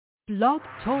Blog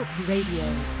Talk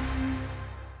Radio.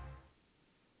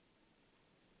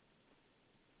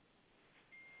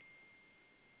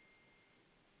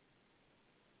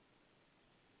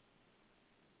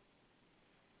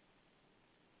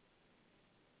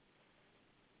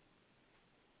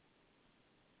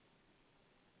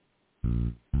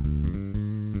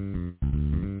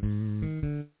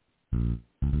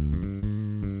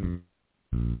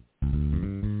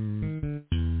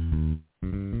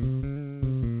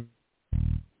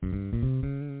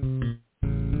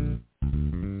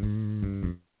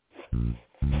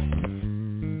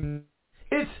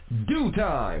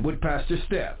 Time with Pastor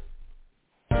Steph.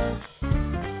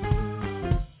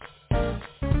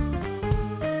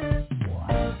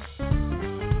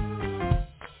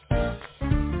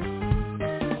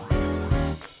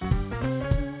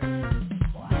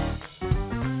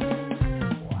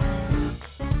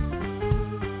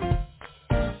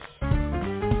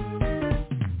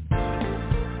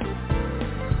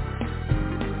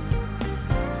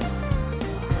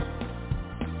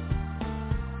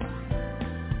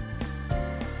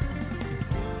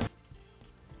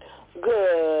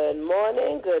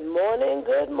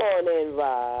 Good morning,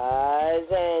 rise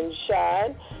and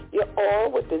shine. You're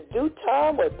on with the Due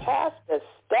Time with Pastor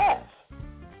Steph.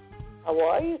 How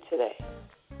are you today?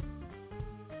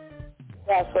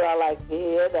 That's what I like to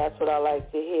hear. That's what I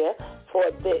like to hear.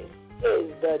 For this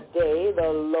is the day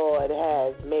the Lord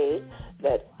has made.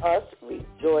 Let us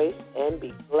rejoice and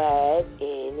be glad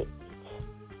in it.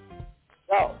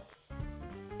 So,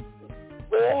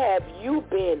 where have you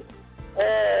been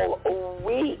all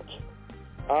week?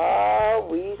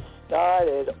 We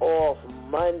started off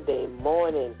Monday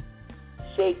morning,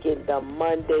 shaking the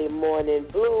Monday morning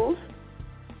blues.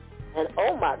 And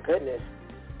oh my goodness,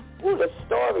 the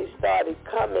stories started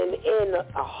coming in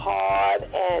hard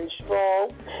and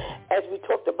strong as we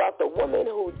talked about the woman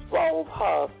who drove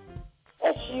her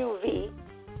SUV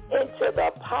into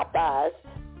the Popeyes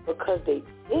because they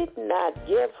did not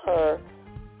give her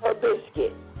her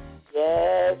biscuit.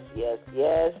 Yes.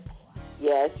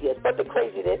 But the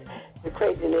craziness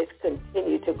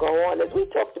continued to go on as we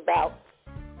talked about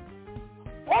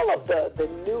all of the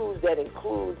news that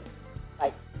includes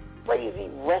like crazy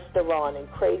restaurant and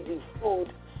crazy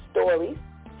food stories.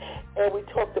 And we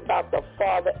talked about the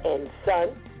father and son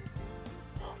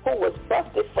who was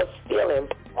busted for stealing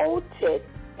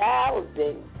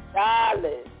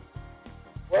 $40,000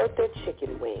 worth of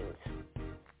chicken wings.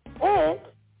 And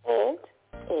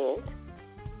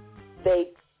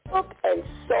they took and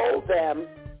sold them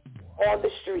on the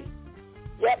street.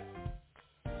 Yep.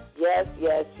 Yes.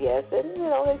 And,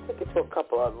 they took it to a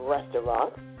couple of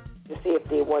restaurants to see if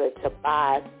they wanted to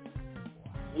buy,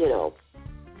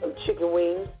 some chicken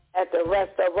wings at the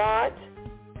restaurant.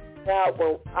 Now,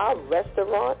 when our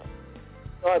restaurant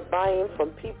started buying from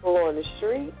people on the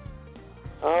street,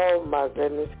 oh, my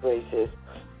goodness gracious.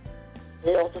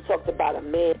 They also talked about a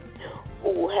man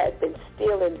who had been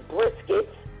stealing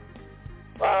briskets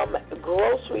from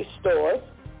grocery stores,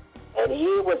 and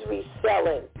he was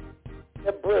reselling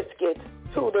the briskets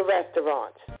to the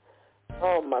restaurants.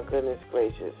 Oh, my goodness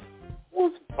gracious.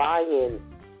 Who's buying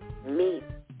meat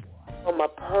from a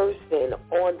person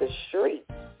on the street?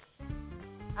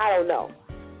 I don't know.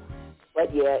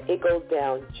 But, yeah, it goes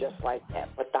down just like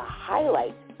that. But the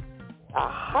highlight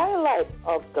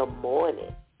of the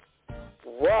morning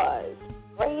was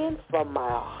praying for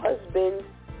my husband's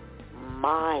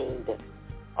mind.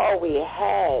 Oh, we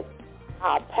had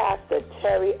our Pastor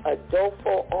Terry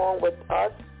Adolfo on with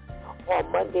us on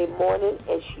Monday morning,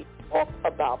 and she talked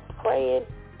about praying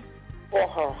for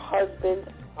her husband's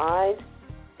mind.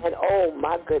 And oh,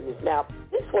 my goodness. Now,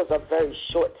 this was a very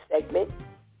short segment,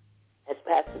 as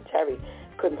Pastor Terry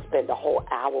couldn't spend a whole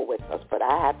hour with us, but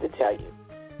I have to tell you,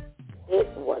 it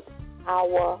was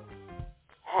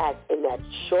power-packed in that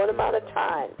short amount of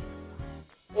time.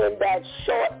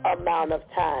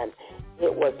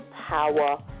 It was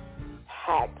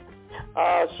power-packed.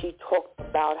 She talked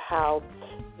about how,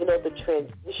 the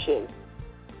transition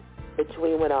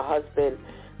between when her husband,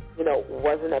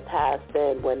 wasn't a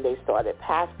pastor and when they started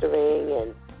pastoring.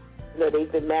 And,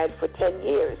 they've been married for 10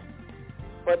 years.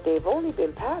 But they've only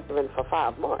been pastoring for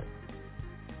 5 months.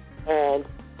 And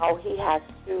how he has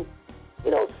to,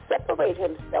 separate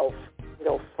himself,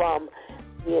 from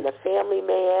being a family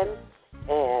man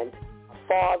and a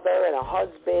father and a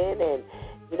husband. And,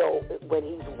 when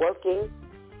he's working,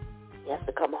 he has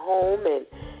to come home and,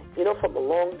 from a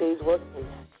long day's work and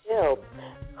still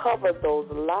cover those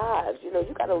lives. You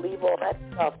got to leave all that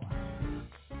stuff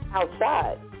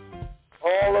outside.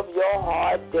 All of your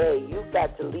hard day, you've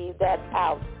got to leave that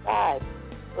outside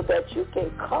so that you can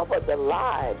cover the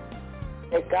lives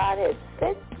that God has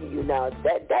sent to you now,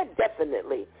 that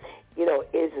definitely,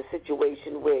 is a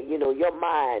situation where, your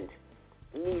mind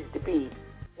needs to be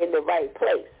in the right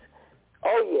place.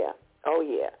 Oh,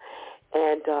 yeah.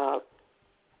 And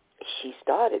she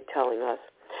started telling us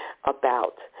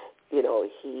about,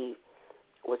 he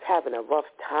was having a rough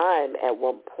time at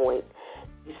one point.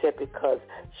 He said because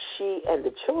she and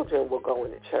the children were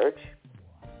going to church,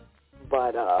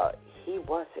 but he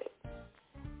wasn't.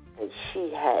 And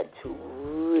she had to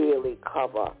really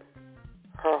cover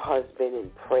her husband in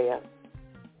prayer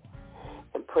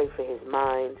and pray for his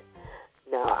mind.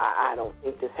 Now, I don't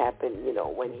think this happened,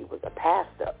 when he was a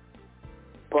pastor,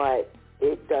 but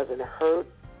it doesn't hurt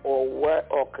or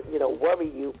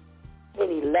worry you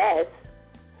any less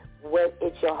when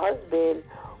it's your husband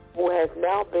who has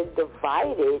now been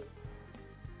divided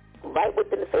right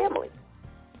within the family.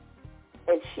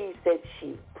 And she said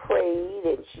she prayed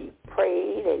and she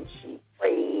prayed and she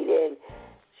prayed and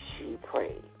she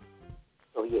prayed.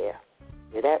 So,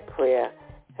 that prayer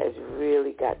has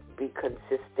really got to be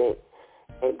consistent,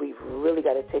 and we've really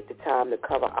got to take the time to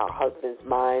cover our husbands'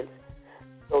 minds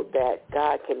so that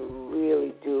God can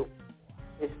really do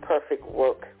his perfect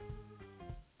work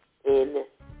in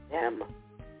them.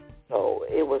 So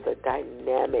it was a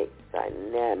dynamic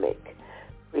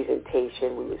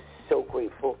presentation. We were so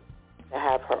grateful to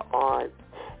have her on,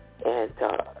 and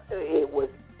it was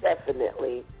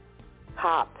definitely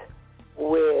topped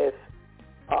with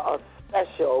a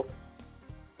special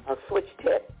switch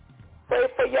tip. Pray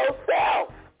for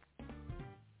yourself.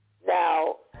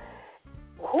 Now,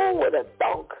 who would have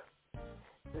thunk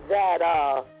that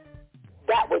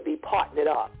that would be partnered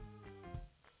up?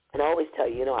 And I always tell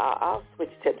you, our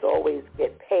switch tips always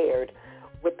get paired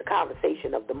with the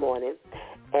conversation of the morning.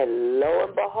 And lo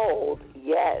and behold,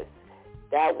 yes,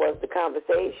 that was the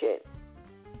conversation.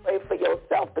 Pray for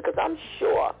yourself, because I'm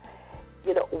sure,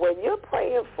 when you're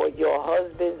praying for your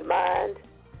husband's mind,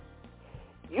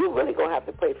 you're really going to have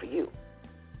to pray for you.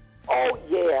 Oh,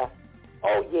 yeah.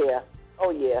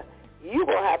 You're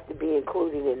going to have to be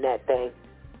included in that thing,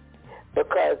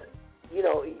 because,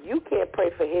 you can't pray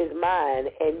for his mind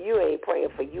and you ain't praying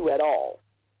for you at all.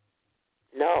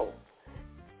 No,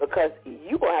 because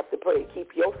you're going to have to pray to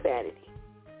keep your sanity,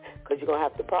 because you're going to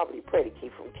have to probably pray to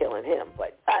keep from killing him.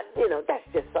 But, that's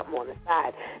just something on the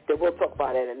side that we'll talk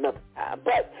about at another time.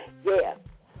 But,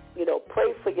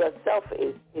 pray for yourself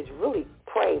is really,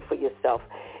 praying for yourself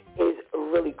is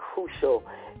really crucial,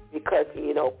 because,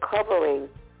 covering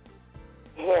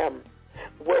him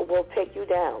will take you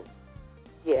down.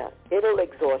 Yeah, it'll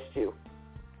exhaust you.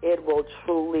 It will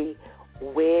truly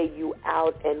wear you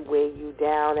out and wear you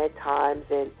down at times.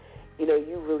 And,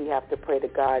 you really have to pray to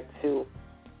God to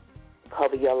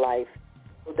cover your life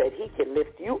so that he can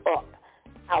lift you up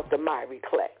out the miry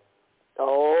clay.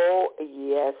 Oh,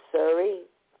 yes, sirree.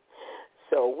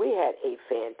 So we had a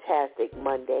fantastic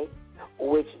Monday,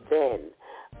 which then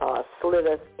slid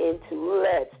us into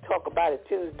Let's Talk About It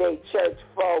Tuesday Church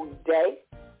Folk Day.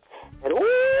 And,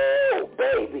 ooh,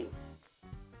 baby,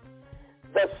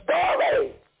 the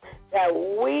story that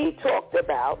we talked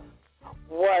about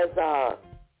was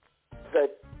the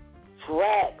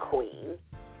drag queen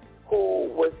who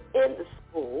was in the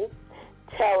school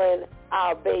telling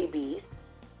our babies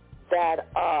that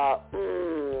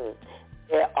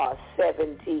there are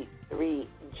 73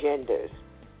 genders.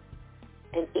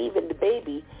 And even the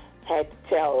baby had to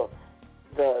tell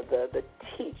the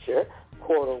teacher,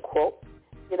 quote unquote,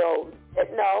 that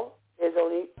no, there's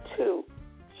only 2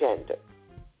 genders.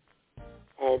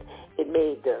 And it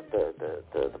made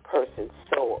the person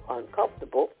so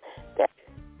uncomfortable that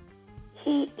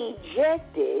she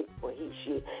ejected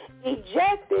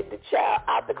the child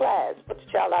out the class, put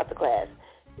the child out the class,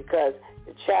 because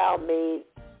the child made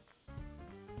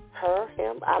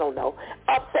him, I don't know,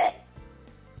 upset.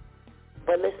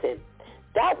 But listen,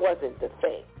 that wasn't the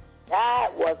thing. That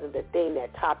wasn't the thing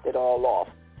that topped it all off.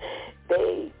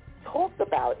 They talked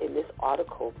about in this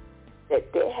article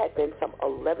that there had been some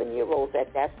 11-year-olds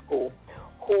at that school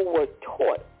who were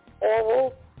taught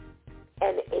oral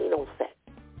and anal sex,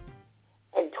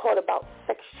 and taught about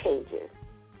sex changes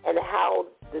and how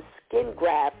the skin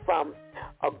graft from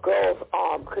a girl's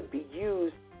arm could be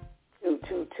used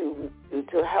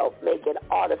to help make an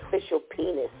artificial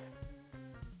penis.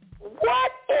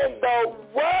 What in the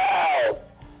world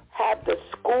have the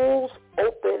schools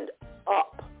opened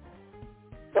up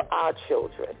to our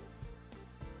children?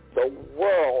 The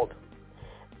world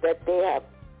that they have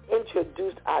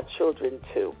introduced our children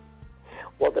to.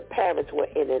 Well, the parents were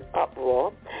in an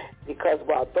uproar, because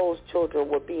while those children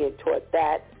were being taught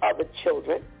that, other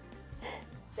children,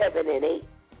 7 and 8,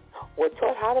 were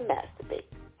taught how to masturbate.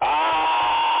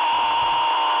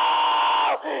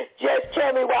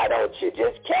 me, why don't you?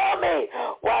 Just kill me,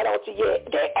 why don't you? Yeah,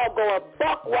 they are going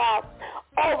buck wild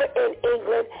over in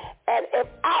England, and if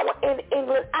I were in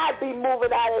England, I'd be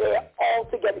moving out of there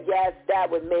altogether. Yes, that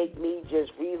would make me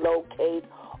just relocate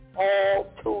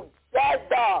altogether.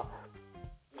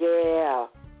 Yeah,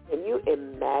 can you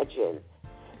imagine?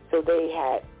 So they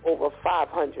had over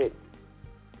 500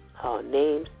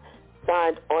 names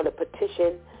signed on a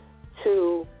petition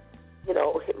to,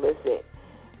 listen,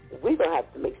 we're going to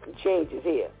have to make some changes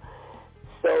here.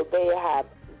 So they have,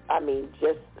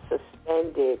 just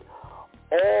suspended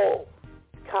all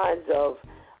kinds of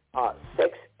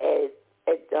sex ed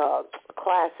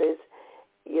classes,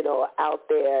 out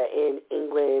there in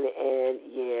England. And,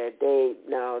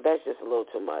 that's just a little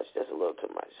too much. Just a little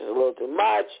too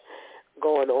much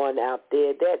going on out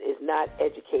there. That is not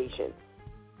education.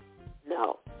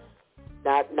 No,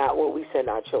 not what we send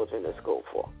our children to school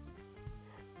for.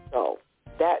 So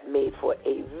that made for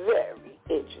a very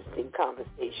interesting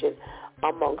conversation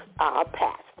amongst our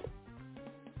pastors.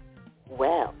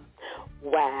 Well,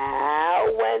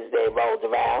 Wednesday rolled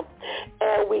around,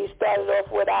 and we started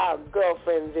off with our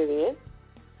girlfriend Vivian,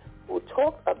 who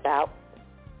talked about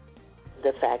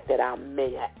the fact that our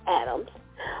Mayor Adams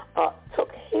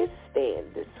took his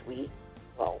stand this week,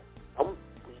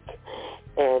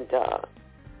 and,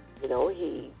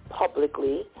 he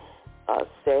publicly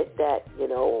said that,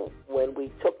 when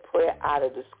we took prayer out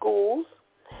of the schools,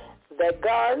 that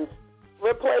guns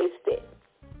replaced it.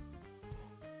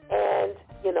 And,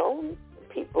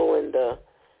 people in the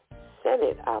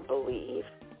Senate, I believe,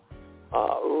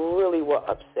 really were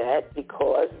upset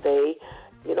because they,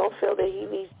 feel that he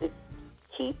needs to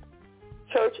keep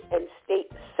church and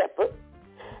state separate.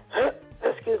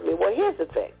 Excuse me. Well, here's the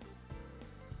thing.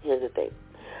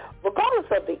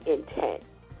 Regardless of the intent,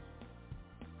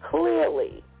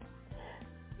 clearly,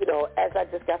 as I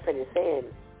just got finished saying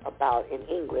about in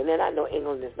England, and I know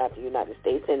England is not the United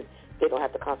States, and they don't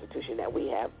have the Constitution that we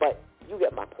have, but you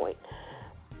get my point.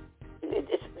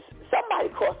 It's somebody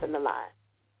crossing the line.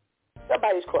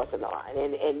 Somebody's crossing the line.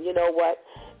 And you know what?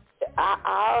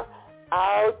 Our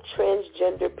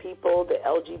transgender people, the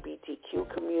LGBTQ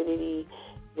community,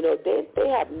 they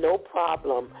have no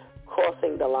problem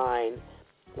crossing the line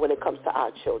when it comes to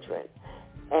our children.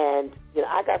 And,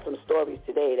 I got some stories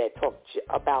today that talk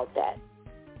about that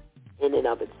in and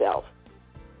of itself.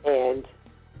 And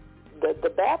the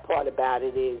bad part about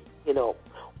it is,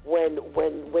 when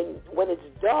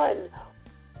it's done,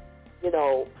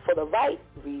 for the right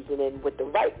reason and with the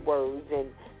right words and,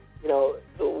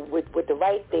 with the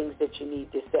right things that you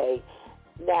need to say,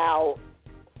 now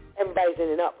everybody's in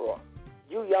an uproar.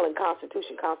 You yelling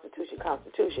Constitution, Constitution,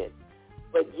 Constitution.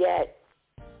 But yet,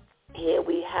 here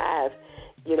we have,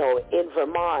 in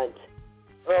Vermont,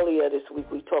 earlier this week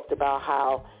we talked about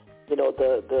how,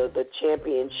 the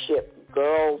championship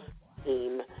girls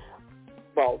team,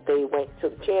 they went to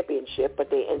the championship, but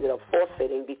they ended up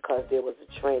forfeiting because there was a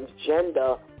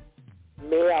transgender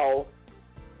male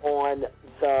on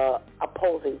the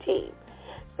opposing team.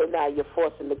 So now you're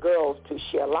forcing the girls to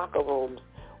share locker rooms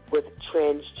with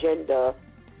transgender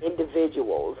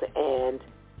individuals, and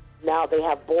now they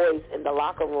have boys in the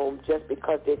locker room just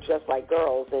because they're dressed like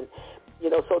girls. And,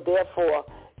 so therefore,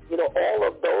 all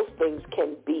of those things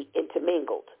can be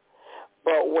intermingled.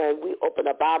 But when we open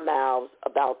up our mouths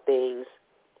about things,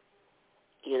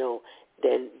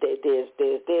 then there's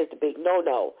the big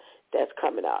no-no that's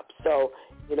coming up. So,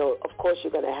 of course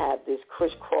you're going to have this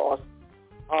crisscross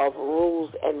of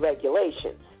rules and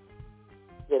regulations.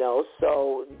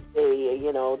 So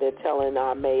they're telling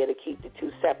our mayor to keep the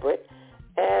two separate.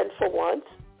 And for once,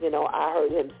 I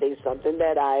heard him say something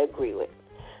that I agree with.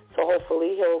 So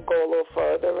hopefully he'll go a little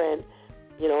further and,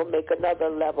 make another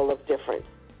level of difference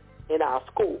in our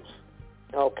schools.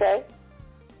 Okay?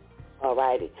 All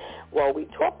righty. Well, we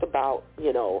talked about,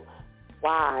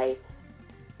 why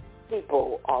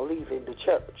people are leaving the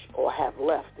church or have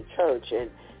left the church. And,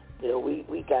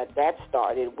 we got that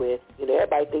started with,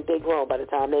 everybody think they're grown by the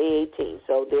time they're 18.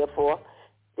 So, therefore,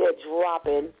 they're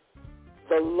dropping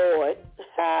the Lord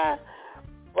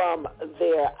from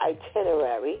their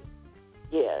itinerary.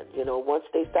 Yeah, once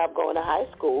they stop going to high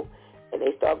school and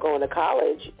they start going to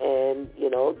college and,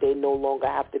 they no longer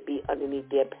have to be underneath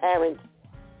their parents'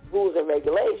 rules and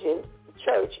regulations, the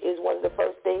church is one of the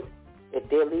first things that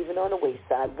they're leaving on the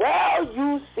wayside. Well,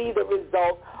 you see the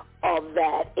result of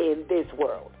that in this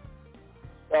world.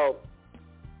 So,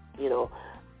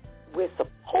 we're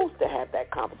supposed to have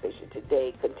that conversation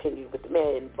today, continue with the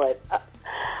men, but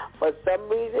for some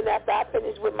reason, after I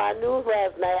finished with my news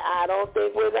last night, I don't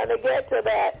think we're going to get to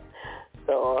that.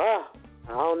 So, I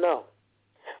don't know.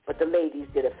 But the ladies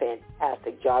did a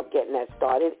fantastic job getting that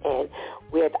started, and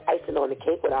we had the icing on the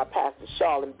cake with our pastor,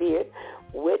 Charlene Beard,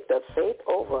 with the Faith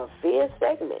Over Fear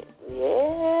segment.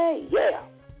 Yeah.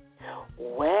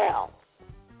 Well,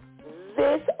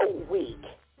 this week,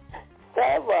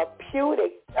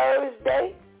 Therapeutic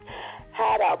Thursday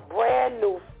had a brand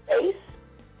new face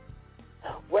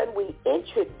when we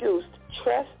introduced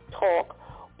Trust Talk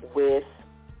with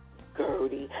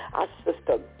Gertie. Our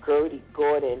sister Gertie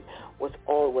Gordon was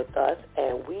on with us,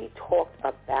 and we talked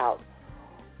about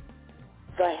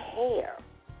the hair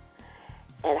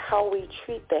and how we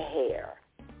treat the hair,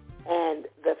 and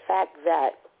the fact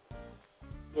that,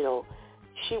 you know,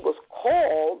 she was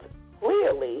called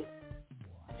clearly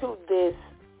to this,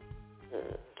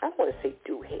 I don't want to say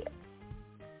do hair.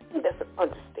 That's an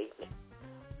understatement.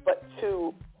 But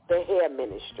to the hair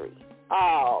ministry.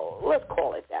 Oh, let's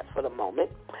call it that for the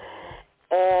moment.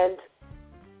 And,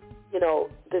 you know,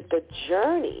 the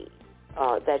journey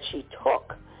that she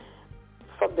took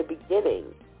from the beginning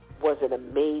was an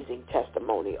amazing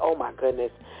testimony. Oh, my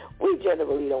goodness. We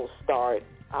generally don't start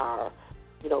our,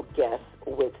 you know, guests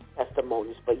with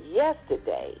testimonies. But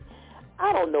yesterday,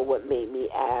 I don't know what made me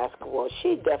ask. Well,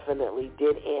 she definitely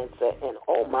did answer. And,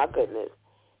 oh, my goodness,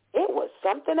 it was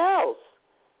something else.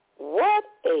 What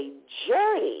a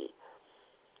journey.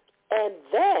 And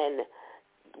then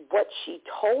what she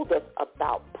told us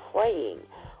about praying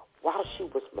while she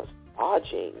was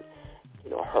massaging, you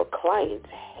know, her client's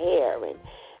hair. And,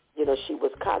 you know, she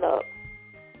was kind of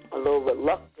a little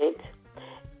reluctant.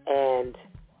 And,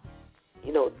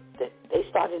 you know, they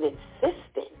started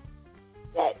insisting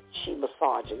that she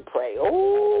massage and pray.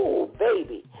 Oh,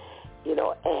 baby. You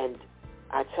know, and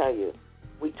I tell you,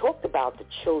 we talked about the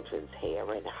children's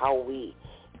hair and how we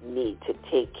need to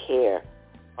take care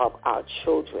of our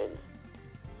children's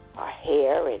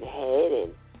hair and head.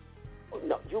 And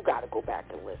no, you got to go back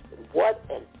and listen. What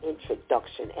an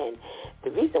introduction. And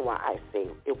the reason why I say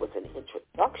it was an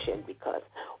introduction, because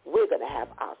we're going to have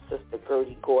our sister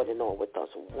Gertie Gordon on with us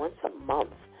once a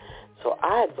month. So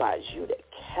I advise you to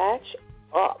catch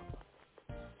up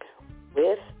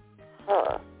with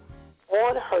her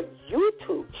on her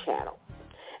YouTube channel.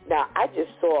 Now, I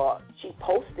just saw she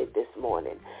posted this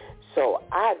morning, so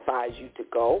I advise you to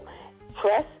go.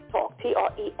 Tress Talk,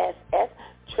 Tress,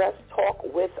 Tress Talk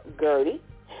with Gertie,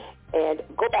 and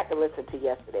go back and listen to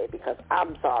yesterday, because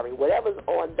I'm sorry, whatever's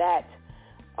on that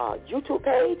YouTube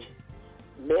page,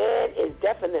 man, is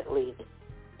definitely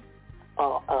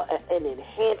an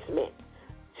enhancement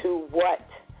to what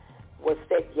was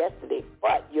said yesterday.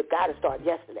 But you got to start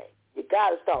yesterday. You got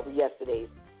to start with yesterday's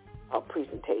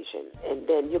presentation, and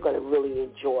then you're going to really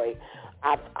enjoy.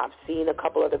 I've seen a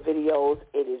couple of the videos.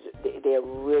 They're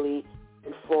really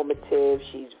informative.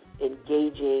 She's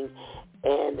engaging,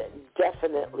 and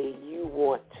definitely you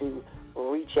want to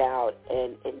reach out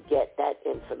and get that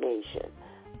information.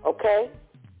 Okay?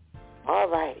 All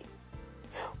righty.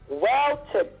 Well,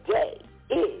 today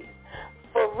is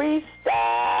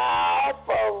Freestyle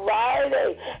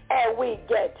Friday, and we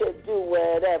get to do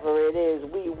whatever it is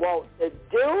we want to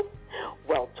do.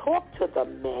 Well, talk to the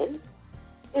men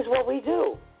is what we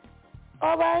do.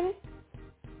 All righty?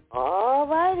 All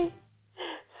righty.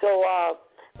 So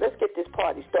let's get this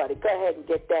party started. Go ahead and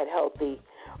get that healthy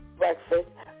breakfast.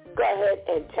 Go ahead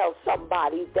and tell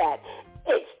somebody that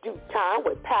it's due time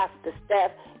with Pastor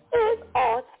Steph is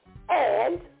on,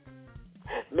 and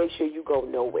make sure you go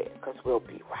nowhere, because we'll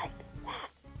be right back.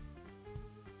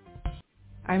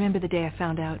 I remember the day I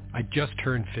found out. I just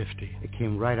turned 50. It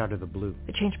came right out of the blue.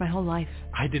 It changed my whole life.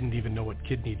 I didn't even know what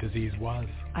kidney disease was.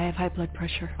 I have high blood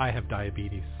pressure. I have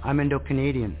diabetes. I'm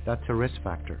Indo-Canadian. That's a risk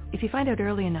factor. If you find out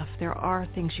early enough, there are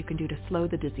things you can do to slow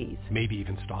the disease. Maybe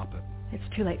even stop it.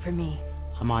 It's too late for me.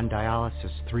 I'm on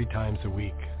dialysis 3 times a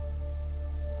week.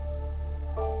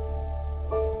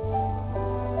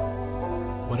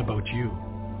 What about you?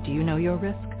 Do you know your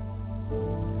risk?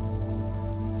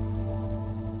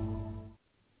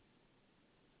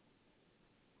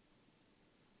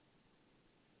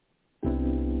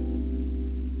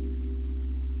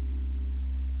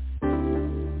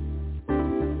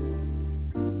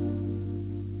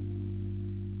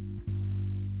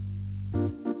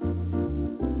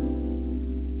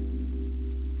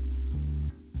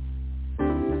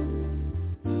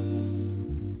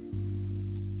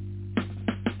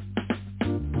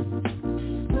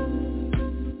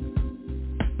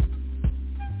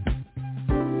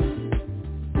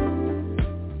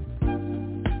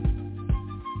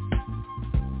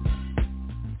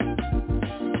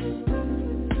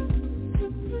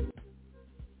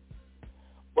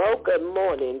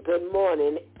 Good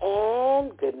morning,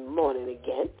 and good morning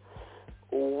again.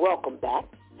 Welcome back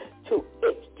to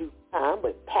It's Due Time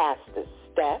with Pastor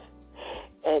Steph,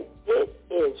 and it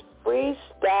is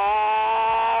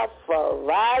Freestyle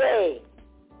Friday.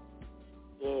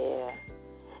 Yeah,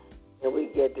 and we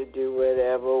get to do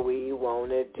whatever we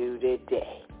want to do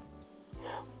today.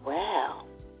 Well,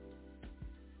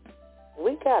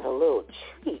 we got a little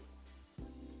treat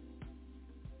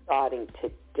starting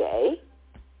today,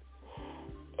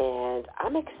 and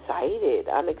I'm excited.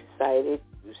 I'm excited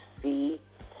to see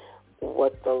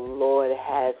what the Lord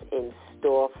has in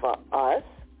store for us.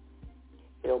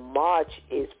 You know, March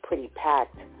is pretty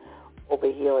packed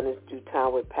over here on It's Due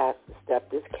Time with Pastor Steph.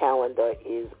 This calendar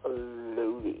is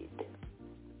loaded,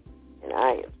 and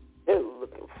I am still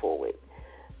looking forward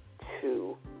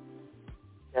to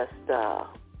just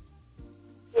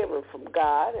hearing from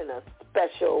God in a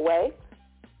special way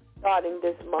starting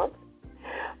this month.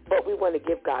 But we want to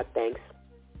give God thanks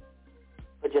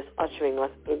for just ushering us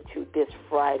into this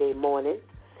Friday morning.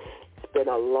 It's been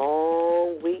a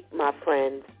long week, my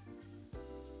friends,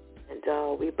 and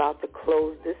we're about to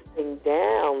close this thing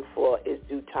down for It's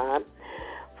Due Time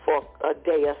for a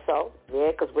day or so.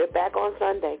 Yeah, because we're back on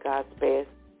Sunday, God spares.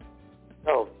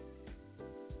 So,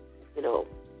 you know,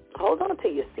 hold on to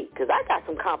your seat, because I got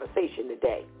some conversation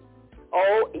today.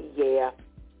 Oh, yeah.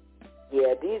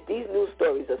 Yeah, these news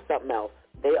stories are something else.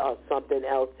 They are something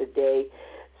else today.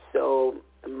 So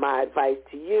my advice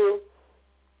to you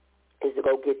is to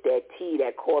go get that tea,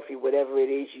 that coffee, whatever it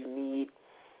is you need,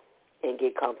 and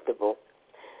get comfortable,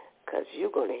 because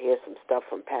you're going to hear some stuff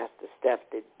from Pastor Steph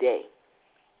today.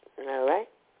 All right?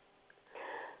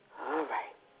 All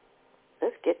right.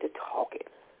 Let's get to talking.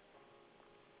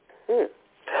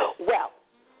 Well,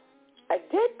 I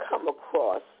did come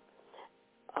across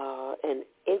an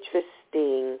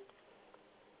interesting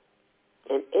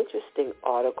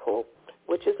article,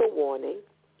 which is a warning.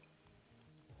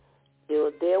 You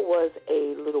know, there was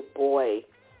a little boy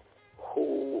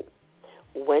who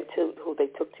they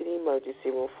took to the emergency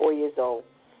room, 4 years old.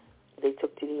 They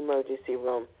took to the emergency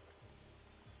room,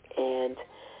 and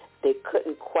they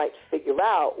couldn't quite figure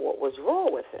out what was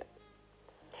wrong with him.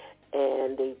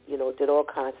 And they, you know, did all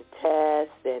kinds of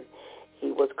tests, and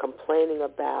he was complaining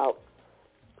about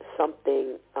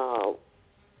something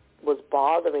was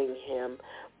bothering him.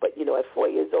 But, you know, at 4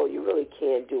 years old, you really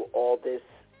can't do all this,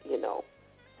 you know,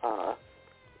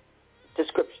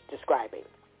 describing.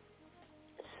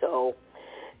 So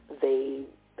they,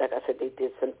 like I said, they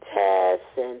did some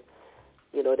tests, and,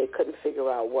 you know, they couldn't figure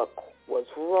out what was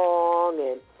wrong.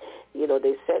 And, you know,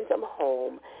 they sent him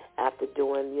home after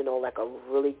doing, you know, like a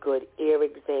really good ear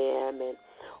exam and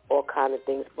all kind of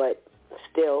things, but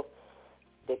still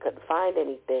they couldn't find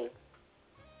anything.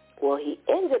 Well, he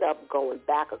ended up going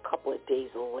back a couple of days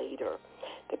later.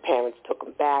 The parents took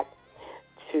him back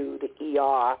to the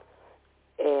ER,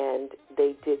 and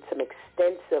they did some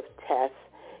extensive tests,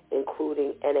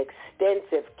 including an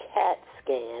extensive CAT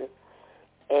scan,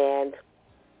 and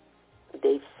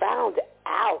they found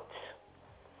out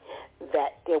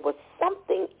that there was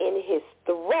something in his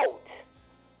throat,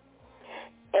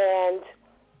 and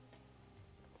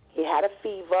he had a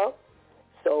fever,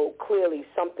 so clearly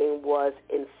something was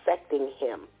infecting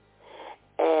him.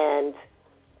 And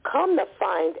come to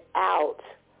find out,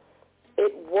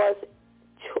 it was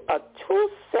a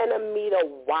 2-centimeter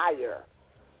wire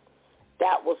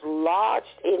that was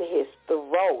lodged in his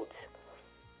throat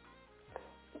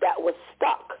that was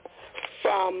stuck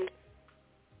from,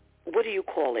 what do you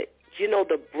call it? You know,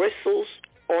 the bristles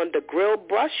on the grill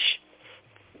brush?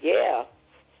 Yeah.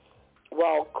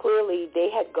 Well, clearly they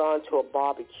had gone to a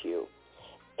barbecue,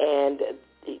 and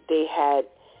they had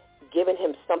given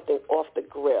him something off the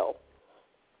grill,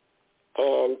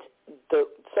 and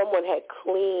someone had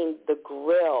cleaned the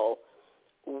grill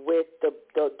with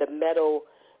the metal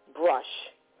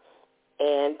brush,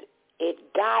 and it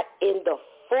got in the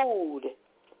food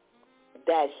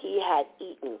that he had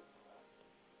eaten.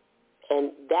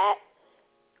 And that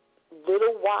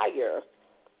little wire,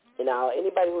 you know,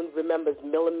 anybody who remembers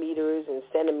millimeters and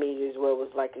centimeters, where it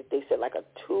was like, they said like a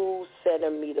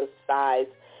 2-centimeter size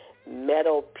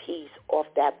metal piece off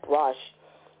that brush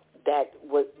that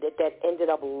ended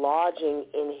up lodging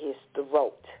in his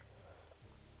throat.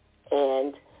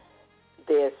 And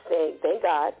they're saying, thank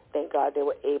God they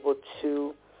were able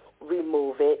to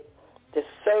remove it. The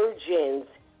surgeons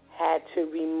had to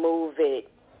remove it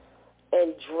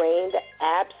and drain the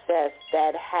abscess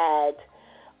that had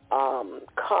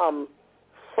come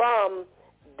from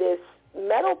this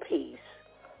metal piece.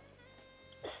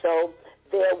 So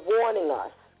they're warning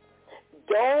us,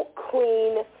 don't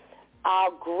clean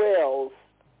our grills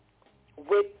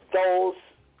with those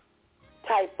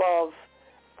type of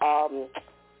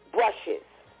brushes.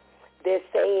 They're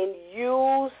saying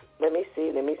use, let me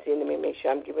make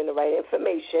sure I'm giving the right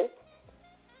information.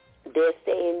 They're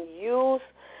saying use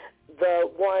the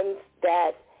ones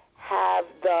that have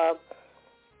the,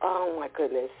 oh my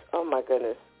goodness.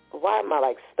 Why am I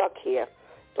like stuck here?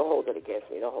 Don't hold it against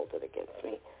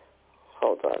me.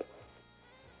 Hold on.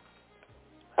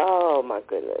 Oh my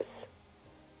goodness.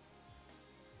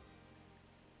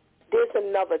 There's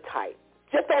another type.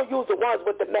 Just don't use the ones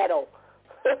with the metal.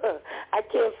 I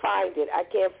can't find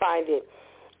it.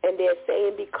 And they're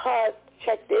saying because,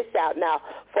 check this out. Now,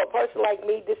 for a person like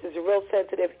me, this is a real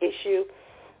sensitive issue.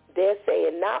 They're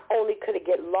saying not only could it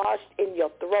get lodged in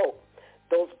your throat,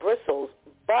 those bristles,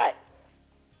 but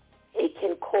it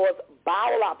can cause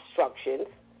bowel obstructions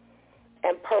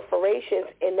and perforations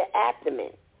in the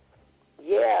abdomen.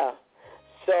 Yeah.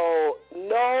 So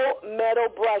no metal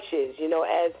brushes,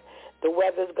 as the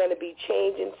weather's going to be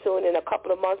changing soon in a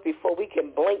couple of months before we can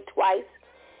blink twice.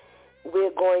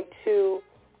 We're going to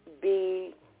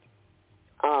be,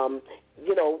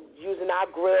 using our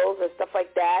grills and stuff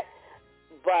like that.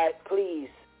 But please,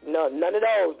 no, none of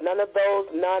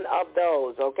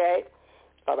those, okay?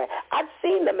 All right. I've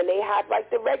seen them, and they have,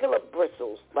 the regular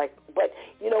bristles. But,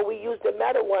 we use the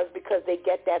metal ones because they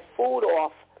get that food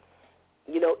off,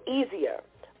 easier.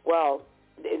 Well,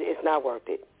 it's not worth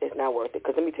it.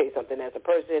 Because let me tell you something. As a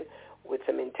person with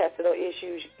some intestinal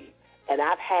issues, and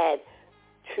I've had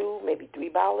 2, maybe 3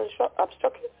 bowel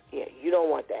obstructions, yeah, you don't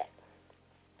want that.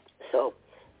 So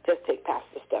just take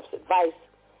Pastor Steph's advice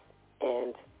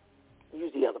and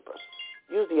use the other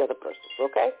bristles.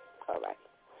 Okay? All right.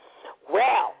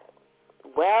 Well.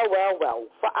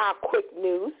 For our quick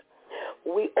news,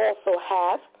 we also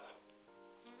have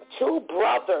 2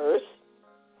 brothers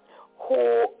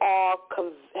who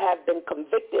have been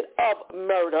convicted of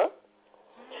murder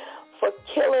for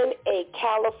killing a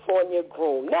California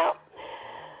groom. Now,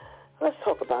 let's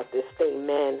talk about this thing,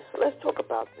 man. Let's talk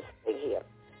about this thing here.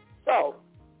 So,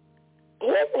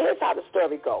 here's how the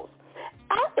story goes.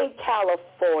 Out in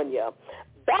California,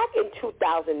 back in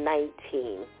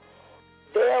 2019,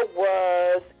 there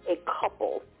was a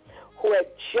couple who had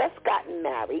just gotten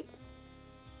married.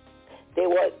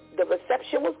 The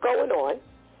reception was going on,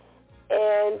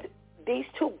 and these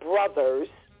 2 brothers,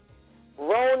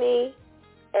 Ronnie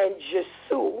and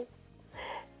Jesus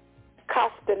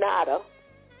Castaneda,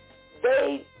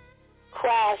 they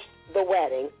crashed the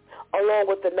wedding along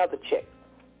with another chick.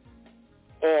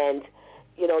 And,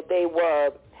 they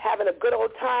were having a good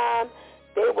old time.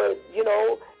 They were,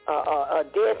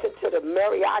 dancing to the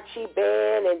mariachi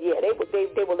band, and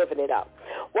they were living it up.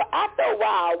 Well, after a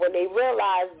while, when they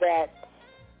realized that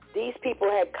these people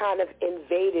had kind of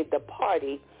invaded the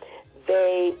party,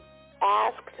 they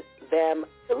asked them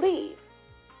to leave.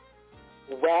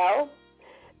 Well,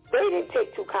 they didn't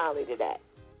take too kindly to that,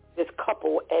 this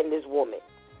couple and this woman.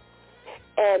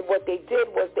 And what they did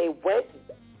was they went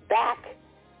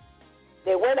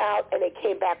out and they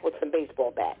came back with some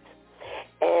baseball bats.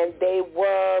 And they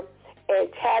were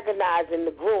antagonizing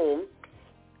the groom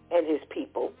and his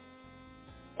people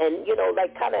and,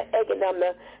 kind of egging them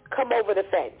to come over the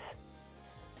fence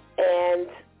and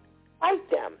fight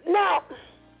them. Now,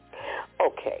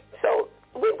 okay, so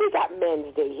we got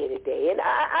Men's Day here today, and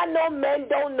I know men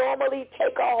don't normally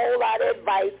take a whole lot of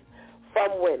advice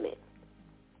from women.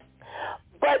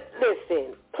 But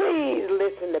listen, please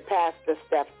listen to Pastor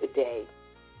Steph today.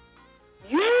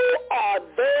 You are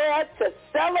there to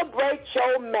celebrate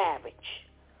your marriage.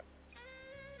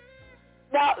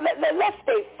 Now, let's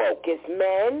stay focused,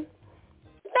 men.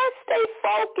 Let's stay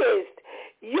focused.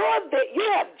 You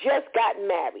have just gotten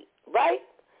married, right?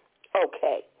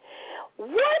 Okay.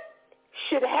 What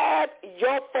should have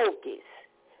your focus?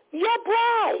 Your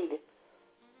bride.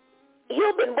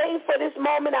 You've been waiting for this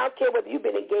moment. I don't care whether you've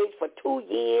been engaged for 2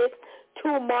 years,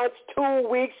 2 months, 2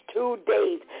 weeks, 2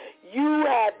 days. You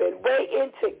have been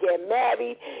waiting to get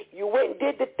married. You went and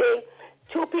did the thing.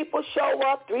 2 people show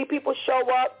up, 3 people show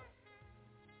up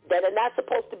that are not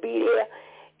supposed to be there.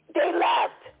 They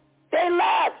left.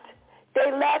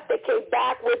 They came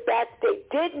back with bats. They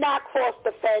did not cross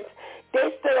the fence.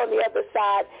 They stood on the other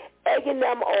side, egging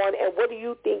them on. And what do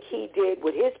you think he did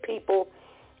with his people?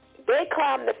 They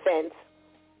climbed the fence.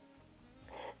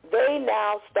 They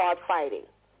now start fighting.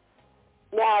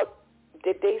 Now,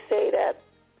 did they say that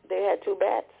they had 2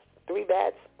 bats, 3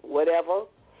 bats, whatever?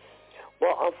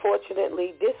 Well,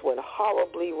 unfortunately, this went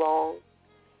horribly wrong.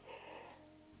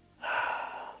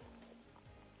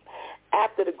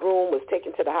 After the groom was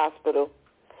taken to the hospital,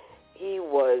 he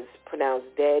was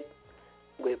pronounced dead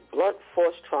with blunt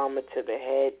force trauma to the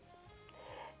head,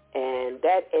 and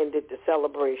that ended the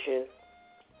celebration.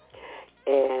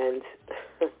 And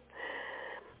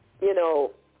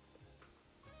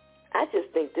I just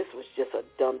think this was just a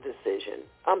dumb decision.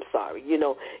 I'm sorry. You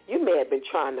may have been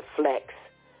trying to flex,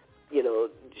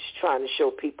 just trying to show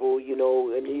people,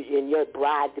 and your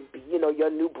bride to be, your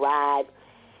new bride,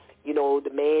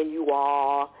 the man you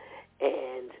are,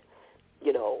 and,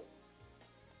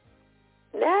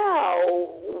 now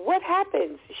what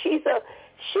happens? She's a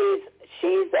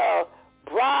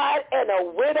bride and a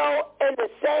widow in the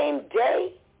same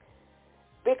day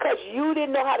because you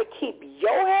didn't know how to keep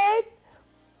your head?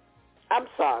 I'm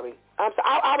sorry.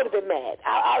 I would have been mad.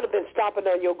 I would have been stomping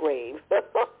on your grave. I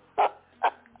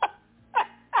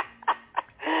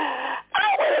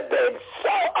would have been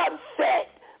so upset.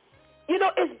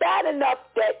 It's bad enough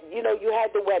that, you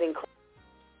had the wedding.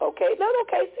 Okay? No,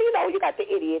 okay. So, you got the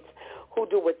idiots who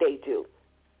do what they do.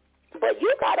 But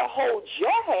you got to hold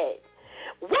your head.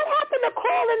 What happened to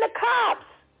calling the cops?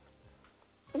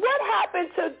 What happened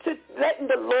to letting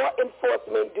the law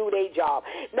enforcement do their job?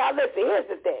 Now, listen, here's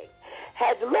the thing.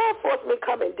 Had the law enforcement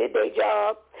come and did their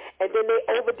job, and then they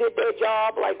overdid their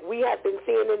job like we have been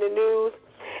seeing in the news,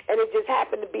 and it just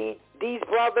happened to be these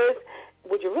brothers,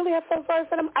 would you really have felt sorry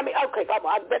for them? I mean, okay, come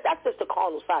on, that's just the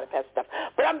carnal side of that stuff.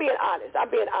 But I'm being honest.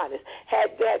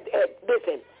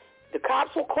 Listen, the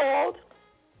cops were called,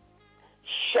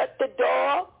 shut the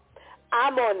door,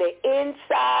 I'm on the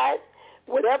inside.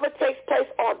 Whatever takes place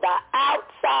on the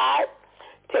outside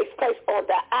takes place on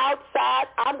the outside.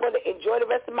 I'm going to enjoy the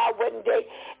rest of my wedding day,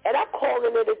 and I'm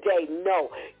calling it a day. No,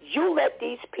 you let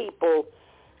these people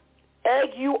egg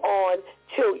you on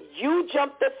till you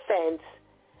jump the fence,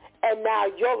 and now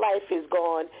your life is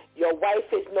gone. Your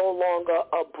wife is no longer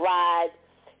a bride.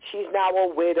 She's now a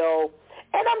widow,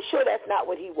 and I'm sure that's not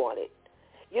what he wanted.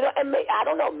 And I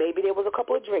don't know, maybe there was a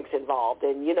couple of drinks involved,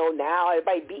 and, now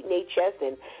everybody beating their chest,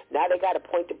 and now they got a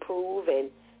point to prove,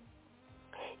 and,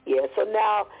 yeah, so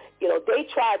now, they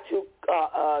tried to,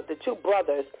 the two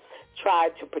brothers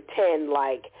tried to pretend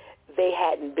like they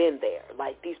hadn't been there,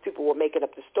 like these people were making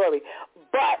up the story,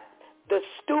 but the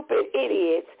stupid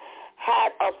idiots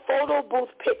had a photo booth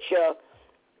picture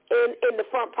in the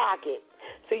front pocket.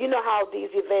 So you know how these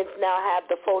events now have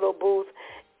the photo booth,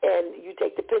 and you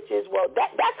take the pictures. Well,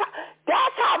 that's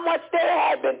how much they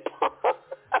had been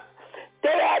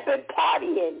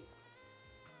partying,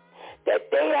 that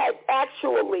they had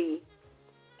actually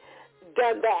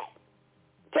done that,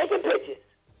 taking pictures.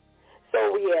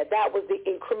 So yeah, that was the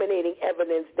incriminating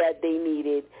evidence that they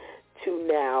needed to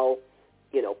now,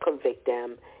 convict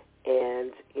them,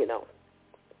 and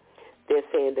they're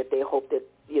saying that they hope that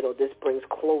this brings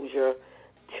closure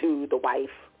to the wife.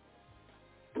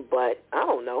 But I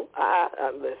don't know.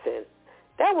 Listen,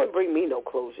 that wouldn't bring me no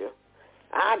closure.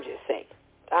 I'm just saying.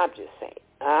 Pastor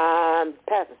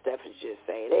Steph is just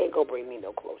saying. It ain't going to bring me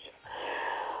no closure.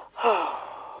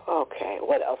 Okay,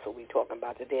 what else are we talking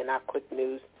about today in our quick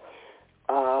news?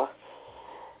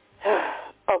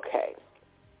 Okay.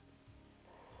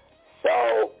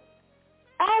 So,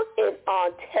 out in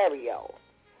Ontario,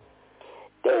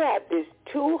 they have this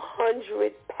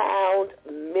 200-pound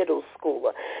middle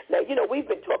schooler. Now, we've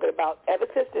been talking about ever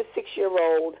since this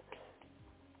 6-year-old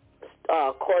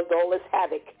caused all this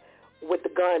havoc with the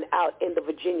gun out in the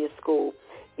Virginia school.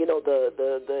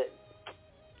 The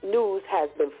news has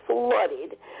been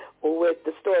flooded with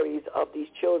the stories of these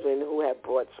children who have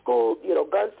brought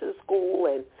guns to the school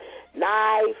and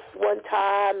knife one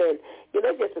time, and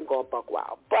they've just been going buck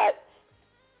wild. But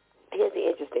here's the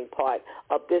interesting part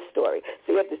of this story.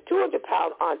 So you have this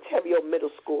 200-pound Ontario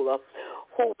middle schooler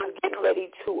who was getting ready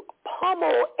to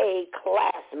pummel a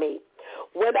classmate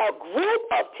when a group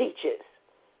of teachers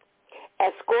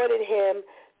escorted him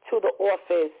to the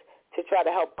office to try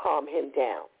to help calm him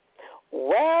down.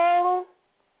 Well,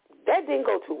 that didn't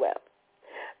go too well,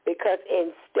 because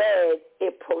instead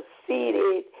it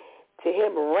proceeded to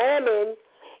him ramming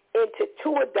into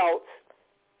two adults,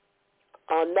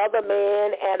 another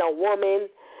man and a woman,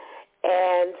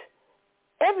 and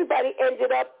everybody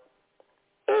ended up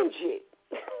injured.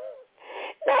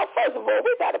 Now, first of all,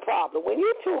 we got a problem. When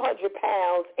you're 200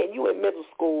 pounds and you in middle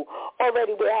school,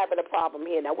 already we're having a problem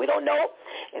here. Now, we don't know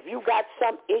if you got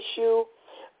some issue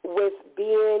with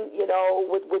being,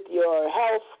 with your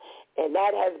health, and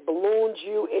that has ballooned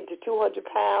you into 200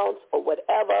 pounds or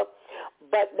whatever.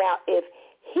 But now, if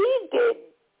he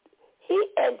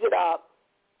ended up,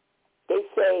 they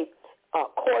say,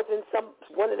 causing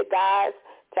one of the guys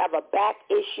to have a back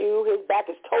issue. His back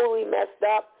is totally messed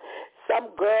up.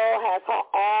 Some girl has her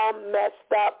arm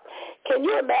messed up. Can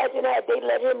you imagine had they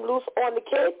let him loose on the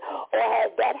kid, or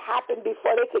had that happened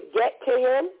before they could get to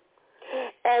him?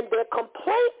 And their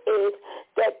complaint is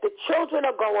that the children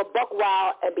are going buck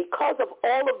wild, and because of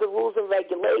all of the rules and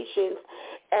regulations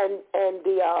and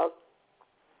the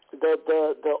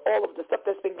all of the stuff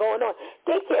that's been going on,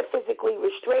 they can't physically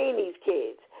restrain these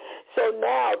kids. So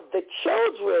now the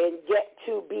children get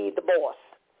to be the boss.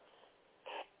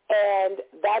 And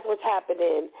that's what's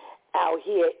happening out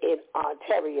here in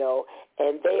Ontario,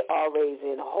 and they are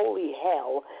raising holy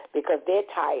hell because they're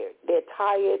tired. They're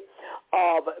tired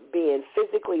of being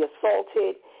physically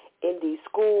assaulted in these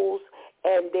schools,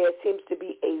 and there seems to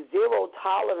be a zero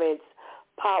tolerance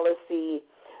policy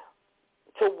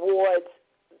towards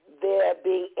there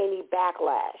being any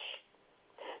backlash.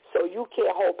 So you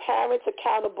can't hold parents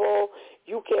accountable.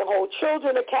 You can't hold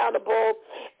children accountable.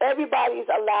 Everybody's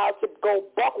allowed to go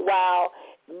buck wild.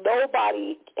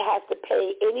 Nobody has to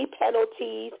pay any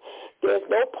penalties. There's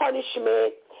no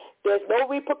punishment. There's no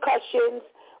repercussions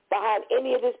behind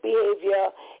any of this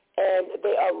behavior. And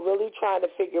they are really trying to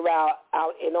figure out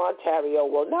in Ontario,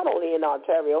 well, not only in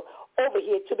Ontario, over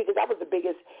here too, because that was the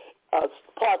biggest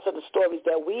parts of the stories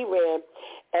that we ran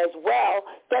as well,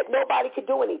 that nobody could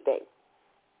do anything.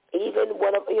 Even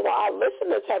one of our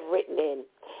listeners have written in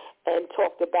and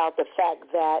talked about the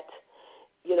fact that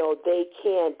they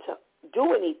can't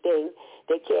do anything.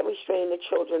 They can't restrain the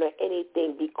children or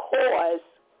anything because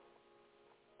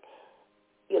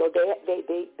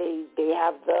they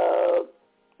have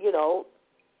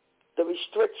the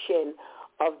restriction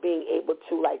of being able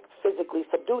to physically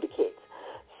subdue the kids.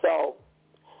 So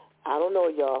I don't know,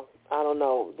 y'all. I don't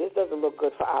know. This doesn't look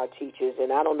good for our teachers,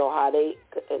 and I don't know how they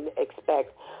can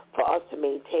expect for us to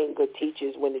maintain good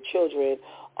teachers when the children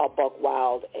are buck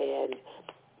wild. And,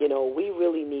 we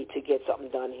really need to get something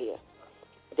done here.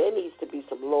 There needs to be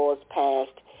some laws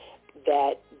passed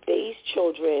that these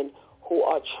children who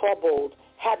are troubled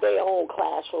have their own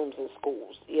classrooms in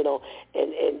schools, and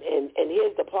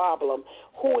here's the problem.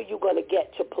 Who are you going to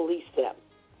get to police them?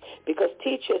 Because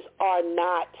teachers they're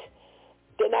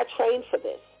not trained for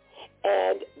this.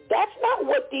 And that's not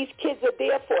what these kids are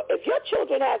there for. If your child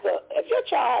has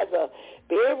a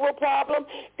behavioral problem,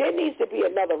 there needs to be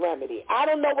another remedy. I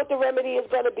don't know what the remedy is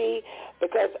going to be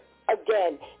because,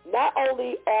 again, not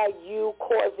only are you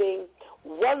causing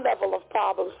one level of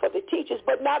problems for the teachers,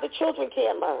 but now the children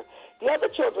can't learn. The other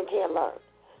children can't learn.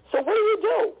 So what do you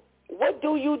do? What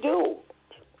do you do?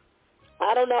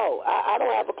 I don't know. I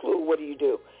don't have a clue. What do you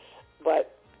do?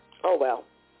 But, oh, well.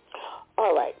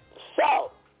 All right.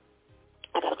 So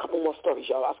I got a couple more stories,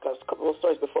 y'all. I've got a couple more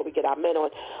stories before we get our men on.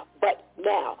 But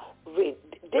now,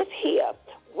 this here,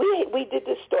 we did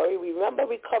this story. Remember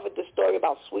we covered the story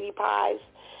about Sweetie Pie's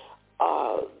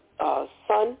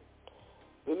son?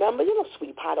 Remember,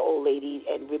 Sweetie Pie, the old lady,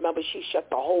 and remember she shut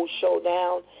the whole show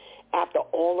down after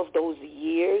all of those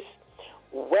years?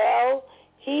 Well,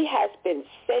 he has been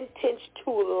sentenced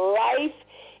to life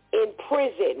in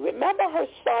prison. Remember her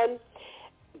son?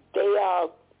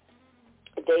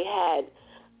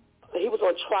 He was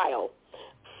on trial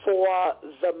for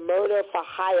the murder for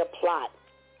hire plot.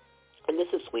 And this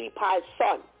is Sweetie Pie's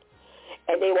son.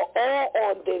 And they were all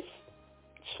on this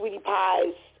Sweetie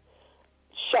Pie's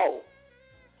show.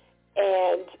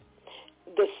 And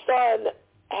the son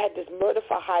had this murder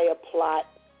for hire plot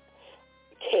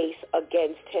case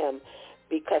against him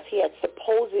because he had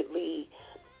supposedly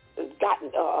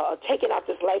taken out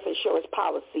this life insurance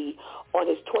policy on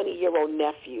his 20-year-old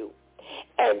nephew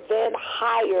and then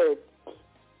hired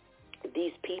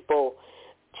these people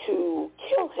to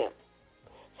kill him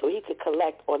so he could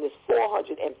collect on his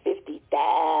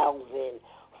 $450,000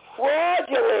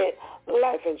 fraudulent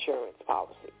life insurance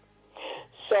policy.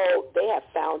 So they have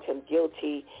found him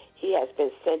guilty. He has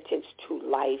been sentenced to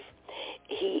life.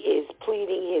 He is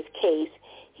pleading his case.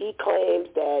 He claims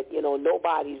that,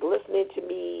 nobody's listening to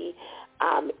me.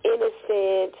 I'm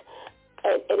innocent.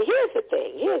 And here's the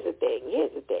thing.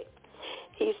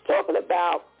 He's talking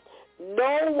about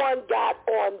no one got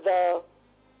on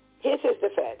here's his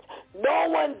defense. No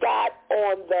one got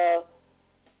on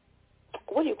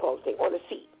what do you call the thing?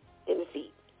 In the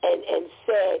seat. And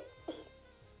said,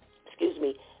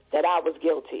 that I was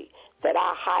guilty, that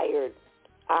I hired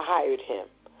him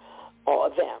or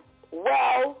them.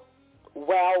 Well.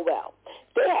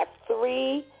 They have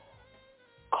 3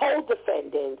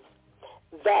 co-defendants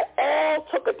that all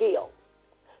took a deal.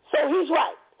 So he's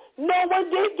right. No one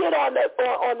did get on the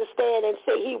stand and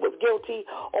say he was guilty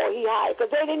or he hired,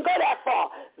 because they didn't go that far.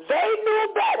 They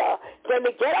knew better than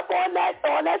to get up on that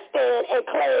stand and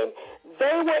claim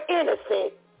they were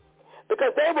innocent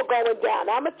because they were going down.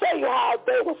 Now, I'm going to tell you how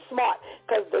they were smart,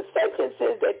 because the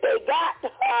sentences that they got,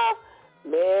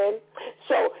 man.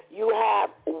 So you have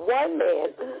one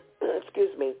man,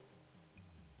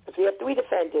 So you have three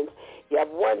defendants. You have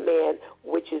one man,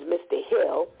 which is Mr.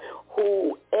 Hill,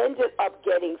 who ended up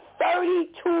getting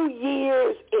 32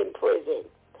 years in prison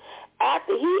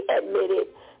after he admitted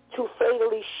to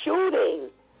fatally shooting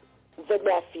the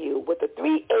nephew with a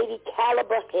 .380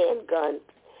 caliber handgun.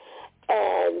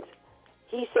 And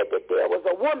he said that there was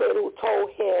a woman who told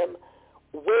him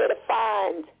where to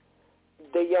find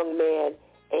the young man,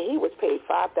 and he was paid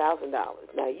 $5,000.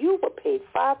 Now, you were paid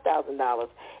 $5,000,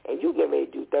 and you get ready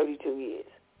to do 32 years.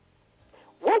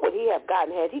 What would he have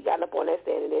gotten had he gotten up on that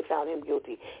stand and they found him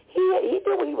guilty? He did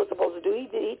what he was supposed to do.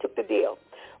 He took the deal.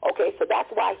 Okay, so that's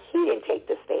why he didn't take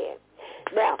the stand.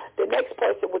 Now, the next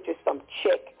person, which is some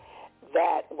chick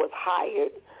that was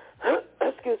hired,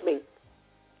 excuse me,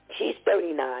 she's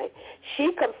 39.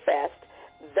 She confessed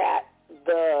that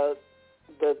the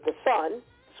son,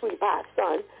 sweetie pie's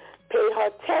son, paid her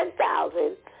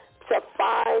 $10,000 to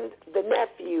find the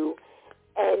nephew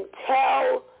and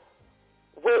tell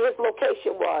where his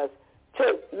location was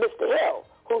to Mr. Hill,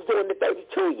 who's doing the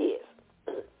 32 years.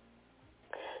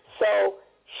 So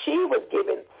she was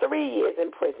given 3 years in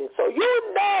prison. So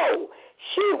you know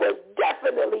she was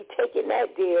definitely taking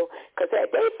that deal, because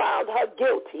had they found her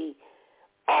guilty,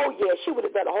 oh, yeah, she would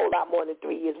have done a whole lot more than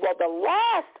 3 years. Well, the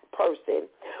last person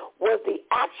was the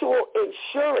actual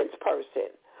insurance person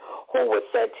who was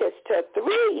sentenced to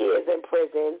 3 years in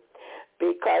prison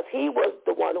because he was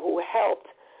the one who helped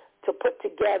to put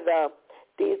together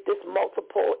this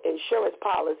multiple insurance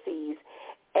policies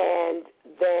and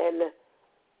then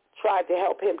tried to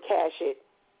help him cash it,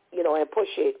 and push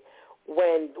it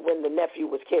when the nephew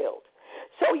was killed.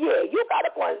 So yeah, you got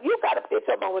up there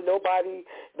talking about when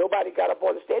nobody got up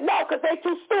on the stand. No, because they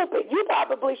too stupid. You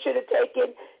probably should have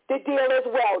taken the deal as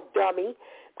well, dummy.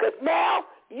 Because now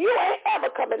you ain't ever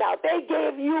coming out. They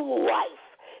gave you life.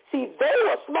 See, they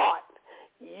were smart.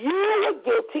 You were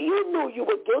guilty. You knew you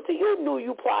were guilty. You knew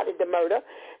you plotted the murder.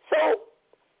 So,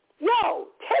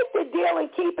 take the deal and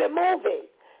keep it moving.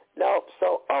 No,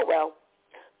 so, oh well.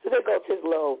 So there goes his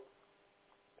little,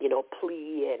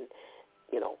 plea and,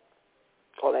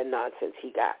 all that nonsense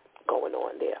he got going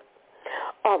on there.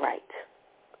 All right.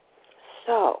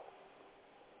 So,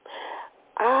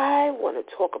 I want to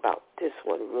talk about this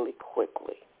one really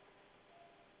quickly.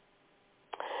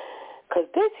 Because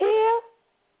this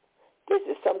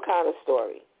is some kind of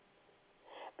story.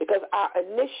 Because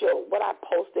what I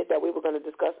posted that we were going to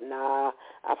discuss, I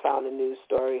found a news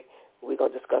story. We're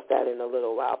going to discuss that in a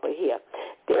little while. But here,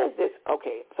 there's this,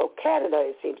 so Canada,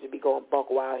 it seems to be going buck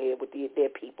wild here with their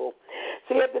people.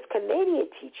 So you have this Canadian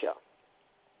teacher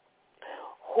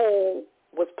who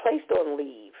was placed on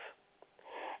leave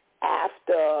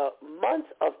after months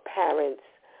of parents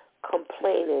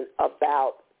complaining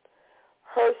about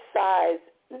her size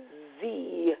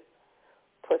Z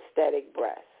prosthetic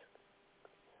breast.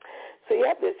 So you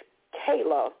have this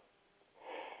Kayla,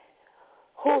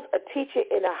 who's a teacher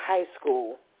in a high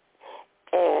school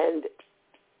and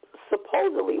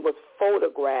supposedly was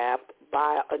photographed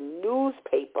by a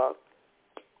newspaper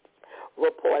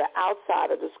reporter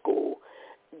outside of the school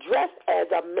dressed as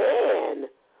a man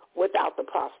without the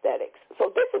prosthetics.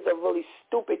 So this is a really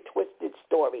stupid, twisted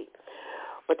story,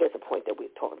 but there's a point that we're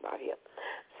talking about here.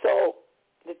 So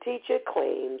the teacher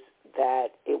claims that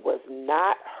it was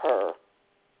not her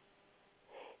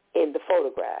in the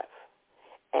photograph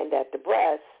and that the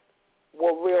breasts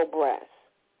were real breasts.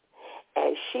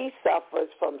 And she suffers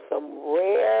from some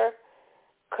rare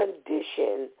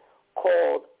condition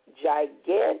called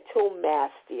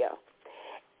gigantomastia,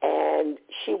 and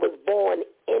she was born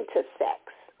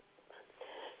intersex.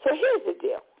 So here's the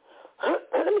deal.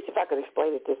 Let me see if I can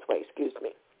explain it this way. Excuse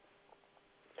me.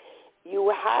 You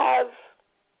have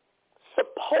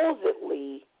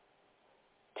supposedly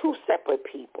two separate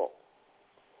people,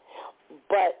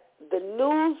 but the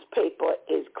newspaper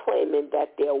is claiming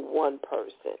that they're one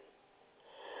person.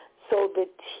 So the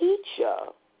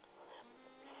teacher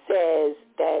says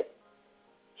that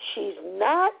she's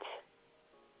not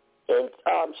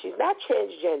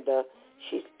transgender,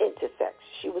 she's intersex.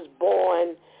 She was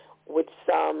born with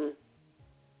some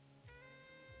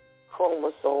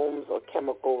chromosomes or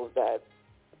chemicals,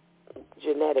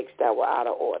 genetics that were out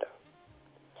of order.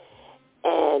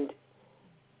 And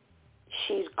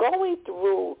she's going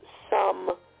through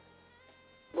some,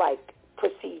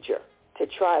 procedure to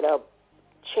try to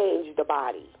change the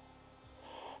body,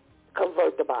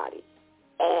 convert the body.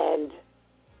 And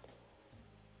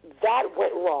that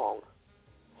went wrong.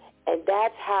 And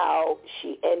that's how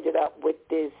she ended up with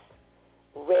this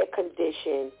rare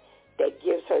condition that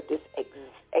gives her this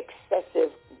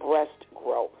excessive breast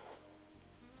growth.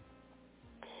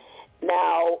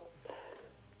 Now,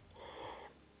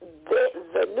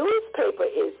 the newspaper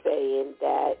is saying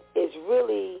that it's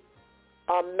really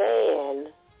a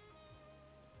man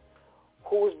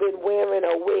who's been wearing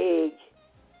a wig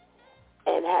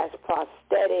and has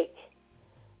prosthetic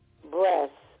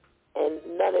breasts, and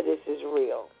none of this is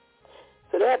real.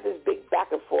 So they have this big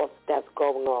back and forth that's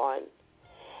going on,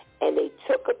 and they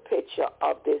took a picture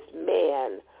of this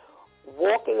man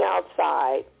walking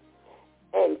outside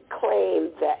and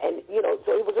claimed that, and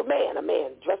so he was a man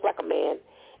dressed like a man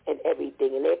and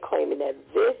everything, and they're claiming that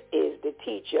this is the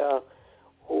teacher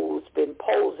who's been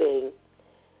posing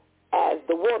as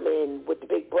the woman with the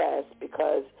big breasts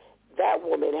because that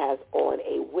woman has on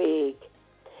a wig.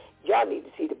 Y'all need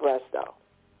to see the breast though.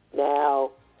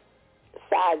 Now,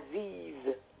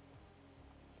 sizes.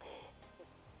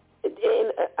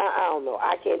 And I don't know.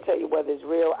 I can't tell you whether it's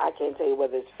real. I can't tell you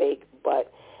whether it's fake.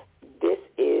 But this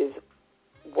is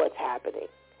what's happening.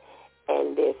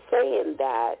 And they're saying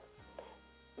that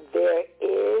there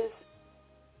is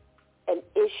an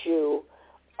issue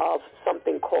of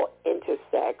something called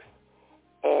intersex,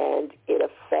 and it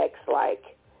affects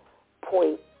like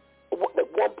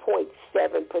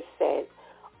 1.7%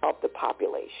 of the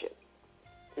population.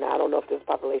 Now, I don't know if there's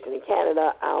population in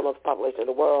Canada. I don't know if there's population in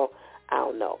the world. I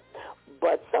don't know.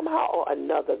 But somehow or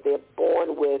another, they're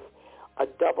born with a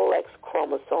double X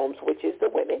chromosomes, which is the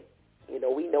women. We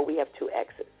know we have two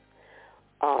X's.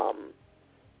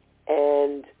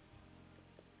 And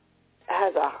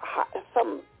has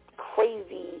some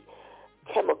crazy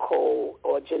chemical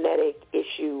or genetic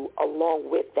issue along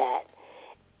with that,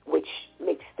 which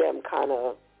makes them kind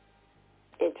of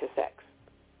intersex.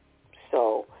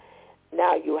 So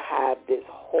now you have this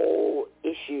whole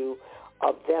issue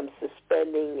of them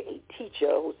suspending a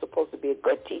teacher who's supposed to be a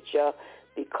good teacher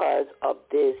because of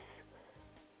this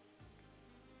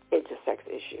intersex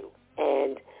issue.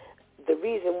 And the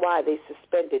reason why they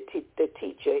suspended the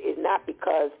teacher is not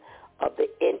because of the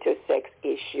intersex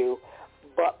issue,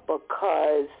 but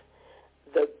because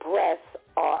the breasts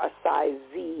are a size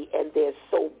Z and they're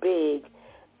so big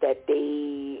that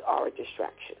they are a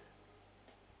distraction.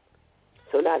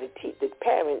 So now the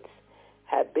parents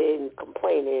have been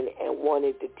complaining and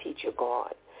wanted the teacher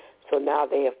gone. So now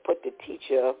they have put the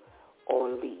teacher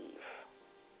on leave.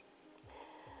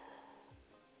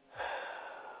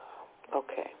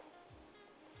 Okay.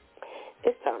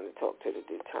 It's time to talk to the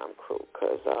Due Time crew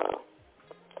because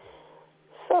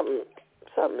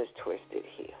something is twisted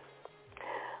here.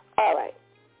 All right.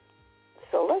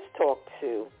 So let's talk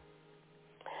to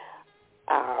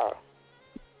our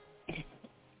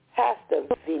Pastor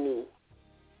Vinny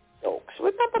Stokes.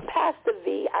 Remember Pastor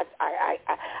V?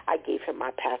 I gave him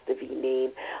my Pastor V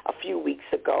name a few weeks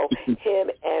ago.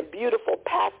 Him and beautiful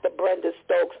Pastor Brenda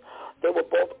Stokes, they were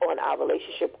both on our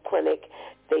relationship clinic.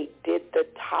 They did the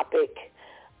topic.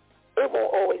 It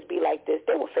won't always be like this.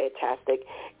 They were fantastic.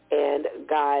 And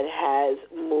God has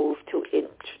moved to,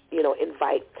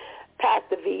 invite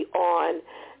Pastor V on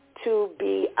to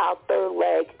be our third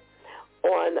leg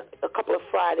on a couple of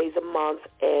Fridays a month,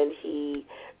 and he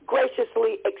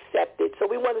graciously accepted. So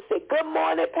we want to say good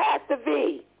morning, Pastor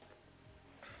V.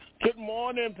 Good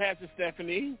morning, Pastor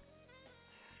Stephanie.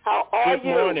 How are you? Good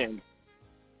morning.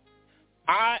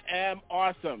 I am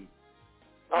awesome.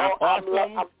 I'm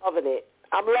loving it.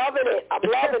 I'm loving it.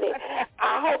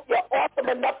 I hope you're awesome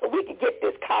enough so we can get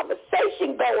this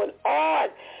conversation going on,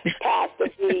 Pastor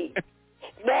V.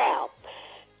 Now,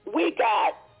 we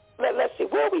got, let's see,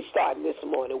 where are we starting this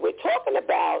morning? We're talking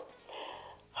about,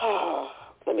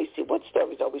 let me see, what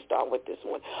stories are we starting with this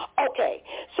morning? Okay,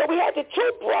 so we had the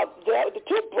two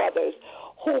brothers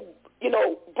who,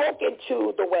 broke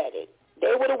into the wedding.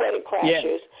 They were the wedding crashers.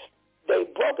 Yes. They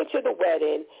broke into the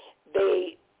wedding.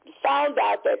 They found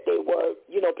out that they were,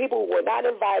 people who were not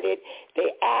invited.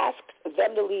 They asked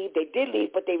them to leave. They did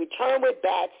leave, but they returned with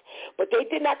bats. But they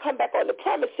did not come back on the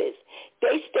premises.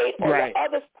 They stayed on the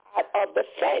other side of the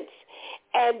fence.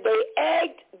 And they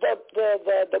egged the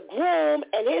groom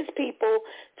and his people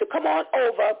to come on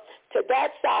over to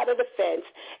that side of the fence.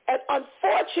 And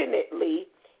unfortunately,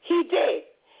 he did,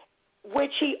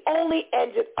 which he only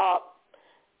ended up,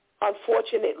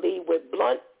 unfortunately, with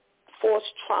blunt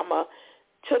force trauma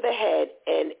to the head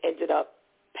and ended up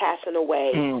passing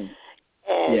away.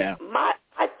 And my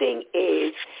thing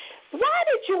is, why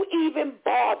did you even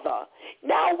bother?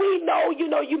 Now we know, you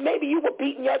maybe you were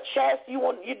beating your chest.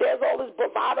 There's all this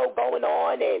bravado going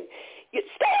on, and you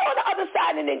stay on the other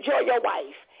side and enjoy your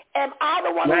wife. Am I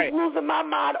the one who's losing my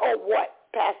mind, or what,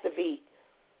 Pastor V?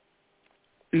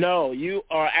 No, you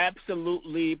are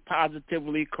absolutely,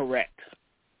 positively correct.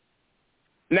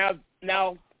 Now,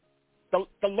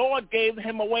 the Lord gave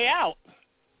him a way out.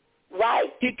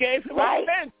 Right. He gave him right. a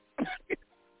fence.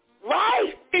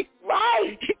 Right.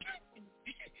 Right.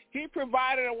 He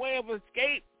provided a way of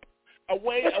escape, a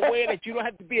way that you don't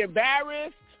have to be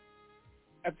embarrassed.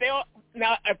 If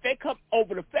they come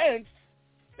over the fence,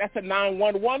 that's a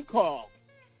 911 call.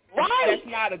 Right. That's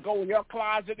not a go in your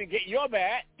closet and get your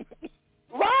bat.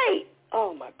 Right.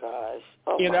 Oh my gosh.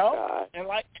 Oh you my know? God.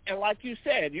 And like you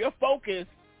said, your focus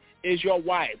is your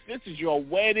wife. This is your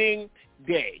wedding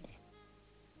day.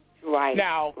 Right.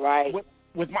 Now, right.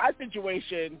 With my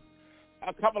situation,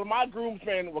 a couple of my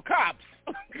groomsmen were cops.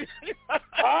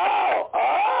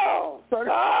 Oh.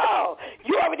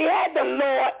 You already had the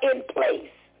law in place.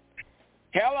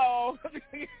 Hello.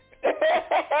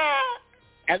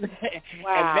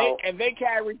 Wow. And they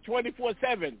carry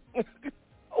 24/7.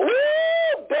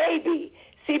 Ooh, baby.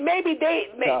 See, maybe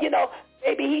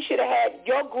maybe he should have had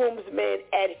your groomsmen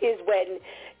at his wedding.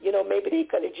 Maybe they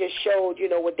could have just showed,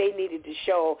 what they needed to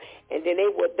show, and then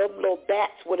them little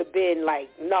bats would have been like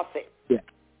nothing.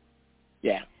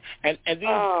 Yeah. And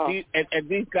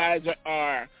these guys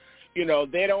are, they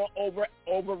don't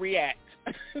overreact.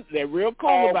 They're real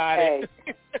cool about it.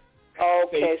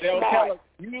 Okay, They'll smart. tell us,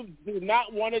 you do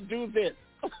not want to do this.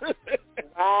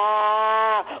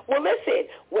 Wow. Well, listen,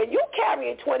 when you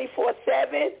carrying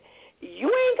 24/7, you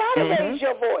ain't got to raise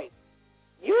your voice.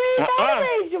 You ain't got to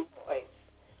raise your voice.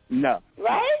 No.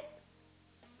 Right?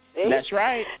 See? That's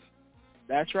right.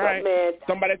 That's right. Man,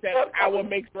 somebody said power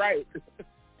makes right.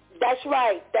 That's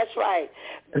right.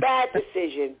 Bad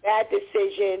decision.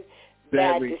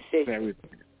 Very.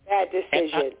 Bad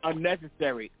decision.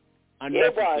 Unnecessary.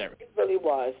 It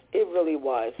really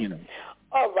was.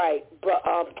 All right, but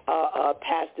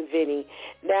Pastor Vinny.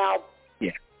 Now,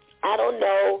 I don't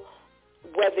know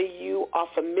whether you are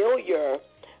familiar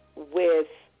with.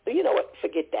 You know what?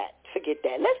 Forget that.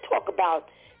 Let's talk about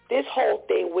this whole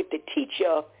thing with the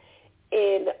teacher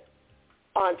in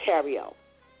Ontario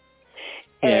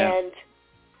and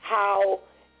how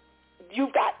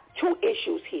you've got two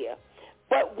issues here.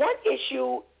 But one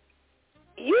issue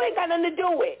you ain't got nothing to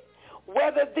do with.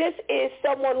 Whether this is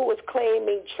someone who is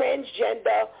claiming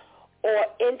transgender or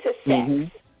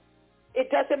intersex, it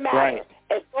doesn't matter. Right.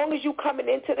 As long as you're coming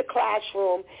into the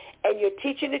classroom and you're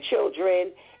teaching the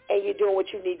children and you're doing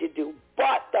what you need to do.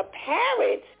 But the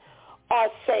parents are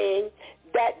saying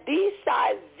that these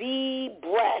size V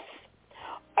breasts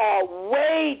are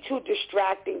way too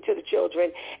distracting to the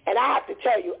children. And I have to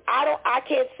tell you, I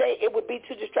can't say it would be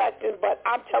too distracting, but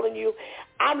I'm telling you,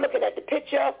 I'm looking at the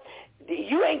picture.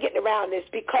 You ain't getting around this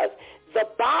because the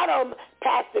bottom,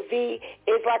 Pastor V,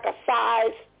 is like a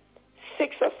size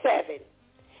 6 or 7.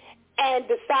 And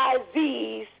the size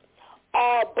Z's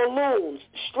are balloons,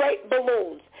 straight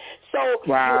balloons. So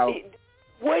it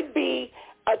would be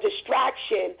a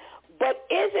distraction, but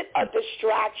is it a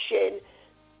distraction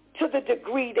to the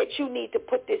degree that you need to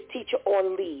put this teacher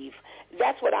on leave?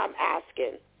 That's what I'm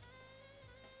asking.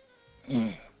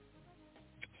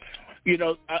 You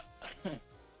don't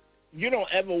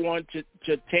ever want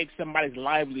to take somebody's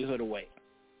livelihood away.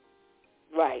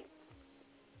 Right.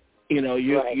 You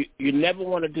never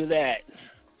want to do that.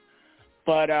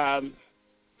 But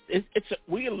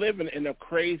we're living in a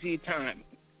crazy time.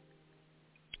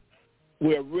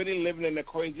 We're really living in a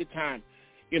crazy time.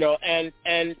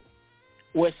 And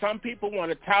where some people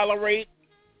want to tolerate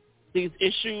these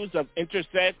issues of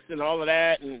intersex and all of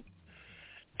that, and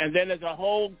then there's a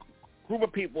whole group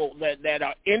of people that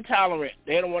are intolerant.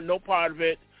 They don't want no part of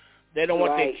it. They don't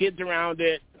want their kids around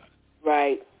it.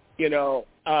 Right.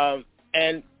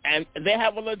 And they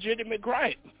have a legitimate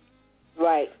gripe.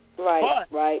 Right. But,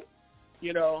 right.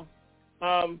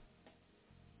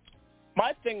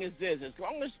 My thing is this: as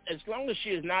long as she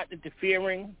is not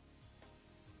interfering,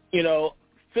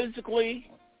 physically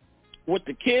with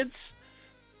the kids,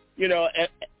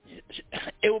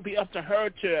 it will be up to her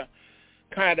to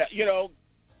kind of,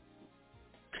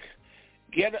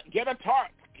 get a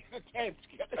tarp, get a tent,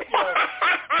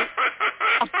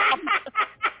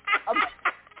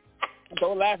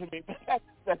 don't laugh at me,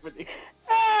 Stephanie.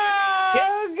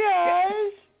 Oh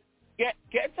gosh!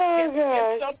 Get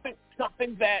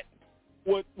something that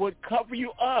would cover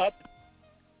you up,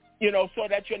 so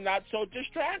that you're not so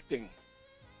distracting.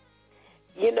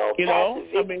 Pastor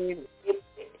Vic,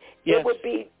 it would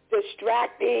be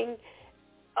distracting.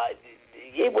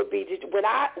 It would be just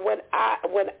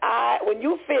when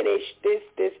you finish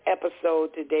this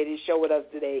episode today, this show with us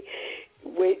today,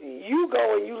 when you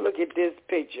go and you look at this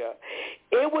picture,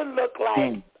 it would look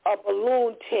like a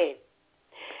balloon tent.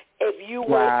 If you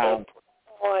were on,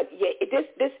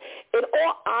 this in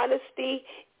all honesty,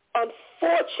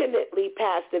 unfortunately,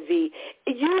 Pastor V,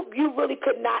 you really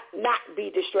could not be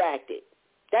distracted.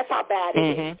 That's how bad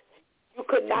it is. You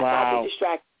could not be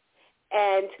distracted.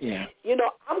 And, you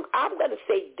know, I'm going to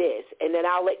say this, and then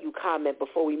I'll let you comment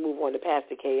before we move on to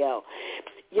Pastor KL.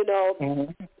 You know,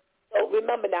 so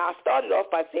remember now, I started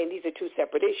off by saying these are two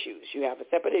separate issues. You have a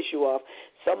separate issue of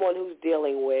someone who's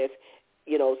dealing with,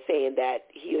 you know, saying that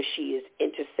he or she is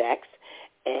intersex,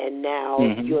 and now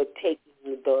you're taking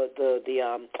you're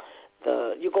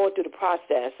going through the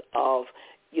process of,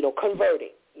 you know,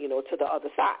 converting, you know, to the other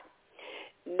side.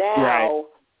 Now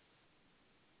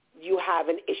you have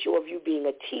an issue of you being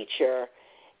a teacher,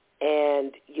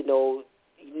 and, you know,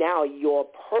 now your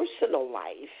personal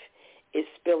life is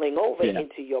spilling over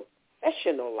into your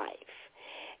professional life.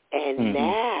 And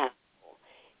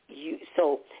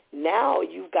now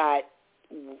you've got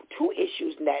two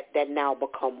issues that now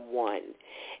become one.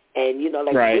 And, you know,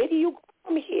 like, where do you go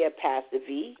from here, Pastor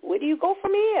V? Where do you go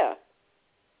from here?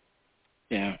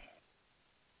 Yeah.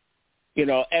 You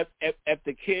know, if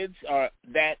the kids are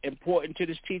that important to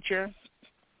this teacher,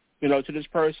 you know, to this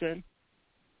person,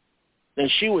 then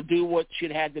she would do what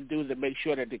she'd had to do to make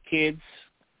sure that the kids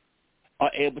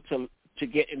are able to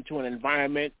get into an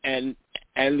environment and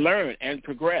learn and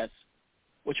progress,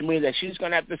 which means that she's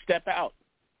going to have to step out.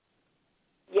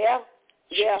 Yeah,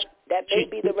 that may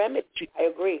be the remedy. I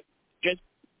agree.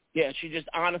 She just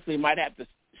honestly might have to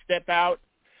step out.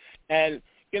 And,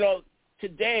 you know,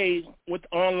 today with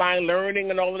online learning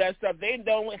and all of that stuff, they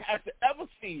don't have to ever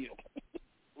see you.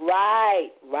 Right.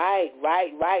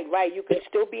 You can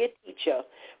still be a teacher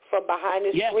from behind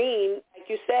the screen, like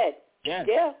you said. Yes.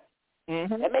 Yeah.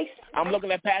 That makes sense. I'm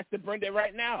looking at Pastor Brenda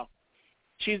right now.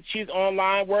 She's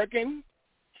online working,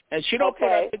 and she don't put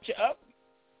her picture up.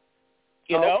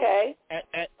 You know,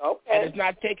 and it's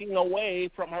not taking away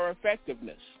from her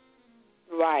effectiveness.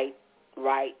 Right.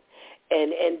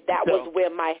 And that was where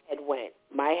my head went.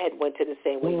 My head went to the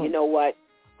same way. You know what?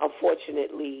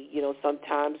 Unfortunately, you know,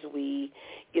 sometimes we,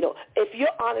 you know, if you're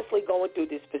honestly going through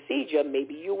this procedure,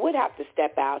 maybe you would have to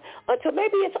step out until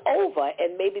maybe it's over,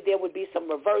 and maybe there would be some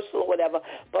reversal or whatever.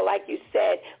 But like you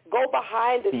said, go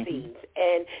behind the scenes,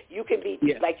 and you can be,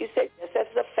 like you said, just as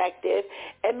effective,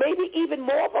 and maybe even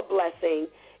more of a blessing.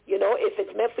 You know, if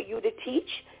it's meant for you to teach,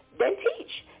 then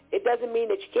teach. It doesn't mean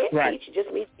that you can't teach. It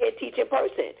just means you can't teach in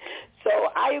person. So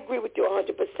I agree with you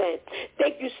 100%.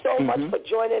 Thank you so much for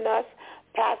joining us,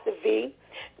 Pastor V.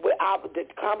 The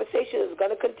conversation is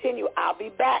going to continue. I'll be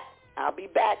back.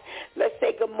 Let's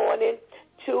say good morning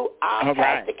to our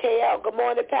Pastor KL. Good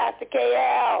morning, Pastor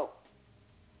KL.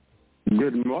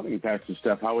 Good morning, Pastor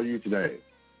Steph. How are you today?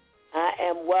 I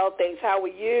am well, thanks. How are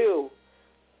you?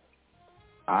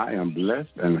 I am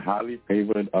blessed and highly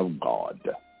favored of God.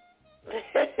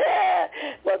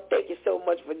 Well, thank you so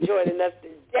much for joining us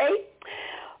today,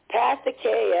 Pastor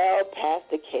KL.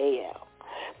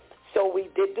 So we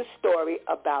did the story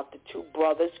about the two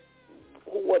brothers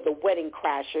who were the wedding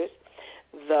crashers,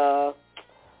 the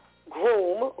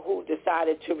groom who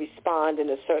decided to respond in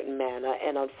a certain manner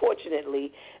and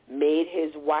unfortunately made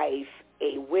his wife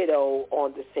a widow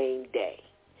on the same day.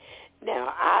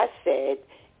 Now, I said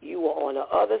you were on the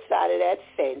other side of that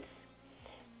fence.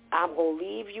 I'm going to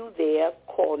leave you there,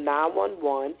 call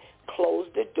 911, close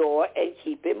the door, and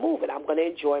keep it moving. I'm going to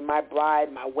enjoy my bride,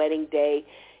 my wedding day.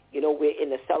 You know, we're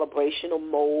in a celebrational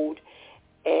mode.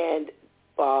 And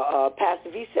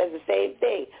Pastor V says the same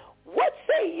thing. What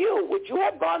say you? Would you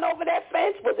have gone over that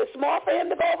fence? Was it smart for him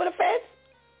to go over the fence?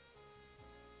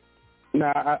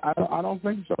 No, I don't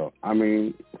think so. I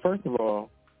mean, first of all,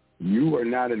 you were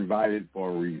not invited for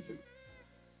a reason.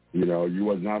 You know, you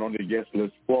was not on the guest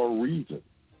list for a reason.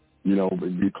 You know,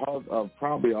 because of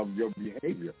probably of your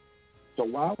behavior. So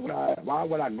why would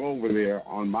I go over there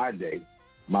on my day,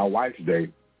 my wife's day,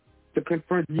 to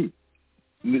confront you?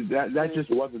 That just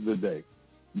wasn't the day.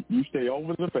 You stay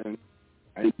over the fence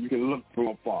and you can look from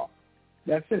afar.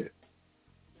 That's it.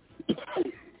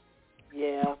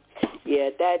 Yeah,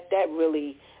 that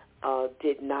really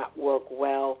did not work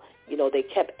well. You know, they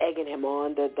kept egging him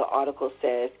on. The article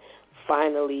says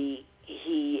finally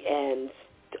he and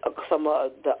some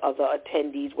of the other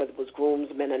attendees, whether it was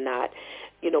groomsmen or not,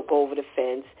 you know, go over the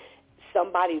fence.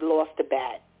 Somebody lost the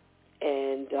bat,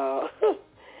 and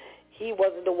he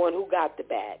wasn't the one who got the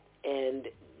bat, and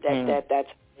that's how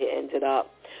it ended up,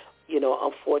 you know,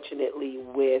 unfortunately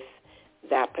with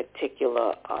that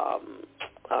particular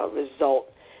result.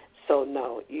 So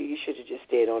no, you should have just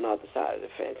stayed on the other side of the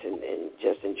fence and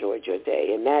just enjoyed your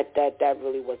day. And that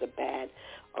really was a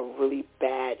really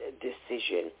bad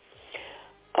decision.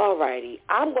 All righty.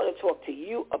 I'm going to talk to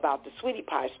you about the Sweetie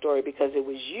Pie story because it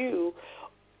was you,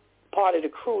 part of the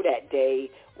crew that day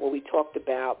when we talked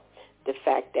about the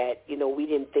fact that, we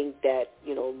didn't think that,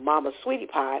 Mama Sweetie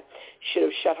Pie should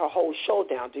have shut her whole show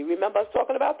down. Do you remember us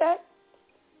talking about that?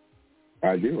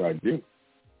 I do.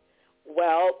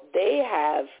 Well, they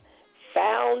have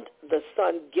found the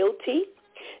son guilty.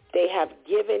 They have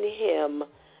given him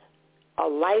a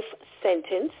life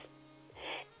sentence.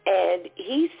 And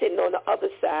he's sitting on the other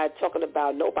side talking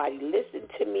about nobody listened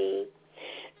to me.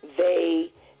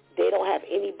 They don't have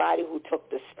anybody who took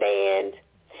the stand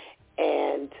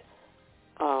and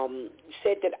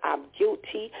said that I'm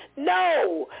guilty.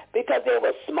 No, because they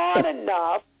were smart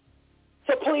enough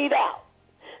to plead out.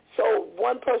 So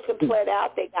one person pled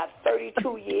out, they got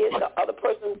 32 years. The other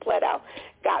person who pled out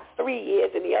got 3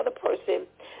 years, and the other person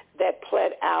that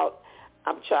pled out,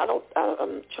 I'm trying to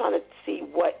see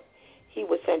what he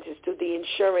was sentenced to. The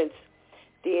insurance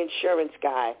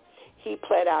guy, he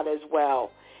pled out as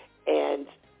well, and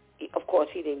of course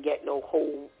he didn't get no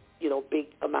whole,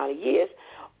 big amount of years.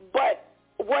 But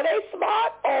were they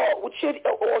smart, or should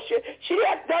he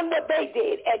have done what they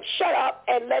did and shut up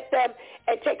and let them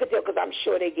and take a deal? Because I'm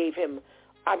sure they gave him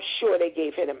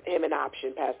an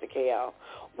option, Pastor KL.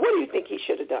 What do you think he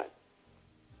should have done?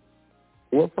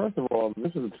 Well, first of all,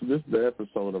 this is the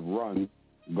episode of Run,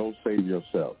 Go Save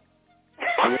Yourself.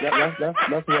 I mean,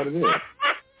 that's what it is.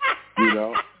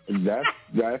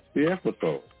 That's the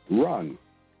episode. Run,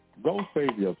 go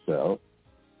save yourself,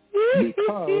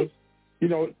 because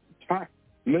time.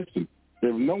 Listen,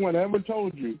 if no one ever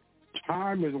told you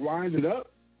time is winding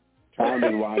up, time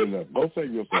is winding up. Go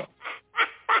save yourself.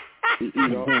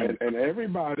 And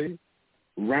everybody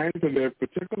ran to their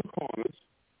particular corners,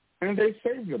 and they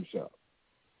saved themselves.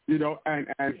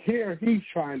 And here he's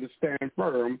trying to stand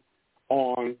firm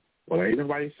on, well, ain't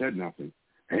nobody said nothing.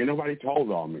 Ain't nobody told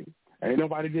on me. Ain't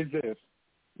nobody did this.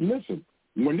 Listen,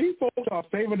 when these folks are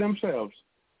saving themselves,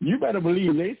 you better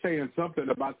believe they saying something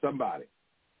about somebody.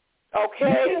 Okay.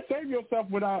 You can't save yourself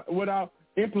without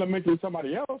implementing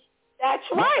somebody else. That's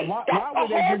right.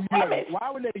 Why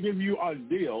would they give you a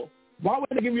deal? Why would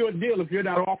they give you a deal if you're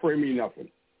not offering me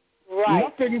nothing? Right.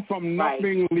 Nothing from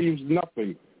nothing leaves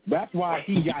nothing. That's why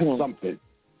he got something.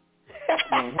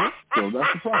 So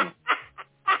that's the problem.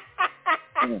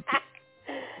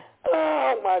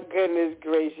 Oh, my goodness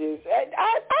gracious.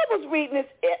 I was reading this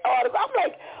article. I'm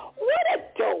like, what a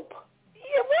dope.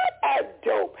 Yeah, what a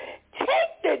dope.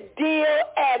 Take the deal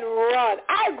and run.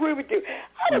 I agree with you.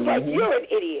 I was like, you're an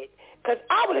idiot. Because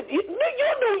you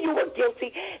knew you were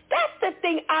guilty. That's the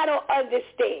thing I don't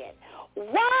understand.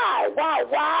 Why,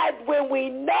 when we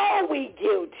know we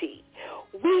guilty,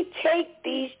 we take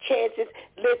these chances?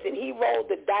 Listen, he rolled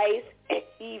the dice and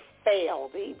he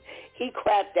failed. He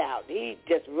crapped out. He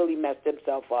just really messed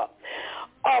himself up.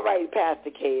 All right,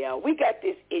 Pastor KL, we got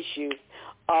this issue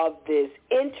of this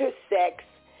intersex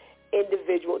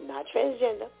individual, not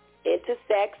transgender,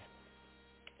 intersex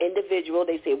individual.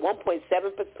 They say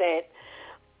 1.7%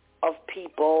 of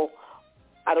people,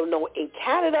 I don't know, in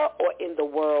Canada or in the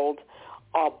world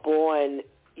are born,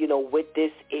 with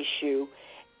this issue.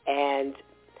 And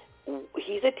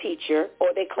he's a teacher,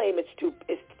 or they claim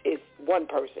it's one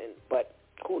person, but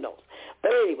who knows.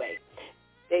 But anyway,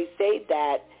 they say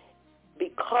that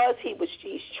because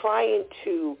he's trying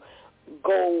to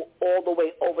go all the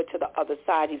way over to the other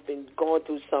side. He's been going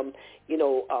through some,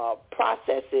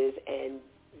 processes, and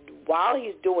while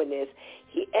he's doing this,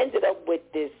 he ended up with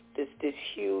this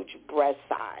huge breast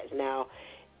size. Now,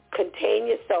 contain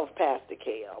yourself, Pastor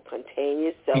KL. Contain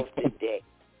yourself today.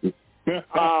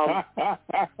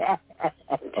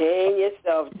 Contain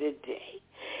yourself today.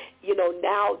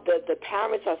 Now the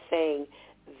parents are saying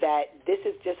that this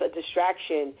is just a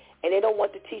distraction, and they don't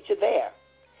want the teacher there.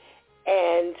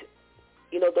 And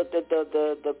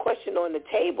the question on the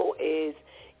table is,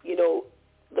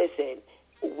 listen,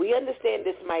 we understand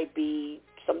this might be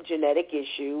some genetic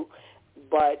issue,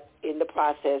 but in the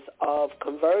process of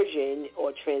conversion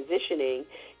or transitioning,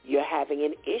 you're having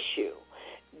an issue.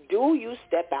 Do you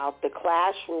step out the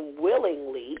classroom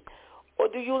willingly, or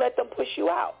do you let them push you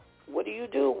out? What do you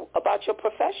do about your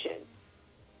profession?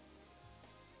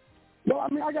 No, I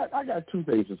mean, I got two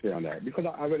things to say on that, because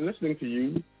I've been listening to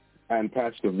you and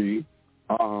Pastor V.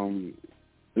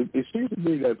 It seems to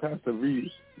me that Pastor V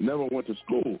never went to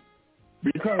school,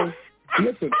 because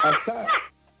listen, I'm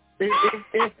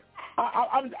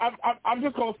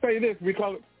just gonna say this,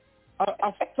 because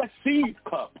a seed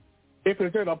cup, if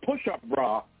it's in a push-up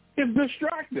bra, is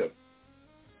distractive.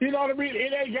 You know what I mean?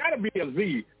 It ain't got to be a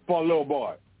Z for a little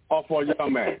boy or for a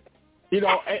young man.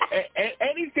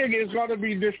 Anything is going to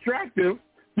be distractive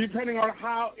depending on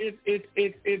how it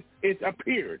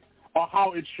appeared or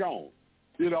how it's shown.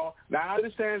 Now I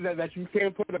understand that you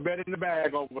can't put a bed in the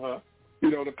bag over her,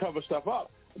 to cover stuff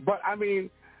up. But I mean,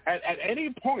 at any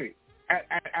point,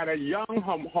 at a young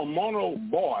hormonal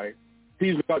boy,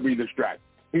 he's going to be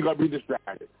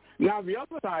distracted. Now the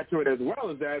other side to it as well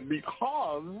is that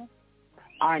because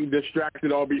I'm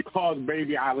distracted or because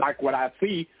maybe I like what I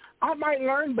see, I might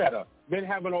learn better than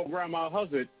having old grandma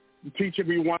husband teaching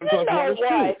me 1 + 1 is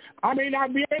 2. I may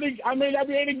not be able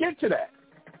to get to that.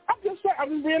 I'm just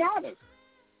being honest.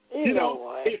 You know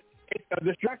what? It's a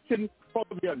distraction for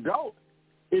the adult.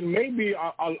 It may be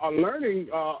a learning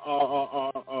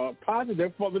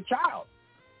positive for the child.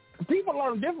 People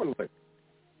learn differently.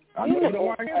 I know you don't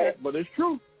want to hear that, but it's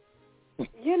true.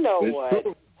 You know it's what?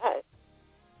 True.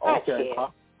 Okay.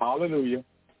 Hallelujah.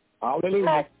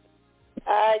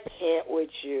 I can't with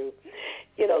you.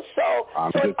 So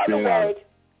in other words,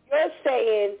 you're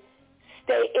saying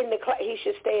he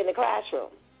should stay in the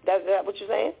classroom. Is that what you're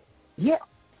saying? Yeah.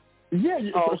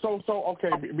 Oh. So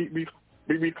okay,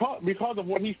 because of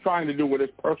what he's trying to do with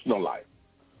his personal life,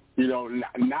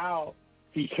 now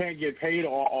he can't get paid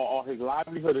or his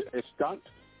livelihood is stunt.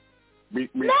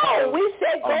 No, we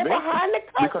said go behind the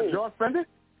curtain. Because you're offended?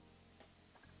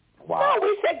 Wow. No,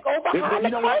 we said go behind the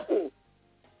curtain.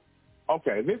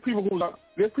 Okay, there's people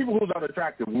who's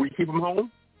unattractive. We keep them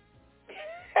home.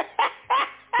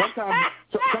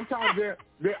 Sometimes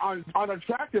their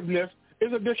unattractiveness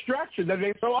is a distraction that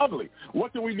ain't so ugly.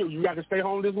 What do? You got to stay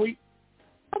home this week?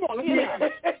 Come on, let's be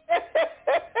honest.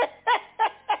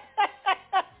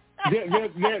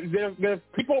 There's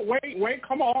people. Wait,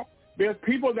 come on. There's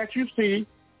people that you see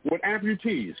with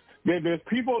amputees. There's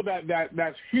people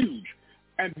that's huge,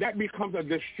 and that becomes a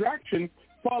distraction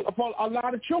for a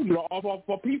lot of children or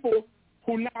for people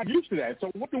who are not used to that.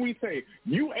 So what do we say?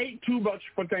 You ate too much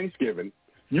for Thanksgiving.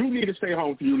 You need to stay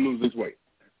home till you lose this weight.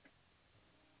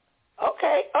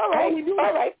 Okay, all right.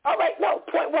 No,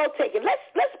 point well taken.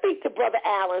 Let's speak to Brother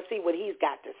Al and see what he's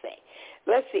got to say.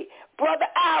 Let's see. Brother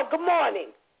Al, good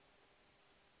morning.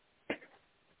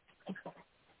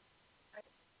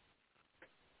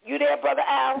 You there, Brother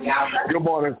Al? Good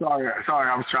morning. Sorry,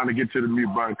 I was trying to get to the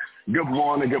mute button. Good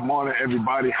morning,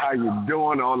 everybody. How you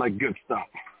doing? All that good stuff.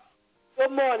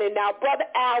 Good morning. Now, Brother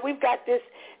Al, we've got this.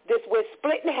 We're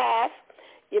split in half.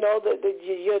 You're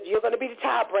going to be the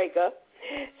tiebreaker.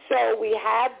 So we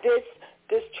have this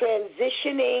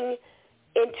transitioning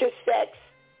intersex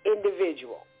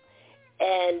individual,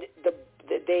 and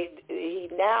he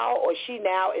now or she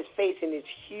now is facing this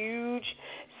huge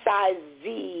size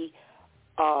Z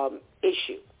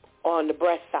issue on the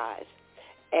breast size,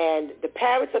 and the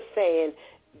parents are saying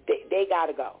they got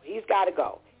to go. He's got to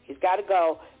go. He's got to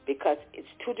go because it's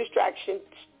too distracting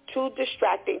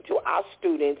to our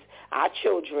students, our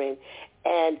children,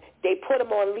 and they put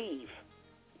him on leave.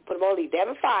 They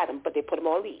haven't fired him, but they put him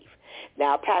on leave.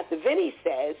 Now, Pastor Vinny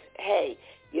says, hey,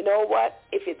 you know what?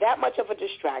 If you're that much of a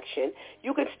distraction,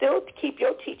 you can still keep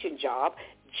your teaching job,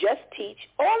 just teach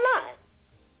online,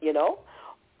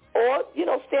 or,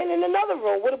 stand in another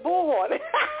room with a bullhorn.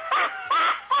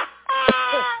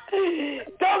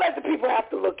 Don't let the people have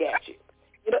to look at you.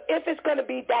 If it's going to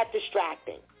be that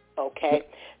distracting, okay?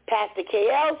 Pastor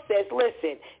KL says,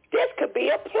 listen, this could be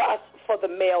a plus for the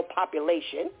male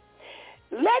population.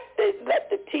 Let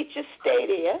the teacher stay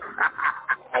there,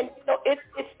 and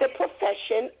it's the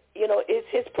profession. It's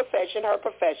his profession, her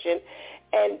profession,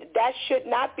 and that should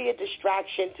not be a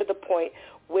distraction to the point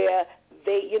where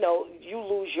you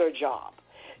lose your job.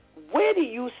 Where do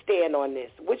you stand on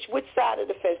this? Which side of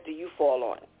the fence do you fall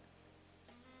on?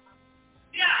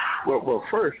 Well,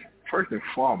 first and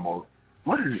foremost,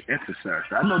 what is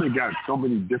intersex? I know they got so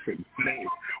many different names.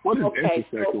 What is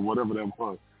intersex or whatever that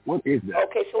was? What is that?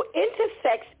 Okay, so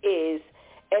intersex is,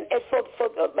 and for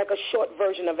like a short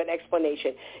version of an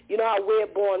explanation, you know how we're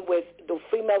born with, the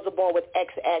females are born with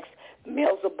XX,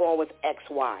 males are born with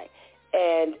XY.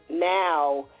 And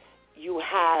now you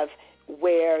have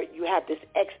where you have this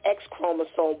XX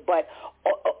chromosome, but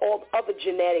all other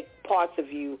genetic parts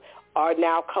of you are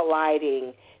now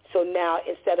colliding. So now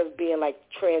instead of being like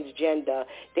transgender,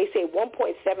 they say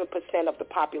 1.7% of the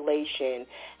population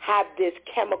have this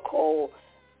chemical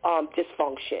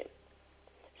dysfunction.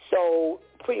 So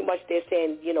pretty much they're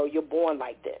saying, you're born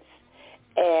like this.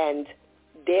 And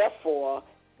therefore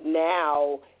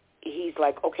now he's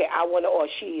like, okay, I want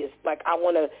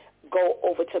to go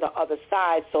over to the other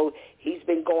side. So he's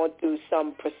been going through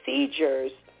some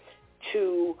procedures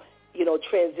to,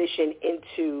 transition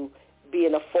into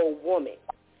being a full woman.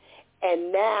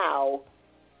 And now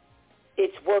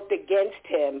it's worked against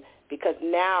him because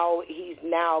now he's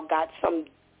now got some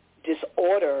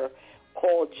disorder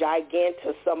called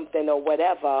gigantor something or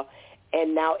whatever,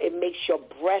 and now it makes your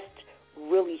breast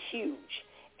really huge,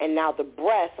 and now the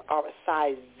breasts are a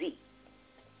size Z.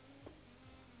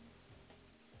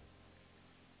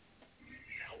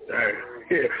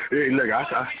 Hey, look, I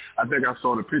think I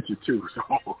saw the picture too.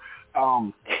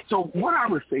 So what I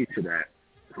would say to that,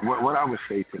 what I would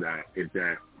say to that is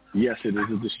that yes, it is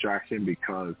a distraction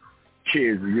because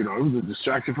kids, it was a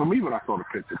distraction for me when I saw the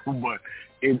picture. But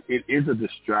it is a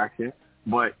distraction.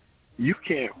 But you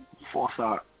can't force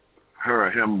out her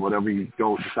or him, whatever he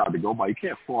decide to go by. You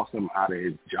can't force him out of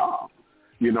his job.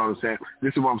 You know what I'm saying?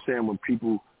 This is what I'm saying when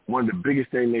people. One of the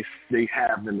biggest things they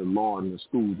have in the law in the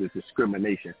schools is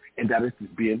discrimination, and that is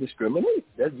being discriminated.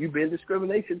 That's you being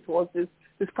discrimination towards this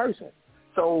person.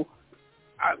 So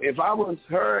if I was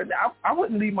her, I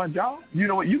wouldn't leave my job. You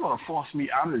know what? You're going to force me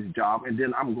out of this job, and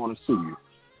then I'm going to sue you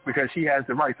because she has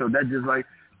the right. So that's just like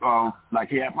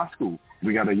here at my school.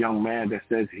 We got a young man that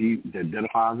says he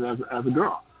identifies as a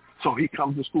girl. So he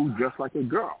comes to school dressed like a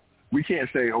girl. We can't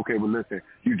say, okay, well, listen,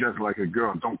 you dress like a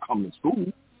girl, don't come to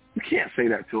school. You can't say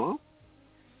that to him.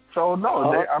 So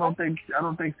no, I don't think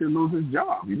he'll lose his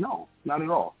job. Not at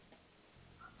all.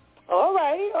 All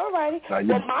righty. Now,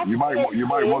 you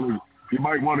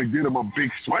might want to get him a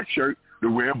big sweatshirt to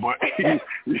wear, but that's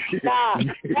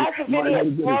a video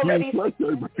already.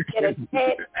 It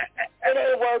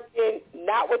ain't working.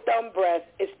 Not with them breasts.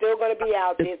 It's still going to be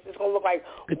out there. It's going to look like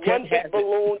one big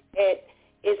balloon, and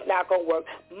it's not going to work.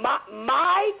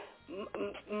 My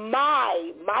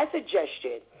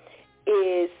suggestion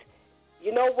is,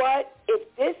 you know what? If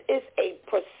this is a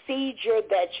procedure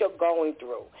that you're going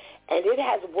through, and it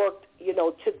has worked,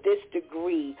 to this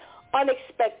degree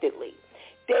unexpectedly,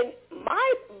 then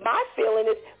my feeling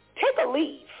is take a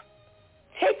leave.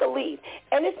 Take a leave.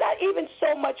 And it's not even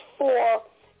so much for,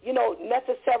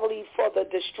 necessarily for the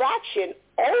distraction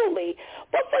only,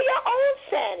 but for your own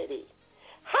sanity.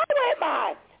 How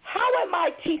am I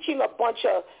teaching a bunch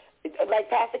of, like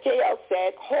Pastor KL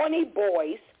said, horny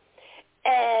boys,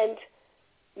 and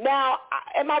now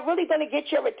am I really going to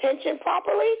get your attention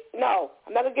properly? No,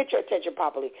 I'm not going to get your attention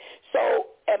properly. So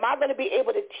am I going to be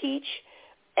able to teach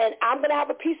and I'm going to have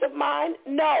a peace of mind?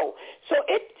 No. So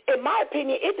in my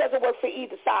opinion, it doesn't work for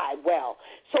either side well.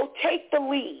 So take the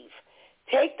leave.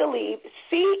 Take the leave.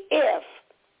 See if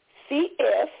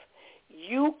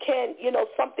you can,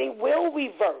 something will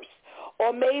reverse.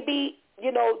 Or maybe,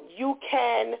 you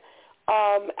can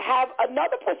have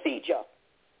another procedure.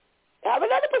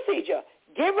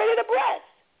 Get rid of the breast.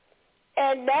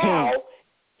 And now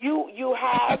you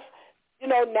have,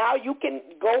 now you can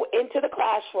go into the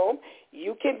classroom.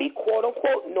 You can be quote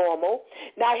unquote normal.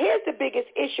 Now here's the biggest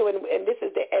issue, and this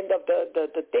is the end of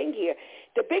the thing here.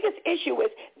 The biggest issue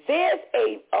is there's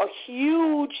a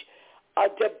huge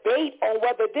debate on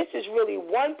whether this is really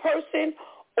one person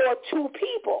or two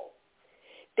people.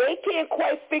 They can't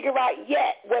quite figure out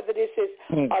yet whether this is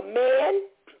a man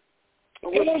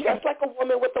who's dressed like a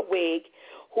woman with a wig,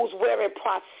 who's wearing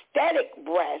prosthetic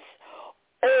breasts,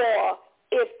 or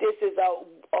if this is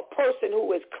a person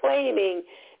who is claiming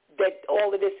that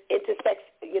all of this intersex,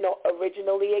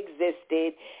 originally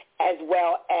existed, as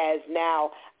well as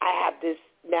now I have this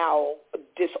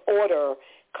disorder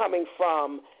coming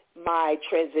from my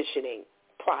transitioning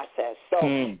process. So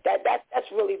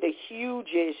that's really the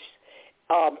hugest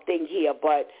thing here.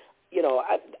 But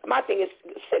my thing is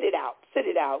sit it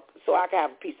out so I can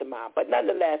have a peace of mind. But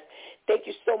nonetheless, thank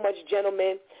you so much,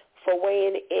 gentlemen, for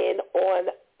weighing in on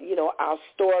our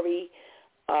stories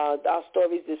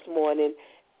this morning.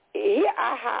 Here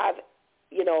I have,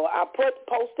 I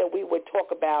post that we would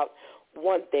talk about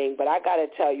one thing, but I got to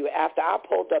tell you, after I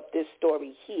pulled up this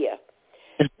story here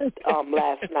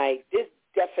last night, this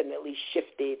definitely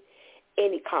shifted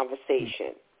any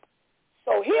conversation.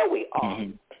 So here we are.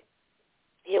 Mm-hmm.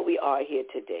 Here we are here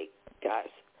today, guys.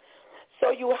 So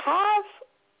you have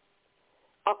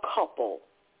a couple.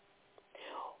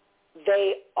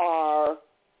 They are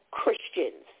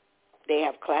Christians. They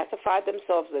have classified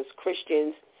themselves as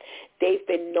Christians. They've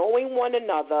been knowing one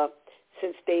another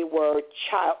since they were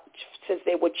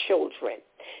children.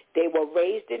 They were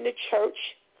raised in the church.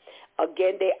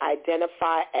 Again, they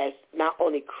identify as not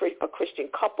only a Christian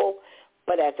couple,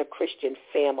 but as a Christian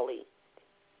family.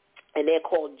 And they're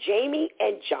called Jamie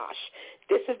and Josh.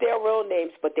 This is their real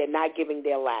names, but they're not giving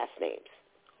their last names,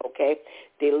 okay?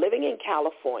 They're living in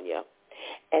California,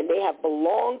 and they have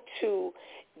belonged to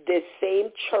this same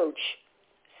church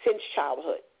since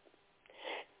childhood.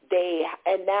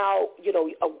 And now,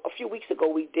 a few weeks ago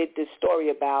we did this story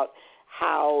about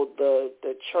how the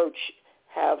church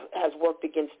has worked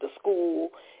against the school,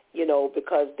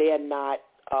 because they're not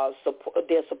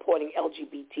they're supporting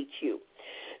LGBTQ.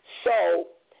 So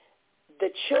the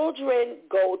children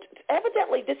go to,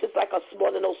 evidently this is like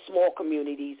one of those small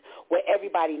communities where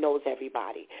everybody knows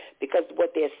everybody, because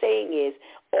what they're saying is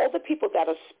all the people that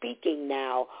are speaking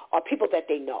now are people that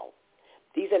they know.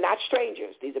 These are not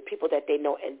strangers. These are people that they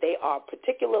know, and they are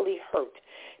particularly hurt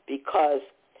because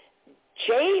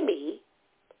Jamie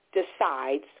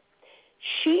decides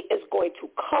she is going to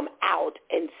come out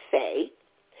and say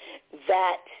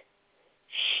that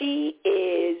she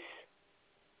is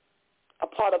a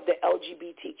part of the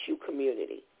LGBTQ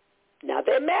community. Now,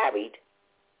 they're married.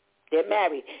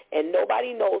 And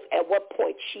nobody knows at what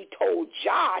point she told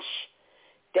Josh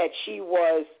that she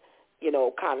was,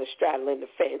 kind of straddling the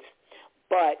fence.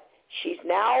 But she's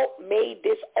now made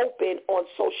this open on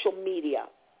social media.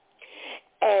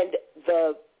 And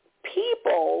the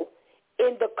people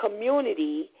in the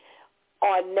community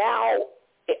are now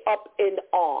up in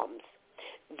arms.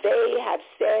 They have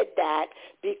said that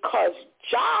because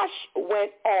Josh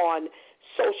went on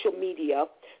social media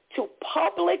to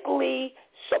publicly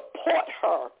support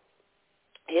her,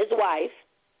 his wife,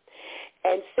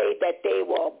 and say that they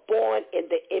were born in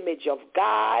the image of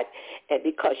God, and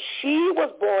because she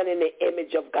was born in the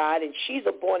image of God and she's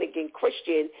a born-again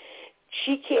Christian,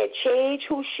 she can't change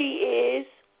who she is,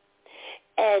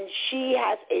 and she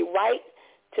has a right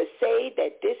to say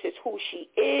that this is who she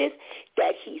is,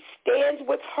 that he stands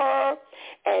with her,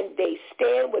 and they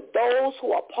stand with those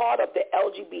who are part of the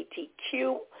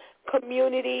LGBTQ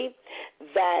community,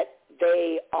 that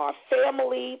they are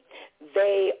family,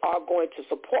 they are going to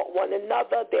support one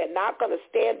another, they're not going to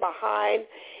stand behind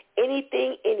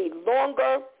anything any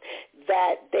longer,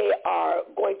 that they are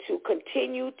going to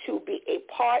continue to be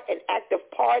an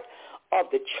active part of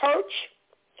the church,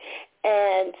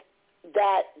 and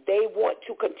that they want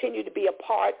to continue to be a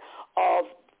part of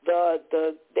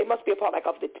they must be a part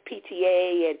of the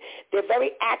PTA, and they're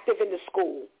very active in the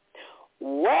school.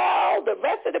 Well, the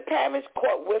rest of the parents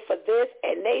caught whiff of this,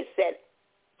 and they said,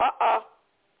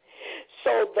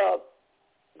 So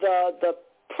the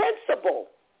principal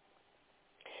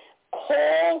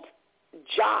called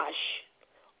Josh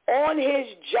on his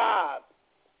job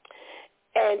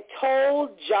and told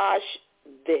Josh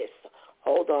this.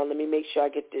 Hold on, let me make sure I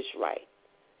get this right,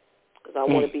 because I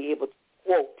want to be able to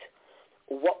quote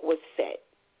what was said.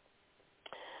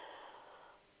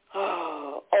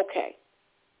 Okay.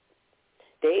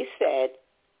 They said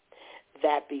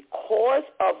that because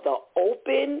of the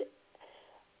open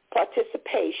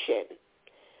participation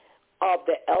of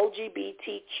the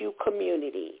LGBTQ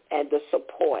community and the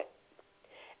support,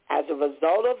 as a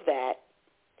result of that,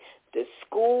 the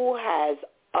school has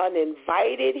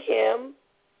uninvited him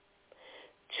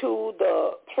to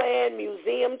the planned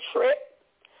museum trip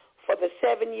for the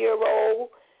 7-year-old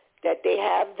that they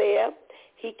have there.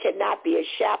 He cannot be a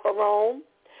chaperone.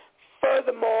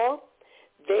 Furthermore,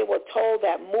 they were told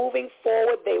that moving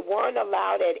forward, they weren't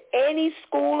allowed at any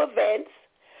school events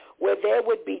where there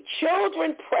would be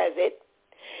children present,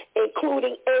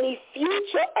 including any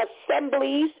future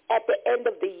assemblies at the end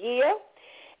of the year,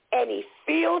 any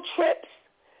field trips,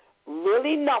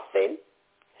 really nothing.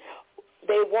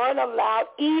 They weren't allowed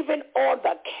even on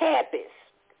the campus.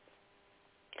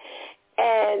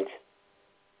 And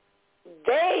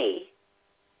they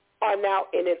are now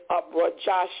in an uproar.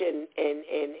 Josh and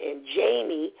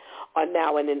Jamie are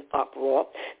now in an uproar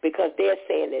because they're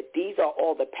saying that these are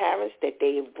all the parents that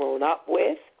they have grown up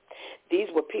with. These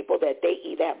were people that they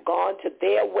either have gone to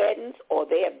their weddings or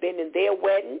they have been in their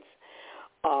weddings.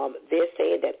 They're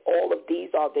saying that all of these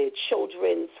are their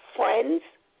children's friends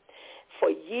for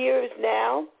years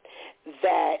now,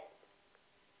 that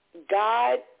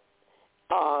God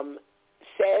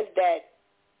says that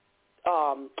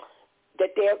that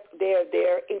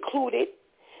they're included.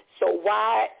 So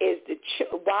why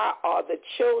are the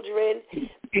children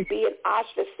being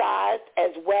ostracized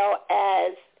as well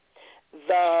as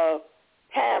the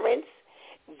parents?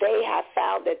 They have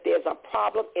found that there's a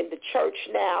problem in the church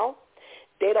now.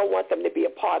 They don't want them to be a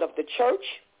part of the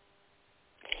church.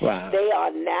 Wow. They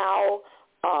are now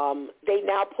they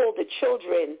now pull the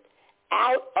children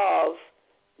out of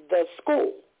the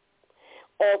school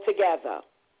altogether.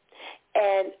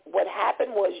 And what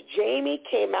happened was Jamie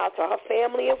came out to her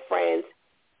family and friends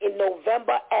in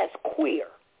November as queer.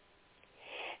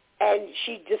 And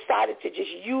she decided to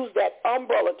just use that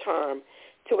umbrella term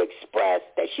to express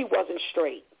that she wasn't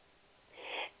straight.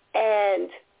 And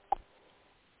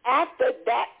after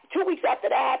that, 2 weeks after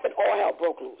that happened, all hell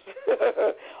broke loose.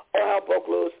 All hell broke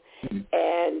loose.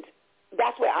 And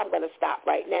that's where I'm going to stop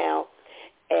right now.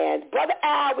 And Brother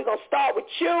Al, we're going to start with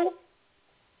you.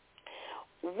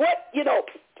 What,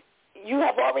 you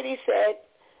have already said,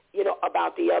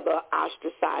 about the other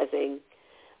ostracizing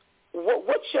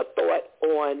what's your thought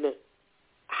on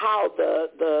how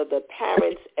the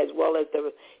parents as well as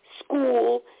the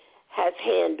school has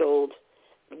handled?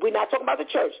 We're not talking about the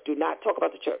church. Do not talk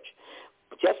about the church.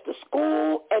 Just the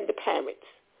school and the parents.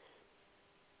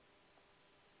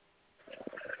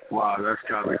 Wow, that's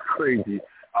kind of crazy.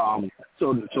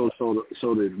 So the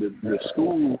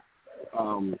school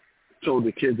told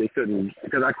the kids they couldn't,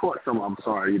 because I caught some. I'm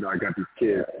sorry, I got these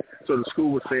kids. So the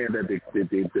school was saying that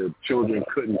the children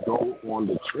couldn't go on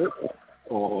the trip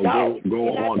or go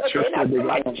on trips.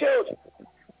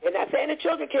 They're not saying the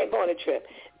children can't go on a trip.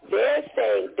 They're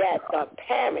saying that the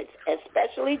parents,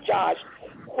 especially Josh,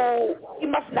 who he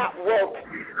must not work,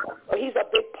 but he's a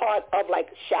big part of like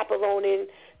chaperoning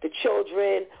the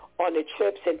children on the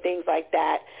trips and things like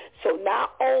that. So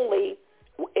not only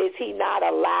is he not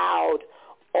allowed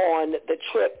on the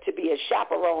trip to be a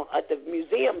chaperone at the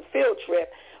museum field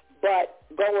trip, but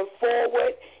going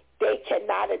forward, they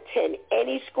cannot attend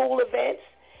any school events.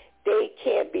 They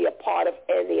can't be a part of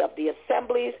any of the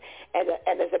assemblies, and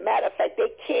as a matter of fact, they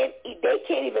can't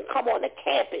even come on the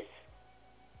campus.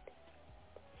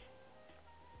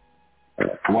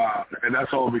 Wow, and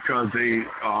that's all because they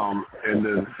in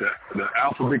the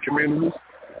alphabet communities.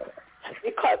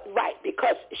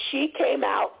 Because she came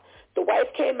out, the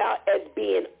wife came out as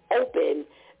being open.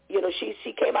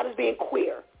 She came out as being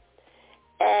queer,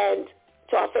 and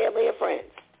to our family and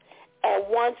friends. And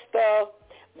once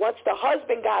the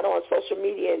husband got on social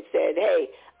media and said, "Hey,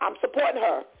 I'm supporting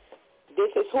her.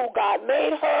 This is who God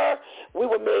made her. We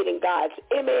were made in God's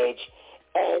image,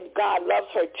 and God loves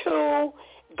her too.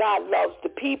 God loves the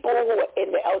people who are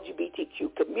in the LGBTQ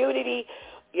community.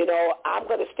 I'm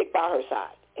going to stick by her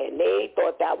side." And they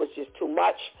thought that was just too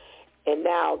much. And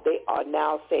now they are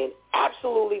now saying,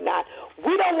 absolutely not.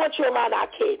 We don't want you around our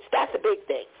kids. That's a big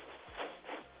thing.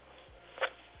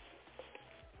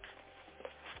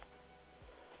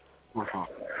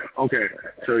 Okay,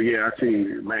 so yeah, I see,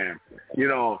 man.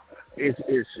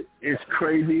 It's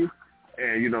crazy,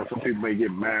 and some people may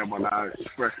get mad when I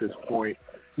express this point.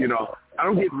 I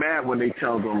don't get mad when they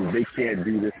tell them they can't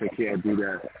do this, they can't do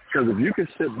that. Because if you can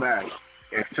sit back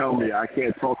and tell me I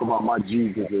can't talk about my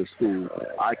Jesus in school,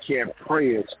 I can't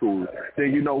pray in school,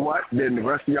 then you know what? Then the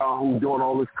rest of y'all who doing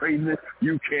all this craziness,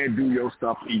 you can't do your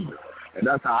stuff either. And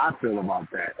that's how I feel about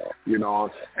that,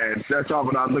 And that's all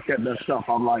when I look at that stuff,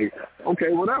 I'm like,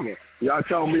 okay, whatever. Y'all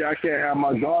tell me I can't have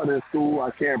my God in school,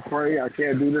 I can't pray, I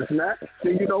can't do this and that.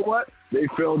 Then you know what? They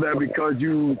feel that because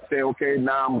you say, okay,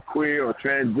 now I'm queer or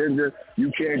transgender,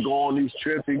 you can't go on these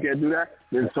trips, you can't do that,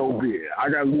 then so be it. I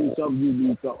got to lose something, you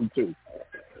lose something too.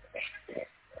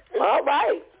 All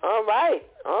right,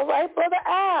 Brother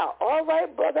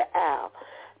Al.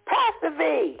 Pastor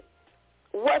V,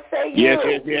 what say you?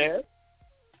 Yes.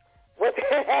 What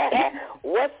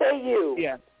say you?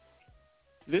 Yeah.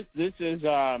 This is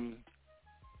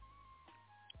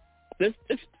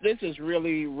this is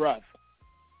really rough.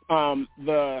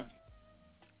 The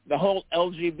whole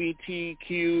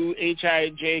LGBTQ,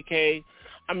 HIJK.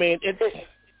 I mean,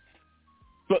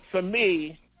 but for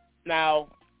me now,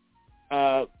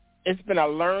 it's been a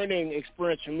learning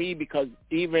experience for me because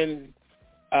even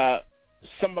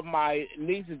some of my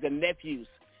nieces and nephews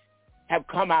have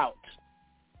come out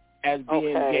as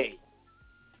being gay.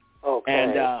 Okay.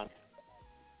 And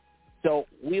so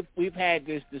we've had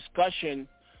this discussion,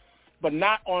 but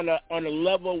not on a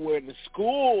level where the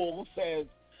school says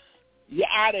you're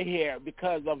out of here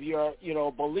because of your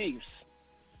beliefs.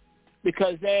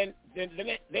 Because then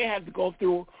they have to go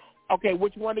through, okay,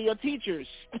 which one of your teachers?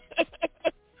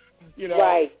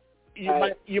 Right.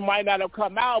 You might not have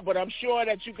come out, but I'm sure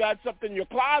that you got something in your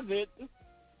closet.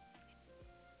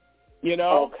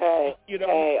 Okay.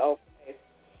 Okay.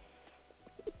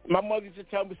 My mother used to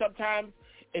tell me sometimes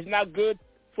it's not good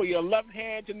for your left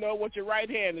hand to know what your right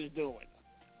hand is doing.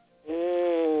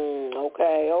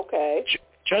 Okay.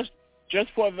 Just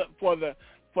for the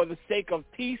sake of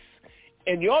peace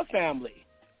in your family.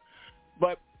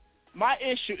 But my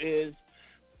issue is,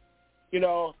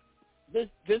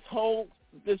 this whole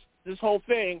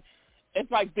thing,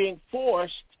 it's like being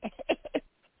forced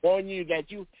on you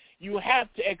that you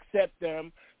have to accept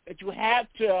them, that you have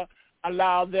to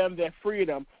allow them their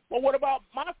freedom. Well, what about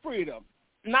my freedom?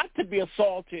 Not to be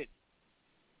assaulted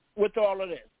with all of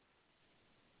this.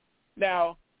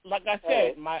 Now, like I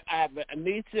said, I have a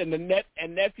niece and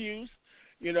nephews,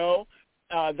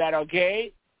 that are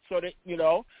gay, so that,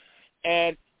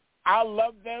 and I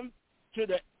love them to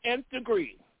the nth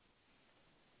degree.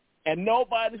 And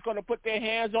nobody's going to put their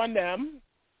hands on them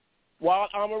while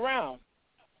I'm around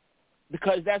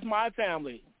because that's my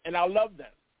family, and I love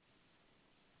them.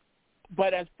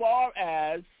 But as far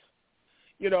as,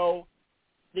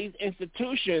 these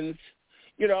institutions,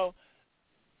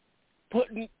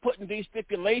 putting these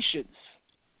stipulations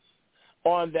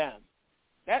on them.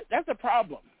 That's a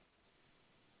problem.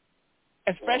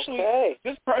 Especially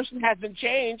this person hasn't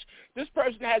changed. This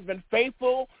person has been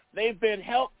faithful. They've been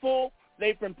helpful.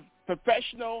 They've been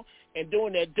professional in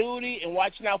doing their duty and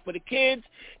watching out for the kids,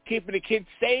 keeping the kids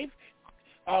safe.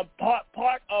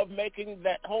 Part of making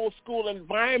that whole school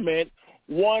environment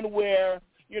one where,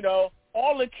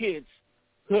 all the kids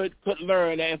could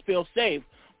learn and feel safe.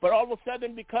 But all of a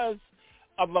sudden, because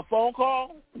of a phone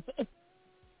call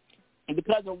and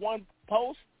because of one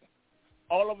post,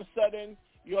 all of a sudden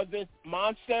you're this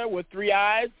monster with 3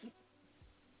 eyes.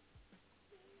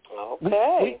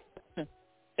 Okay.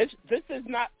 It's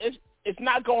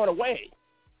not going away.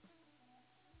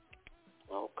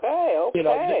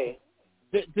 Okay.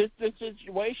 This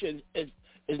situation is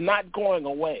not going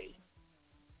away.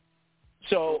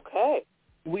 So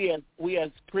we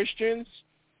as Christians,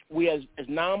 we as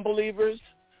non-believers,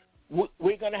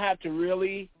 we're going to have to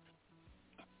really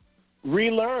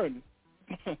relearn,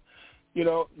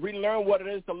 relearn what it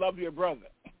is to love your brother.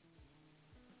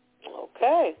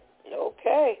 Okay.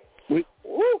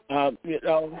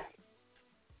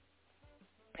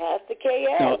 Pastor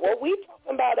KL, what we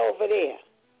talking about over there?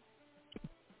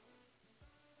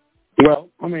 Well,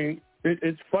 I mean,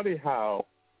 it's funny how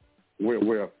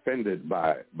we're offended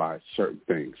by certain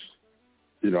things.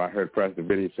 I heard Pastor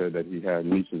Vinny said that he had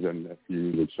nieces and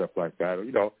nephews and stuff like that.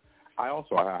 I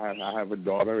have a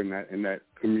daughter in that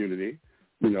community.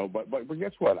 But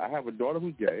guess what? I have a daughter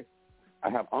who's gay. I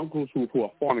have uncles who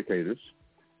are fornicators.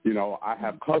 I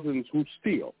have cousins who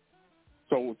steal.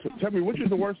 So tell me, which is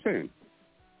the worst thing?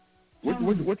 Which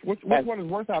one is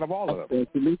worse out of all of them?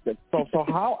 So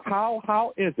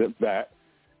how is it that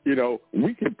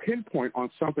we can pinpoint on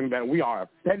something that we are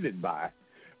offended by,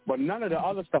 but none of the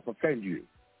other stuff offends you?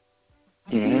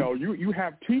 Mm-hmm. You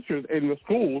have teachers in the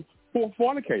schools who are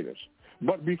fornicators,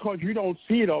 but because you don't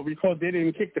see it or because they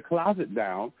didn't kick the closet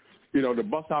down, to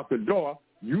bust out the door,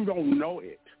 you don't know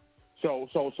it. So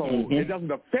mm-hmm. It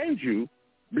doesn't offend you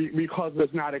because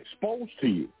it's not exposed to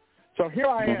you. So here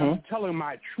I am mm-hmm. telling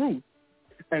my truth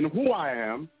and who I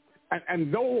am,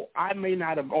 and though I may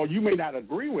not have, or you may not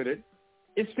agree with it,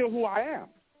 it's still who I am.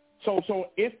 So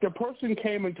if the person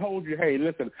came and told you, hey,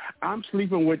 listen, I'm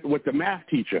sleeping with the math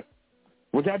teacher,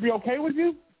 would that be okay with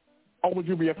you? Or would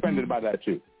you be offended by that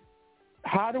too?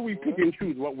 How do we pick and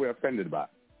choose what we're offended by?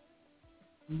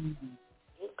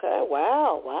 Okay,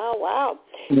 wow.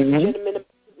 Mm-hmm.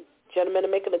 Gentlemen are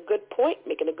making a good point.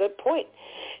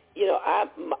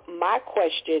 My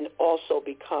question also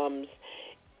becomes,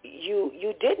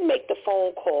 you did make the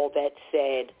phone call that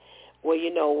said, well,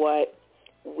 you know what,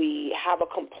 we have a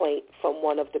complaint from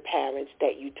one of the parents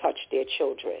that you touched their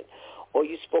children or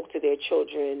you spoke to their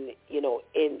children,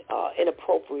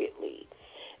 inappropriately.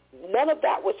 None of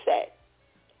that was said.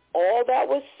 All that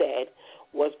was said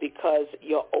was because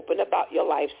you're open about your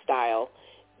lifestyle,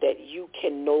 that you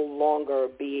can no longer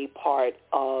be a part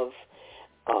of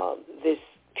this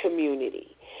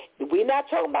community. We're not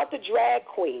talking about the drag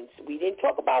queens. We didn't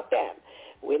talk about them.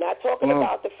 We're not talking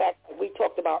about the fact that we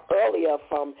talked about earlier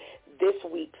from this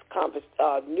week's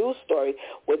news story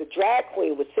where the drag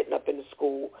queen was sitting up in the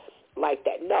school like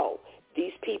that. No,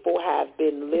 these people have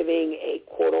been living a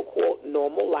quote-unquote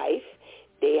normal life.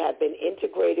 They have been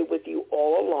integrated with you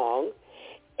all along,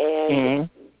 and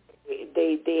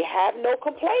they have no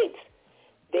complaints.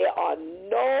 There are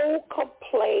no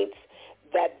complaints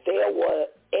that there were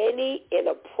any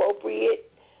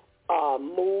inappropriate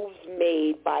moves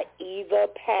made by either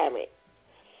parent,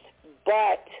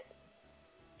 but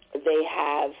they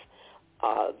have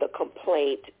the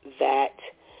complaint that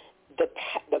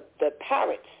the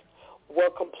parents were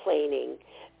complaining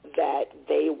that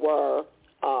they were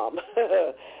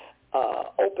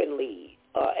openly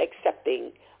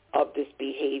accepting of this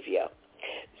behavior.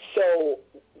 So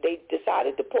they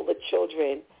decided to pull the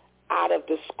children out of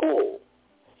the school.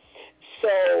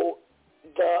 So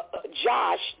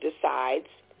Josh decides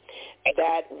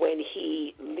that when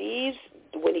he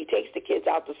takes the kids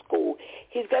out to school,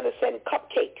 he's going to send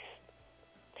cupcakes.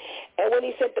 And when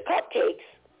he sent the cupcakes,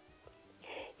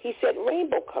 he said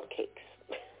rainbow cupcakes.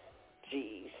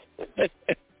 Jeez.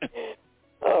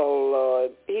 Oh,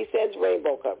 Lord. He sends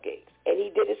rainbow cupcakes. And he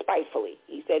did it spitefully.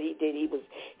 He said he did.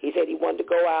 He said he wanted to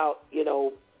go out,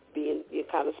 being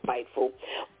kind of spiteful.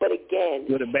 But again,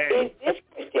 it's this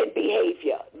Christian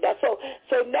behavior.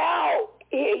 So now,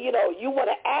 you want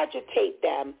to agitate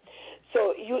them.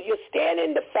 So you're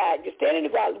standing the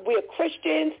ground. We're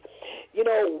Christians. We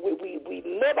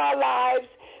live our lives.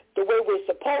 the way we're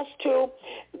supposed to.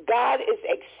 God is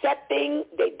accepting.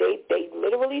 They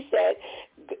literally said,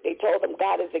 they told them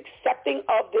God is accepting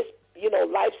of this,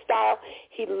 lifestyle.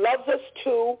 He loves us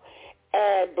too,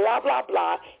 and blah, blah,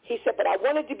 blah. He said, but I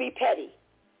wanted to be petty.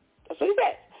 That's what he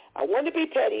said. I wanted to be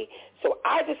petty, so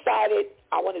I decided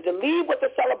I wanted to leave with a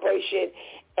celebration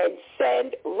and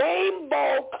send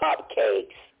rainbow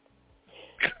cupcakes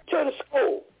to the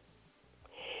school.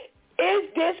 Is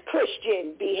this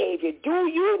Christian behavior? Do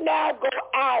you now go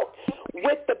out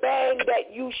with the bang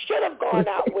that you should have gone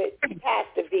out with,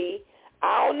 Pastor V?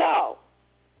 I don't know.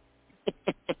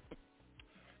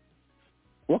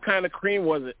 What kind of cream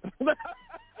was it?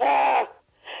 I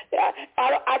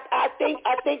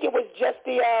think it was just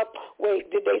the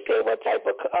wait. Did they say what type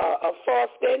of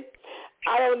frosting?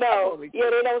 I don't know. Yeah,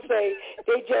 they don't say.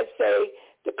 They just say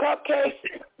the cupcakes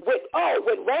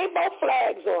with rainbow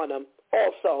flags on them.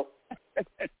 Also.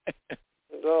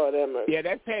 Lord, Emma. Yeah,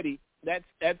 that's petty. That's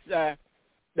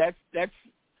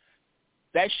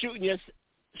shooting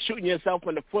yourself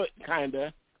in the foot,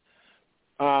 kinda.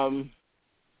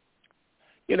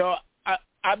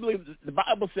 I believe the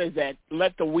Bible says that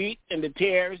let the wheat and the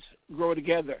tares grow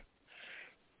together.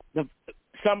 I'm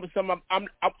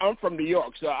from New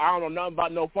York, so I don't know nothing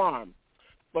about no farm.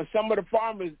 But some of the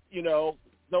farmers,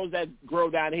 those that grow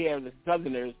down here, the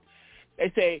Southerners, they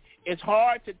say it's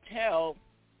hard to tell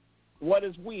what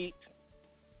is wheat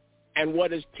and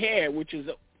what is tare, which is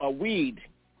a weed.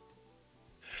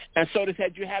 And so they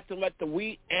said you have to let the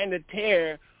wheat and the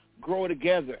tare grow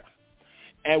together.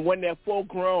 And when they're full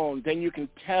grown, then you can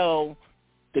tell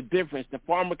the difference. The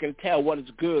farmer can tell what is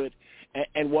good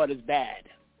and what is bad.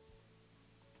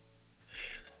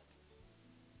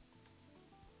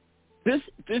 This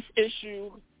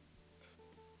issue,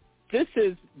 this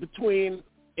is between,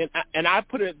 and I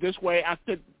put it this way, I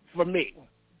said, for me,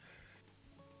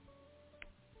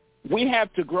 we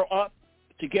have to grow up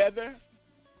together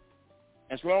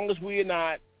as long as we are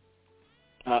not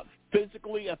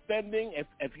physically offending.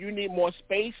 If you need more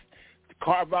space,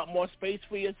 carve out more space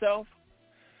for yourself.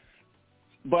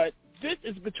 But this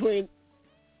is between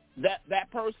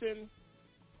that person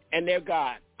and their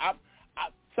God.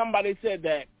 Somebody said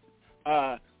that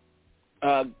it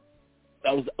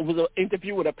was an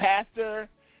interview with a pastor,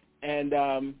 and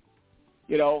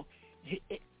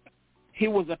he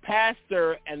was a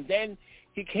pastor, and then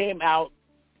he came out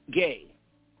gay.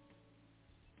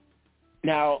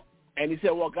 Now, and he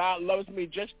said, well, God loves me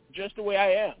just the way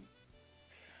I am.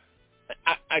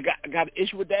 I got an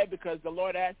issue with that because the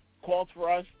Lord calls for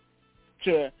us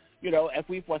to, if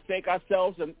we forsake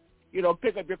ourselves and,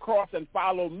 pick up your cross and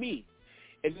follow me.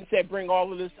 It didn't say bring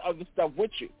all of this other stuff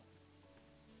with you.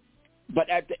 But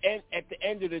at the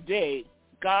end of the day,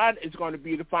 God is going to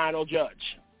be the final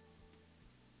judge.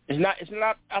 It's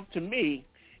not up to me.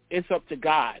 It's up to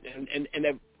God. And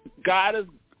if God is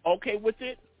okay with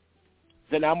it,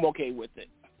 then I'm okay with it.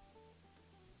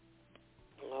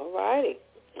 All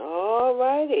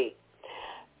righty.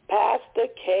 Pastor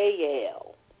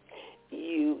KL,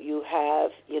 you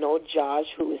have, Josh,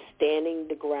 who is standing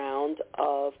the ground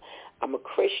of, I'm a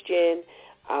Christian,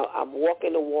 I'm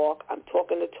walking the walk, I'm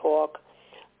talking the talk,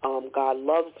 God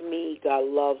loves me, God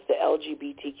loves the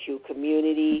LGBTQ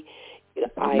community,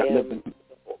 I am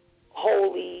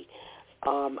holy,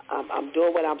 I'm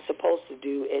doing what I'm supposed to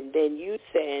do, and then you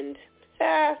send,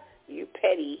 you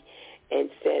petty, and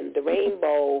send the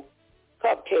rainbow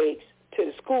cupcakes to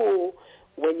the school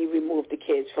when you remove the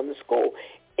kids from the school.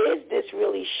 Is this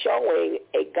really showing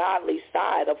a godly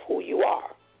side of who you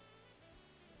are?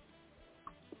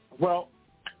 Well,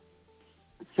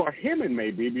 for him it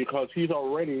may be because he's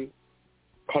already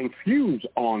confused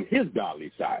on his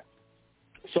godly side.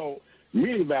 So,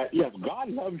 meaning that, yes, God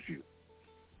loves you.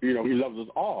 He loves us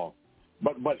all.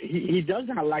 But he does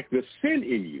not like the sin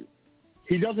in you.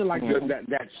 He doesn't like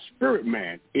that spirit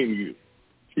man in you.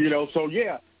 So,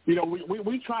 yeah,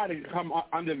 we try to come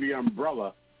under the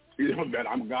umbrella, that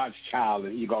I'm God's child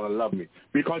and he's going to love me.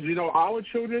 Because, our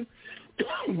children,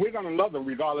 we're going to love them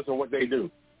regardless of what they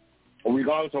do.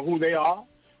 Regardless of who they are,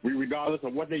 regardless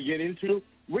of what they get into,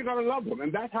 we're going to love them.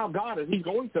 And that's how God is. He's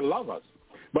going to love us.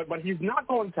 But he's not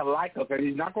going to like us, and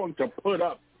he's not going to put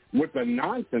up with the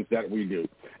nonsense that we do.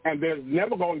 And there's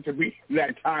never going to be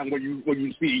that time when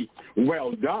you see,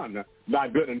 well done, thy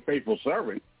good and faithful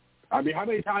servant. I mean, how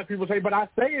many times people say, but I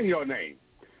say in your name,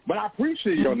 but I preach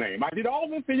in your name, I did all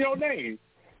this in your name.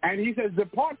 And he says,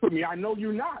 depart from me, I know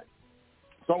you not.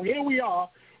 So here we are,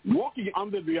 walking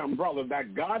under the umbrella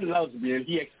that God loves me and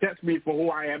he accepts me for who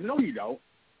I am. No, he don't.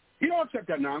 He don't accept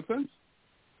that nonsense.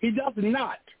 He does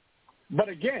not. But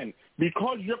again,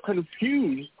 because you're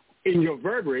confused in your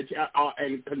verbiage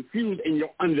and confused in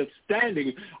your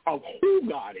understanding of who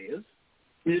God is.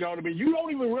 You know what I mean? You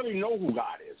don't even really know who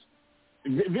God is.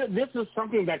 This is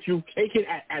something that you've taken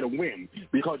at a whim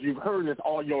because you've heard this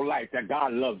all your life, that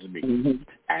God loves me. Mm-hmm.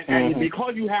 And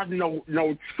because you have no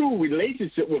true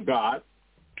relationship with God,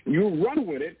 you run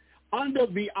with it under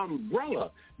the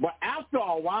umbrella. But after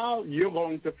a while, you're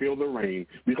going to feel the rain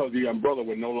because the umbrella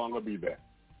will no longer be there.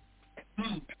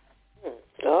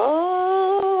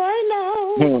 All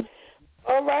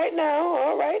right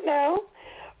now.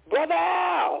 Brother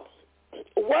Al,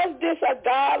 was this a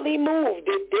godly move?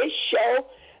 Did this show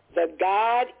the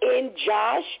God in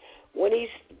Josh when he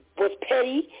was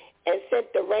petty and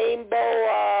sent the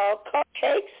rainbow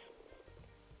cupcakes?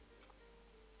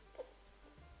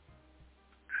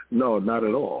 No, not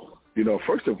at all. You know,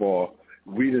 first of all,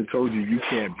 we done told you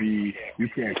can't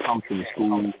come to the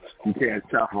school, you can't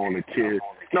tap on the kids.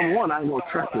 Number one, I ain't gonna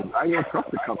trust the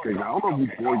cupcakes. I don't know if you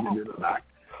poisoned it or not.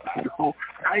 You know,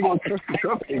 I ain't gonna trust the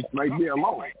cupcakes right there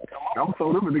alone. I'm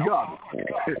throwing them in the garbage.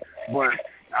 But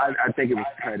I think it was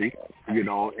petty, you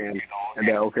know, and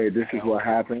that okay, this is what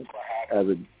happened as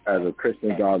a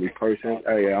Christian godly person.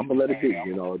 Hey, I'm gonna let it be,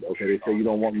 you know. Okay, they say you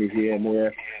don't want me here and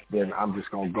there, then I'm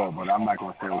just gonna go. But I'm not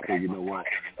gonna say, okay, you know what,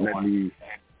 let me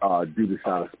do this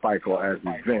out of spite or as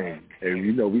revenge. And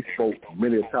you know, we spoke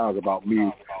many times about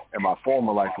me and my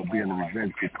former life of being a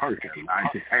revengeful person. I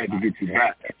just had to get you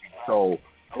back. So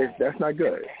that's not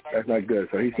good. That's not good.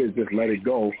 So he said just let it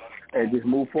go and just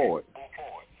move forward.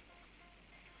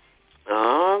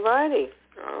 All righty.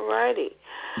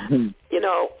 Mm-hmm. You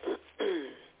know,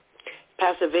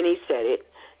 Pastor Vinny said it.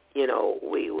 You know,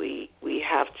 we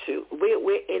have to.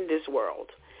 We're in this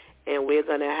world, and we're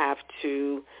going to have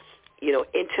to, you know,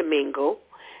 intermingle,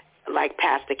 like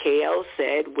Pastor KL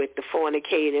said, with the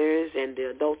fornicators and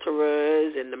the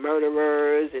adulterers and the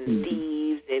murderers and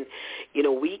thieves, and you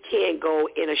know, we can't go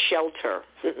in a shelter.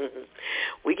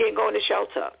 We can't go in a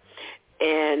shelter,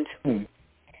 and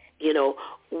you know.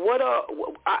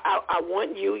 I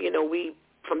want you, you know, we,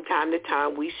 from time to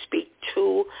time, we speak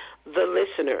to the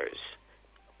listeners,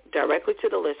 directly to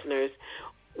the listeners.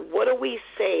 What are we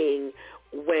saying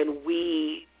when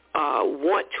we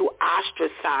want to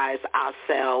ostracize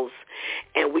ourselves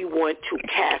and we want to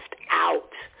cast out?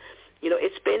 You know,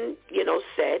 it's been, you know,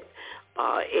 said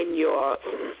in your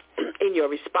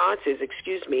responses,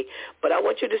 but I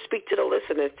want you to speak to the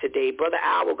listeners today. Brother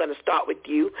Al, we're going to start with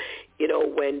you. You know,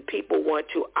 when people want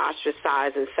to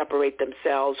ostracize and separate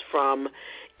themselves from,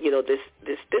 you know, this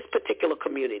particular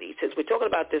community. Since we're talking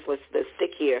about this, let's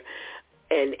stick here,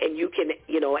 and you can,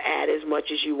 you know, add as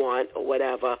much as you want or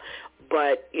whatever.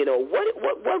 But, you know,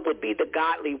 what would be the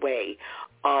godly way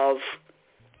of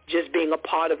just being a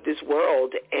part of this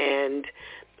world and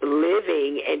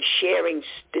living and sharing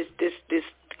this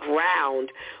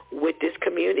ground with this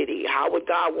community? How would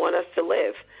God want us to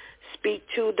live? Speak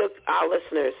to our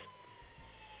listeners.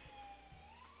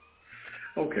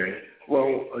 Okay.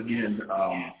 Well, again,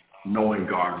 knowing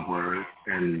God's word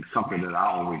and something that I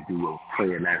always do is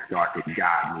pray and ask God to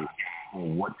guide me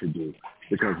on what to do.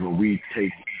 Because when we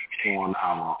take on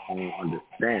our own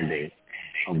understanding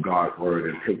of God's word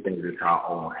and take things into our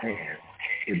own hands,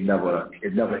 it never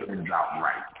ends out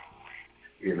right.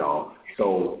 You know,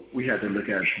 so we have to look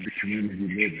at the community we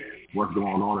live in, what's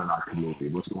going on in our community,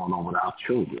 what's going on with our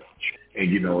children.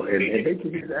 And, you know, and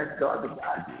basically just ask God to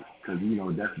guide you, because, you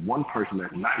know, that's one person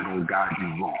that's not going to guide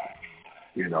you wrong.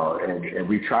 You know, and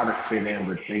we try to fit in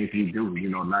with things we do, you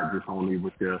know, not just only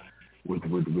with the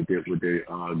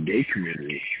gay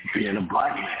community, being a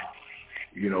black man.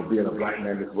 You know, being a black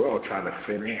man in this world, trying to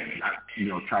fit in, not, you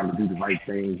know, trying to do the right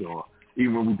things, or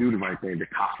even when we do the right thing, the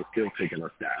cops are still taking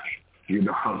us down. You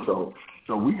know,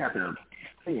 so we have to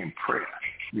stay in prayer.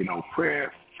 You know,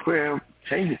 prayer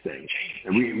changes things,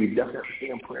 and we definitely have to stay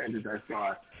in prayer and just ask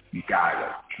God guide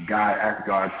us. Ask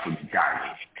God to guide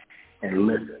us and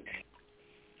listen.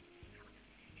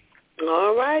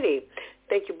 All righty,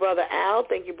 thank you, Brother Al.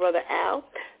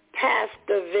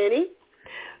 Pastor Vinny,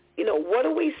 you know, what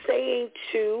are we saying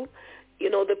to, you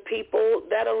know, the people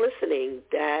that are listening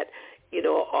that, you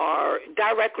know, are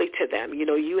directly to them? You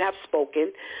know, you have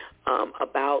spoken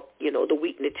about, you know, the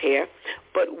wheat and the tare,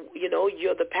 but, you know,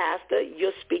 you're the pastor.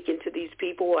 You're speaking to these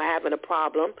people who are having a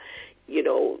problem, you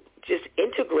know, just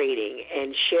integrating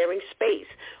and sharing space.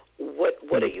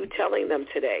 What are you telling them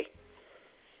today?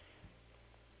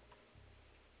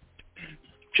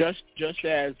 Just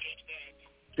as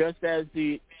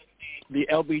the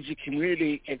LBG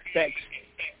community expects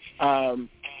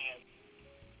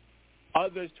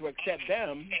others to accept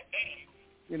them,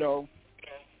 you know,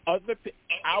 our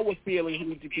feelings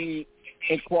need to be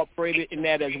incorporated in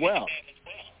that as well.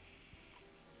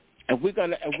 If we're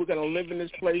gonna live in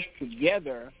this place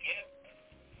together,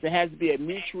 there has to be a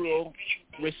mutual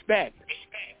respect.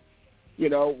 You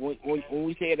know, when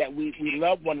we say that we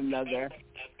love one another,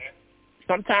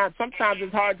 sometimes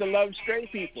it's hard to love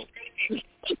straight people.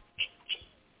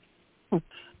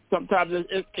 Sometimes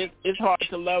it's hard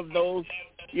to love those,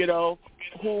 you know,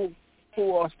 who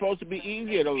are supposed to be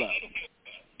easier to love.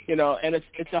 You know, and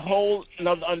it's a whole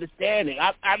another understanding.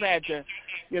 I've had to,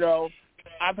 you know,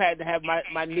 have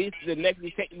my nieces and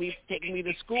nephews taking me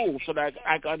to school so that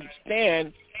I can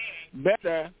understand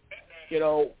better, you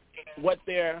know, what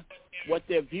their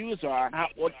views are,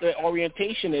 what their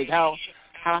orientation is, how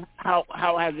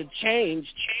has it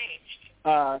changed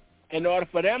in order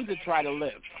for them to try to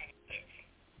live.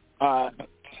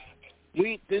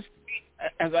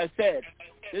 As I said,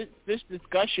 this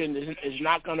discussion is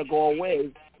not going to go away,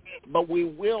 but we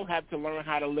will have to learn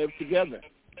how to live together.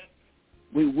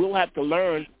 We will have to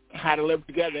learn how to live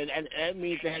together, and that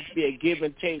means there has to be a give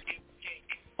and take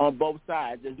on both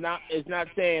sides. It's not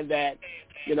saying that,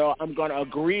 you know, I'm going to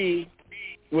agree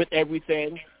with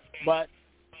everything, but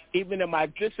even in my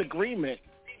disagreement,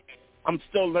 I'm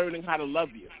still learning how to love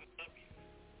you.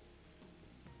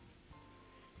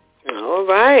 All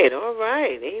right.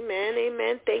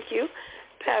 Amen. Thank you,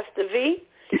 Pastor V.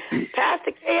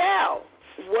 Pastor KL,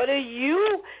 what are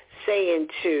you saying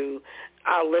to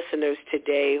our listeners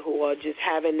today who are just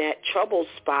having that trouble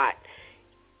spot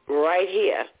right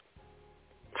here?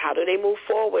 How do they move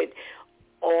forward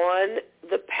on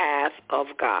the path of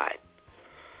God?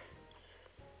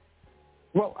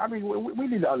 Well, I mean, we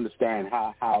need to understand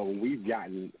how we've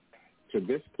gotten to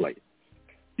this place.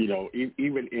 You know,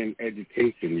 even in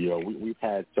education, you know, we've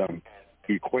had some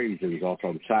equations or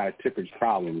some scientific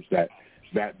problems that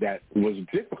was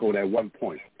difficult at one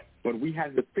point, but we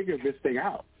had to figure this thing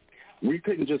out. We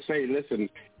couldn't just say, listen,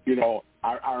 you know,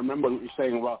 I remember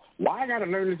saying, well, why I got to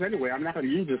learn this anyway? I'm not going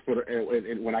to use this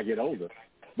when I get older.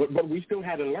 But we still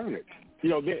had to learn it. You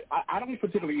know, I don't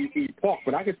particularly eat pork,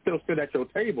 but I can still sit at your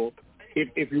table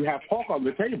if you have pork on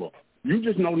the table. You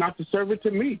just know not to serve it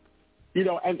to me. You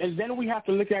know, and then we have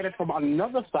to look at it from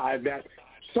another side that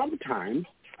sometimes,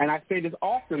 and I say this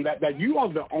often, that you are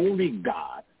the only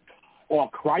God or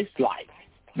Christ-like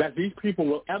that these people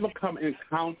will ever come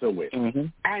encounter with. Mm-hmm.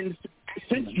 And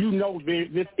since you know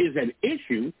this is an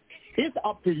issue, it's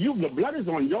up to you. The blood is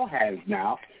on your hands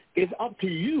now. It's up to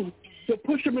you to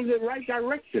push them in the right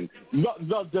direction.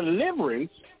 The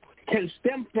deliverance can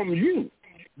stem from you.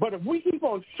 But if we keep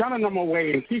on shunning them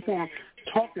away and keep on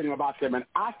talking about them and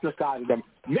ostracizing them,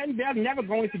 then they're never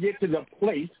going to get to the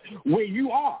place where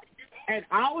you are. And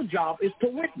our job is to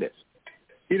witness.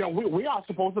 You know, we are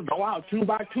supposed to go out 2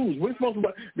 by 2s. We're supposed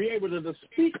to be able to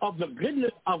speak of the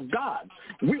goodness of God.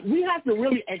 We have to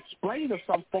really explain to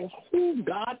some folks who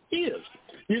God is.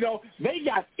 You know, they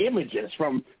got images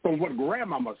from what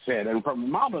grandmama said and from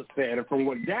mama said and from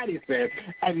what daddy said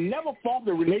and never formed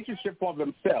a relationship for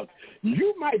themselves.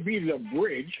 You might be the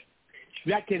bridge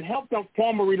that can help them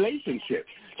form a relationship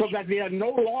so that they are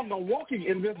no longer walking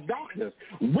in this darkness.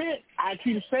 I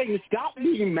keep saying, stop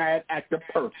being mad at the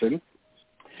person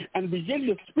and begin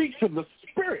to speak to the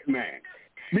spirit man,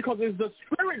 because it's the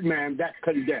spirit man that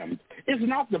condemns. It's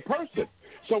not the person.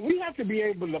 So we have to be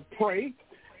able to pray,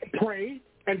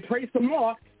 and pray some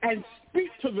more and speak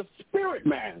to the spirit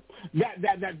man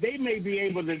that they may be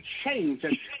able to change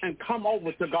and come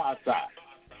over to God's side.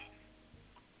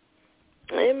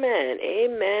 Amen,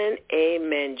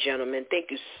 gentlemen.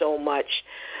 Thank you so much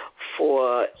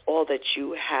for all that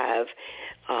you have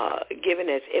given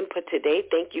as input today.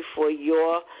 Thank you for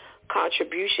your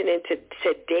contribution into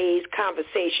today's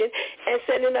conversation and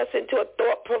sending us into a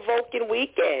thought-provoking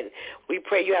weekend. We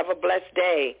pray you have a blessed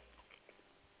day.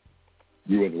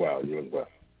 You as well.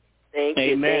 Thank you.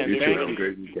 Amen. You too. Have a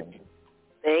great weekend.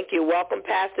 Thank you. Welcome,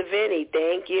 Pastor Vinny.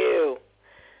 Thank you.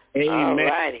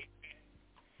 Amen.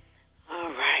 All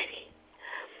righty.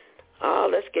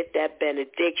 Let's get that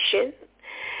benediction.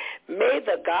 May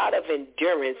the God of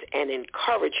endurance and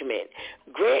encouragement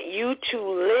grant you to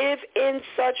live in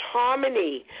such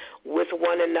harmony with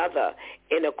one another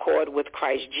in accord with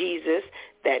Christ Jesus,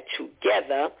 that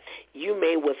together you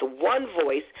may with one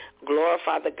voice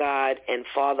glorify the God and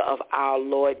Father of our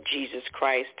Lord Jesus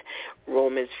Christ.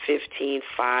 Romans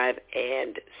 15:5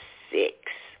 and 6.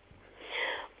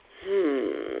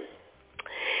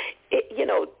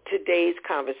 Today's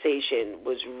conversation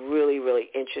was really, really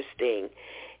interesting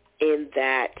in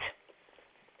that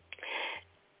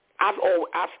I've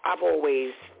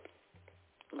always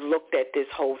looked at this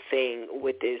whole thing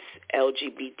with this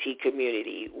LGBT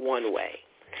community one way.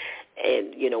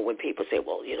 And, you know, when people say,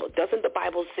 well, you know, doesn't the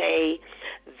Bible say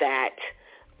that,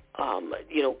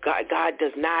 you know, God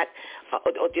does not,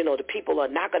 you know, the people are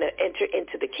not going to enter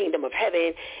into the kingdom of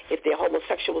heaven if they're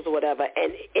homosexuals or whatever.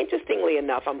 And interestingly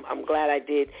enough, I'm glad I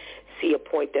did see a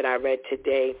point that I read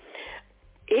today.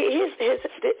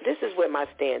 This is where my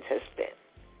stance has been.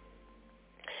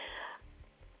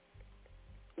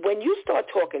 When you start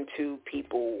talking to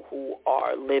people who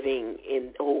are living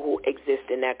in, who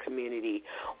exist in that community,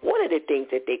 one of the things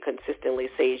that they consistently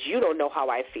say is, you don't know how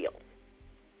I feel.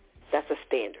 That's a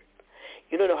standard.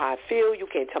 You don't know how I feel. You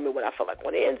can't tell me what I feel like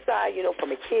on the inside. You know,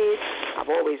 from a kid, I've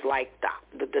always liked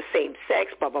the same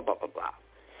sex, blah, blah, blah, blah, blah.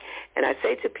 And I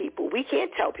say to people, we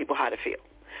can't tell people how to feel.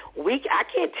 I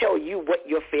can't tell you what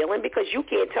you're feeling because you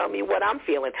can't tell me what I'm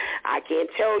feeling. I can't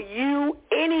tell you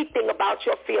anything about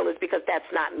your feelings because that's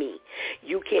not me.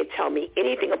 You can't tell me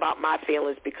anything about my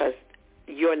feelings because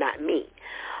you're not me.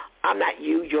 I'm not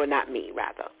you, you're not me,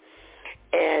 rather.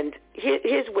 And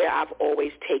here's where I've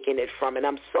always taken it from, and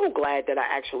I'm so glad that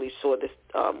I actually saw this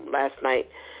last night.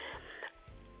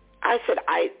 I said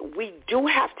we do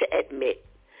have to admit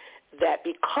that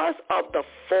because of the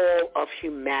fall of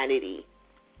humanity,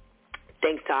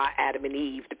 thanks to our Adam and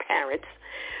Eve, the parents,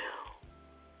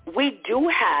 we do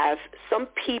have some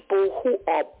people who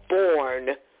are born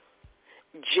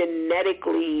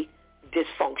genetically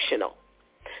dysfunctional.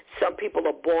 Some people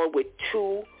are born with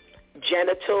two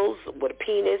genitals, with a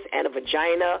penis and a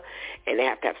vagina, and they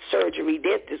have to have surgery.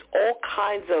 There's all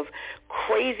kinds of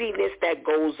craziness that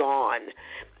goes on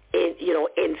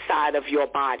inside of your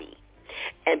body.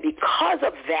 And because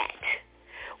of that,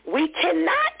 we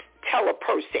cannot tell a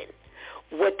person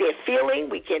what they're feeling.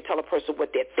 We can't tell a person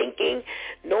what they're thinking,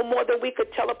 no more than we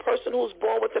could tell a person who's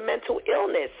born with a mental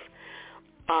illness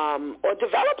or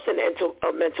develops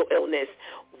a mental illness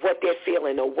what they're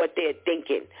feeling or what they're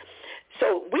thinking.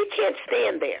 So we can't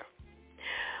stand there.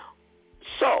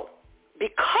 So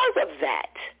because of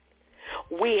that,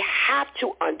 we have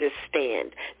to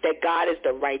understand that God is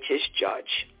the righteous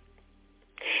judge.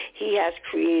 He has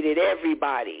created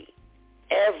everybody.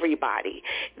 Everybody.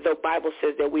 The Bible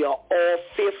says that we are all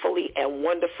fearfully and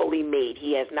wonderfully made.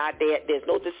 He has not there's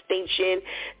no distinction.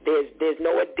 There's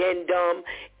no addendum.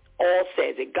 All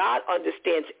says it. God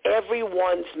understands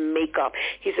everyone's makeup.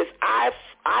 He says, I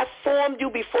formed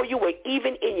you before you were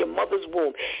even in your mother's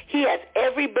womb. He has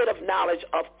every bit of knowledge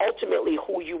of ultimately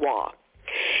who you are.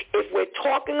 If we're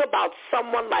talking about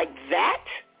someone like that,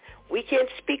 we can't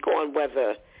speak on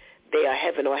whether they are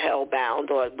heaven or hell bound,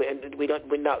 or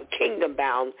we're not kingdom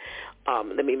bound.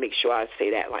 Let me make sure I say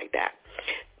that like that.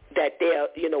 That they're,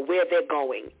 where they're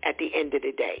going at the end of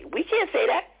the day. We can't say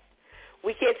that.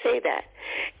 We can't say that.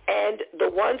 And the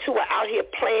ones who are out here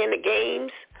playing the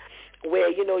games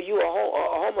where, you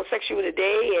are a homosexual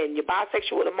today and you're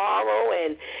bisexual tomorrow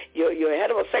and you're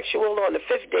heterosexual on the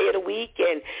 5th day of the week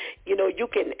and, you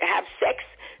can have sex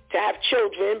to have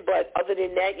children, but other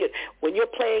than that, when you're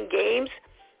playing games,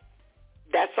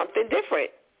 that's something different,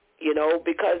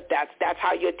 because that's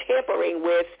how you're tampering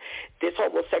with this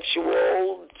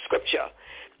homosexual scripture.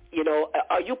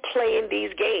 Are you playing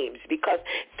these games? Because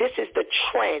this is the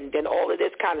trend and all of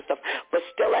this kind of stuff. But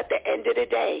still, at the end of the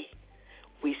day,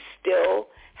 we still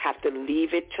have to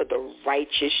leave it to the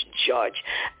righteous judge.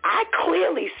 I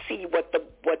clearly see what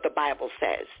the Bible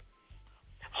says.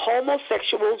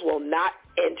 Homosexuals will not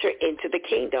enter into the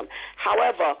kingdom.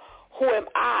 However, who am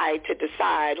I to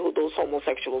decide who those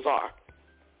homosexuals are?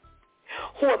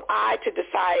 Who am I to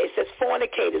decide? It says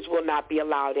fornicators will not be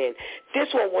allowed in. This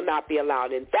one will not be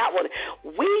allowed in. That one.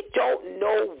 We don't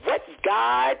know what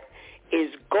God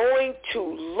is going to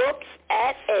look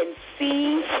at and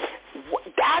see.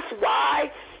 That's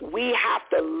why we have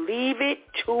to leave it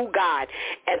to God.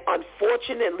 And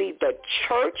unfortunately, the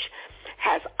church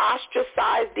has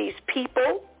ostracized these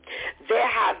people. There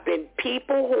have been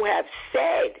people who have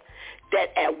said that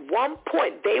at one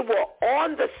point they were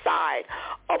on the side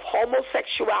of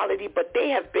homosexuality, but they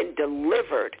have been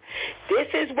delivered. This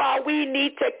is why we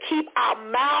need to keep our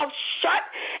mouths shut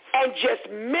and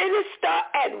just minister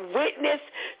and witness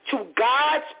to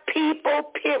God's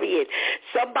people, period.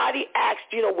 Somebody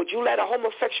asked, would you let a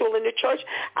homosexual in the church?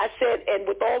 I said, and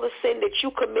with all the sin that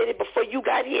you committed before you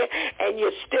got here and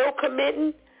you're still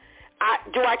committing,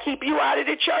 do I keep you out of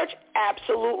the church?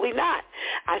 Absolutely not.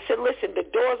 I said, listen, the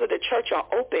doors of the church are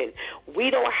open.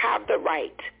 We don't have the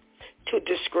right to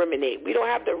discriminate. We don't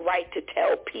have the right to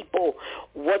tell people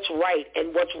what's right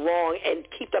and what's wrong and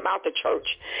keep them out the church.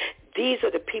 These are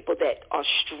the people that are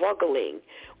struggling.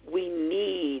 We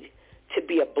need to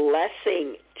be a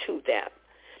blessing to them.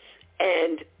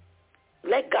 And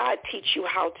Let God teach you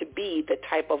how to be the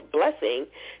type of blessing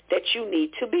that you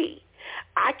need to be.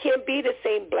 I can't be the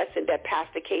same blessing that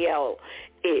Pastor KL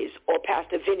is, or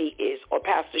Pastor Vinny is, or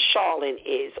Pastor Charlene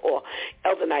is, or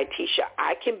Elder Nitisha.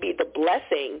 I can be the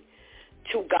blessing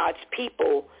to God's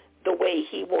people the way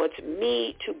he wants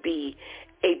me to be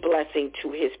a blessing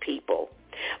to his people.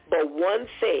 But one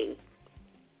thing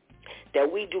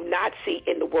that we do not see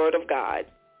in the Word of God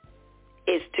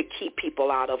is to keep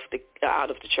people out of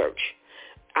the church.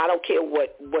 I don't care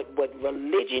what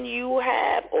religion you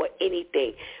have or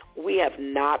anything. We have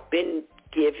not been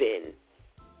given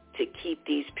to keep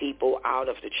these people out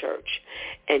of the church.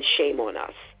 And shame on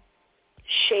us.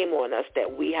 Shame on us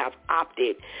that we have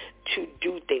opted to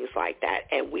do things like that.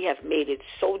 And we have made it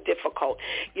so difficult.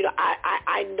 You know,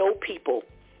 I know people,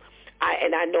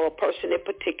 and I know a person in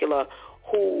particular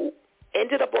who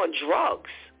ended up on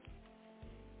drugs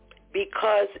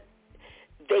because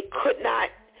they could not.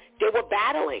 They were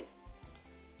battling.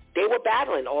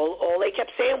 All they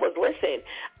kept saying was, "Listen,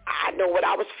 I know what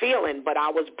I was feeling, but I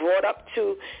was brought up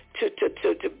to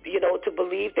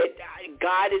believe that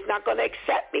God is not going to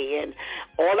accept me, and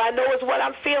all I know is what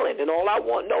I'm feeling, and all I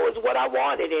know is what I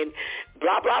wanted, and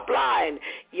blah blah blah." And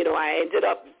I ended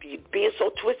up being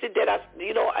so twisted that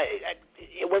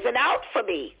it wasn't out for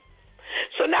me.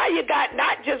 So now you got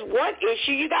not just one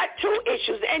issue, you got two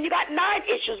issues, and you got 9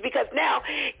 issues, because now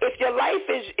if your life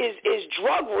is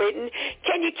drug-ridden,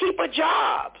 can you keep a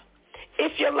job?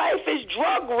 If your life is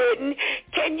drug-ridden,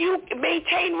 can you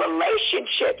maintain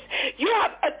relationships? You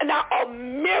have now a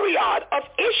myriad of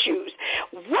issues.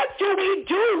 What do we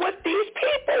do with these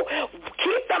people?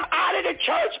 Keep them out of the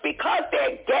church because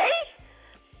they're gay?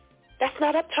 That's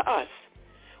not up to us.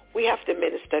 We have to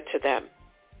minister to them.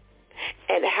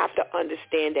 And have to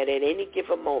understand that at any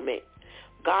given moment,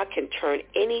 God can turn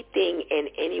anything and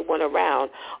anyone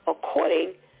around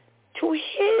according to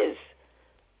his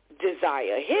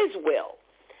desire, his will.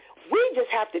 We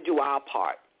just have to do our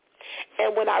part.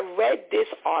 And when I read this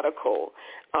article,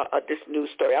 this news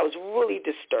story, I was really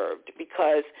disturbed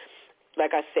because,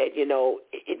 like I said,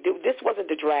 this wasn't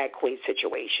the drag queen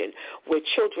situation where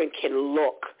children can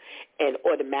look and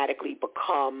automatically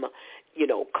become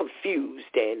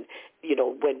confused. And,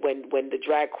 when the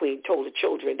drag queen told the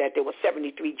children that there were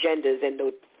 73 genders and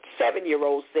the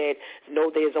 7-year-old said,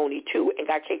 no, there's only 2, and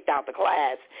got kicked out the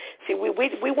class. See, we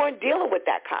weren't dealing with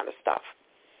that kind of stuff.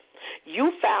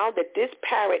 You found that this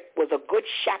parent was a good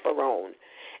chaperone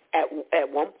at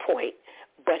one point,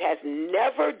 but has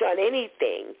never done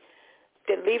anything,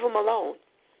 then leave them alone.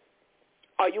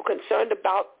 Are you concerned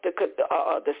about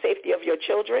the safety of your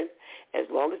children? As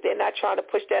long as they're not trying to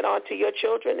push that onto your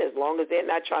children, as long as they're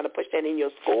not trying to push that in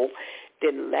your school,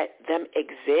 then let them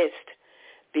exist.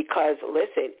 Because,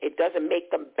 listen, it doesn't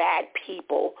make them bad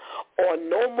people or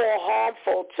no more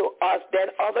harmful to us than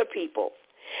other people.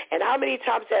 And how many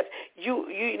times have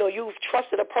you've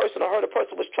trusted a person or heard a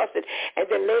person was trusted, and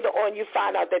then later on you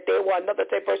find out that they were another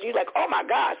type of person. You're like, oh my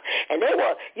gosh, and they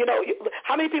were,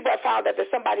 how many people have found out that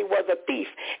somebody was a thief,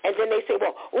 and then they say,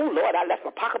 well, oh Lord, I left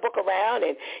my pocketbook around,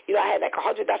 and I had like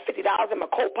 $150 in my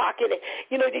coat pocket,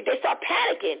 and they start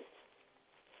panicking,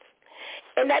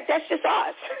 and that's just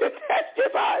us. That's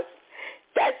just us.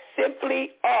 That's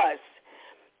simply us,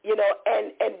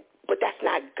 but that's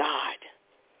not God.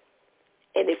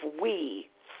 And if we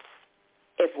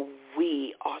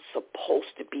are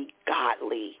supposed to be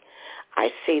godly, I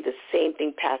say the same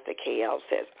thing Pastor KL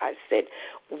says. I said,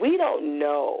 we don't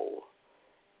know.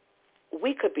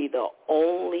 We could be the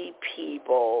only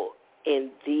people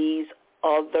in these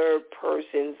other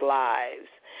person's lives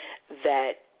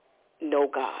that know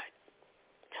God.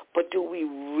 But do we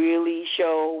really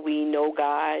show we know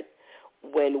God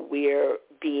when we're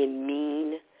being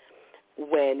mean,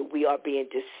 when we are being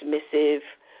dismissive,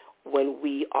 when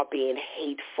we are being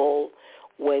hateful,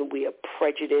 when we are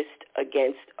prejudiced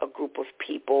against a group of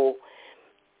people?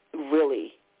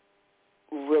 Really,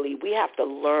 we have to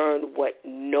learn what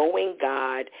knowing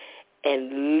God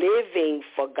and living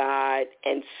for God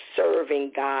and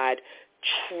serving God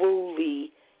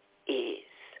truly is.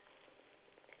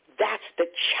 That's the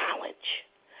challenge.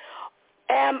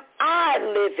 Am I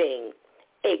living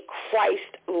a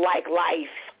Christ-like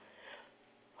life?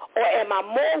 Or am I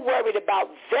more worried about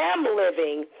them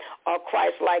living a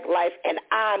Christ-like life and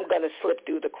I'm going to slip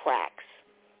through the cracks?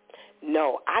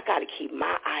 No, I got to keep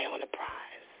my eye on the prize.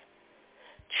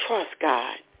 Trust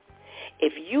God.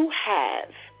 If you have,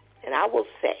 and I will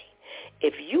say,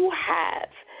 if you have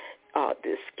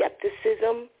this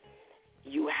skepticism,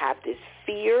 you have this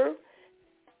fear,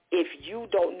 if you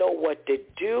don't know what to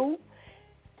do,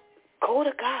 go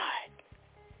to God.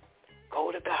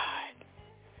 Go to God.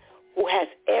 who has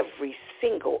every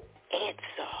single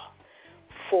answer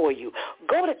for you.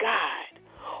 Go to God,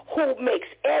 who makes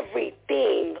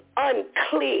everything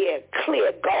unclear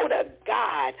clear. Go to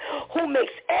God, who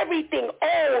makes everything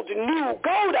old new.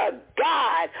 Go to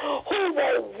God, who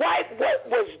will wipe what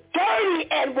was dirty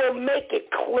and will make it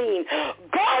clean.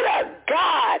 Go to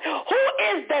God,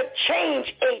 who is the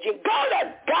change agent. Go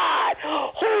to God,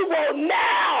 who will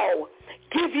now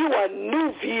give you a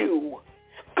new view.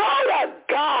 Go to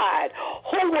God,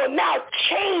 who will now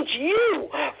change you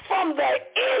from the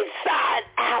inside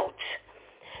out.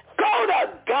 Go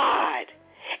to God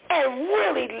and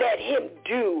really let him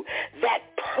do that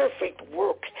perfect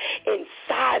work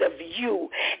inside of you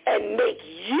and make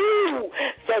you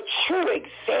the true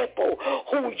example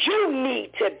who you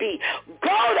need to be.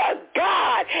 Go to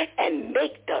God and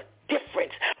make the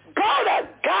difference. Go to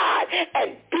God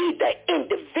and be the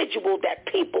individual that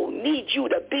people need you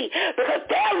to be, because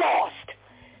they're lost.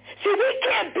 See, we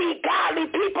can't be godly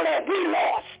people and we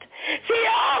lost. See,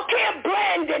 y'all can't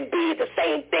blend and be the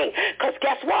same thing, because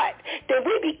guess what? Then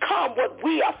we become what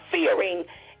we are fearing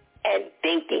and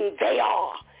thinking they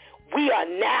are. We are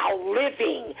now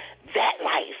living that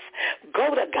life.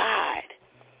 Go to God.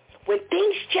 When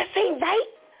things just ain't right,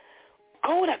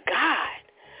 go to God.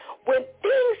 When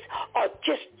things are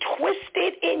just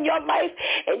twisted in your life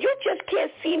and you just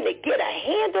can't seem to get a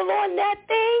handle on that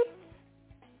thing,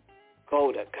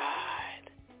 go to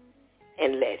God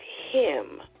and let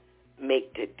him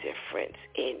make the difference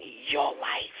in your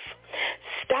life.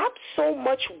 Stop so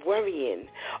much worrying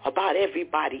about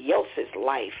everybody else's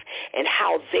life and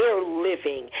how they're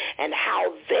living and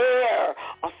how they're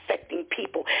affecting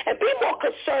people, and be more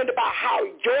concerned about how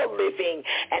you're living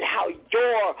and how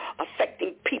you're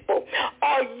affecting people.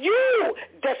 Are you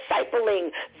discipling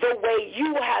the way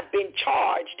you have been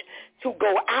charged to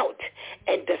go out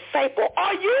and disciple?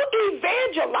 Are you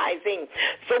evangelizing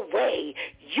the way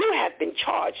you have been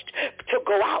charged to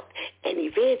go out and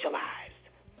evangelize?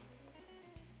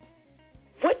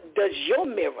 What does your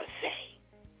mirror say?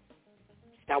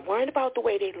 Stop worrying about the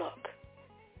way they look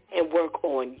and work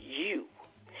on you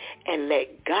and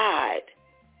let God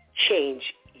change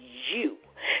you.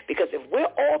 Because if we're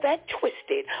all that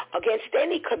twisted against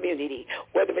any community,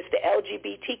 whether it's the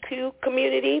LGBTQ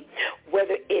community,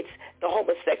 whether it's the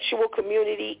homosexual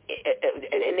community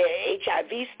and their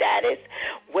HIV status,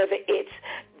 whether it's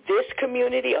this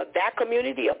community or that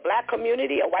community, a black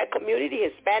community, a white community,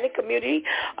 Hispanic community,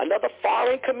 another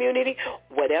foreign community,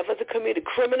 whatever the community,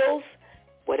 criminals,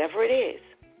 whatever it is,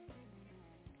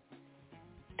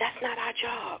 that's not our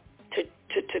job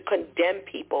to condemn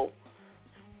people.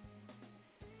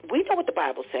 We know what the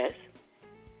Bible says,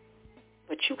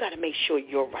 but you got to make sure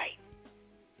you're right.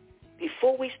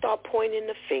 Before we start pointing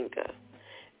the finger,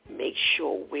 make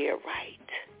sure we're right.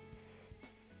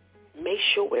 Make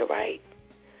sure we're right.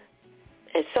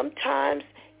 And sometimes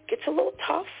it gets a little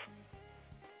tough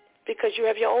because you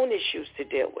have your own issues to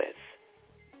deal with.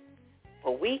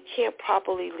 But we can't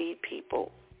properly lead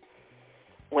people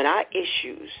when our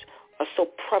issues are so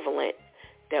prevalent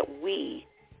that we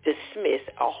dismiss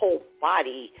a whole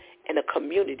body and a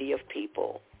community of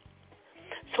people.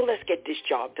 So let's get this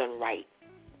job done right,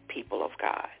 people of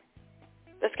God.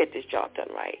 Let's get this job done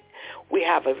right. We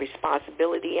have a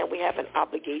responsibility and we have an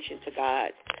obligation to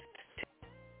God to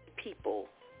treat people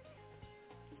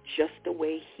just the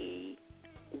way he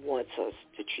wants us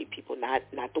to treat people, not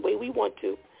the way we want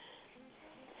to.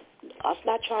 Us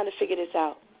not trying to figure this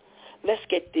out. Let's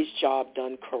get this job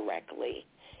done correctly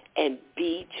and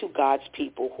be to God's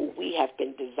people who we have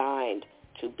been designed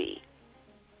to be.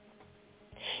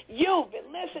 You've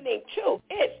been listening to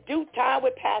It's Due Time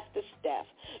with Pastor Steph.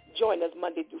 Join us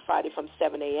Monday through Friday from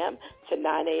 7 a.m. to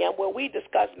 9 a.m. where we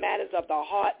discuss matters of the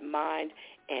heart, mind,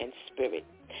 and spirit.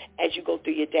 As you go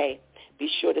through your day, be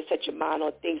sure to set your mind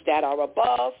on things that are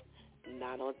above,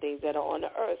 not on things that are on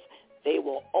the earth. They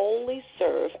will only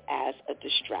serve as a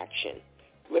distraction.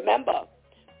 Remember,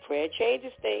 prayer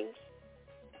changes things.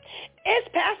 It's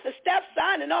Pastor Steph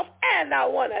signing off, and I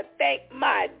want to thank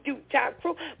my Due Time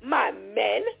crew, my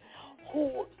men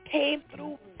who came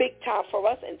through big time for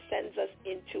us and sends us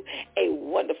into a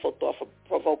wonderful,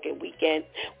 thought-provoking weekend.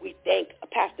 We thank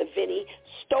Pastor Vinny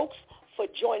Stokes for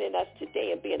joining us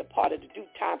today and being a part of the Due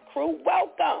Time crew.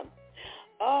 Welcome.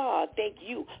 Thank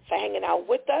you for hanging out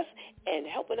with us and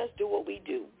helping us do what we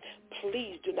do.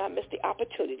 Please do not miss the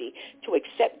opportunity to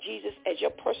accept Jesus as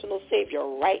your personal Savior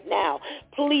right now.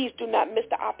 Please do not miss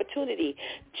the opportunity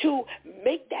to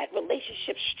make that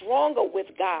relationship stronger with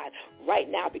God right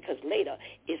now, because later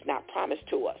is not promised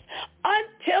to us.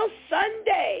 Until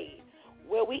Sunday,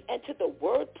 where we enter the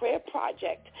Word Prayer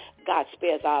Project. God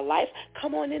Spares Our Life.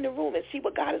 Come on in the room and see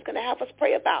what God is going to have us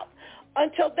pray about.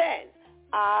 Until then,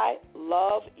 I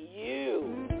love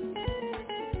you.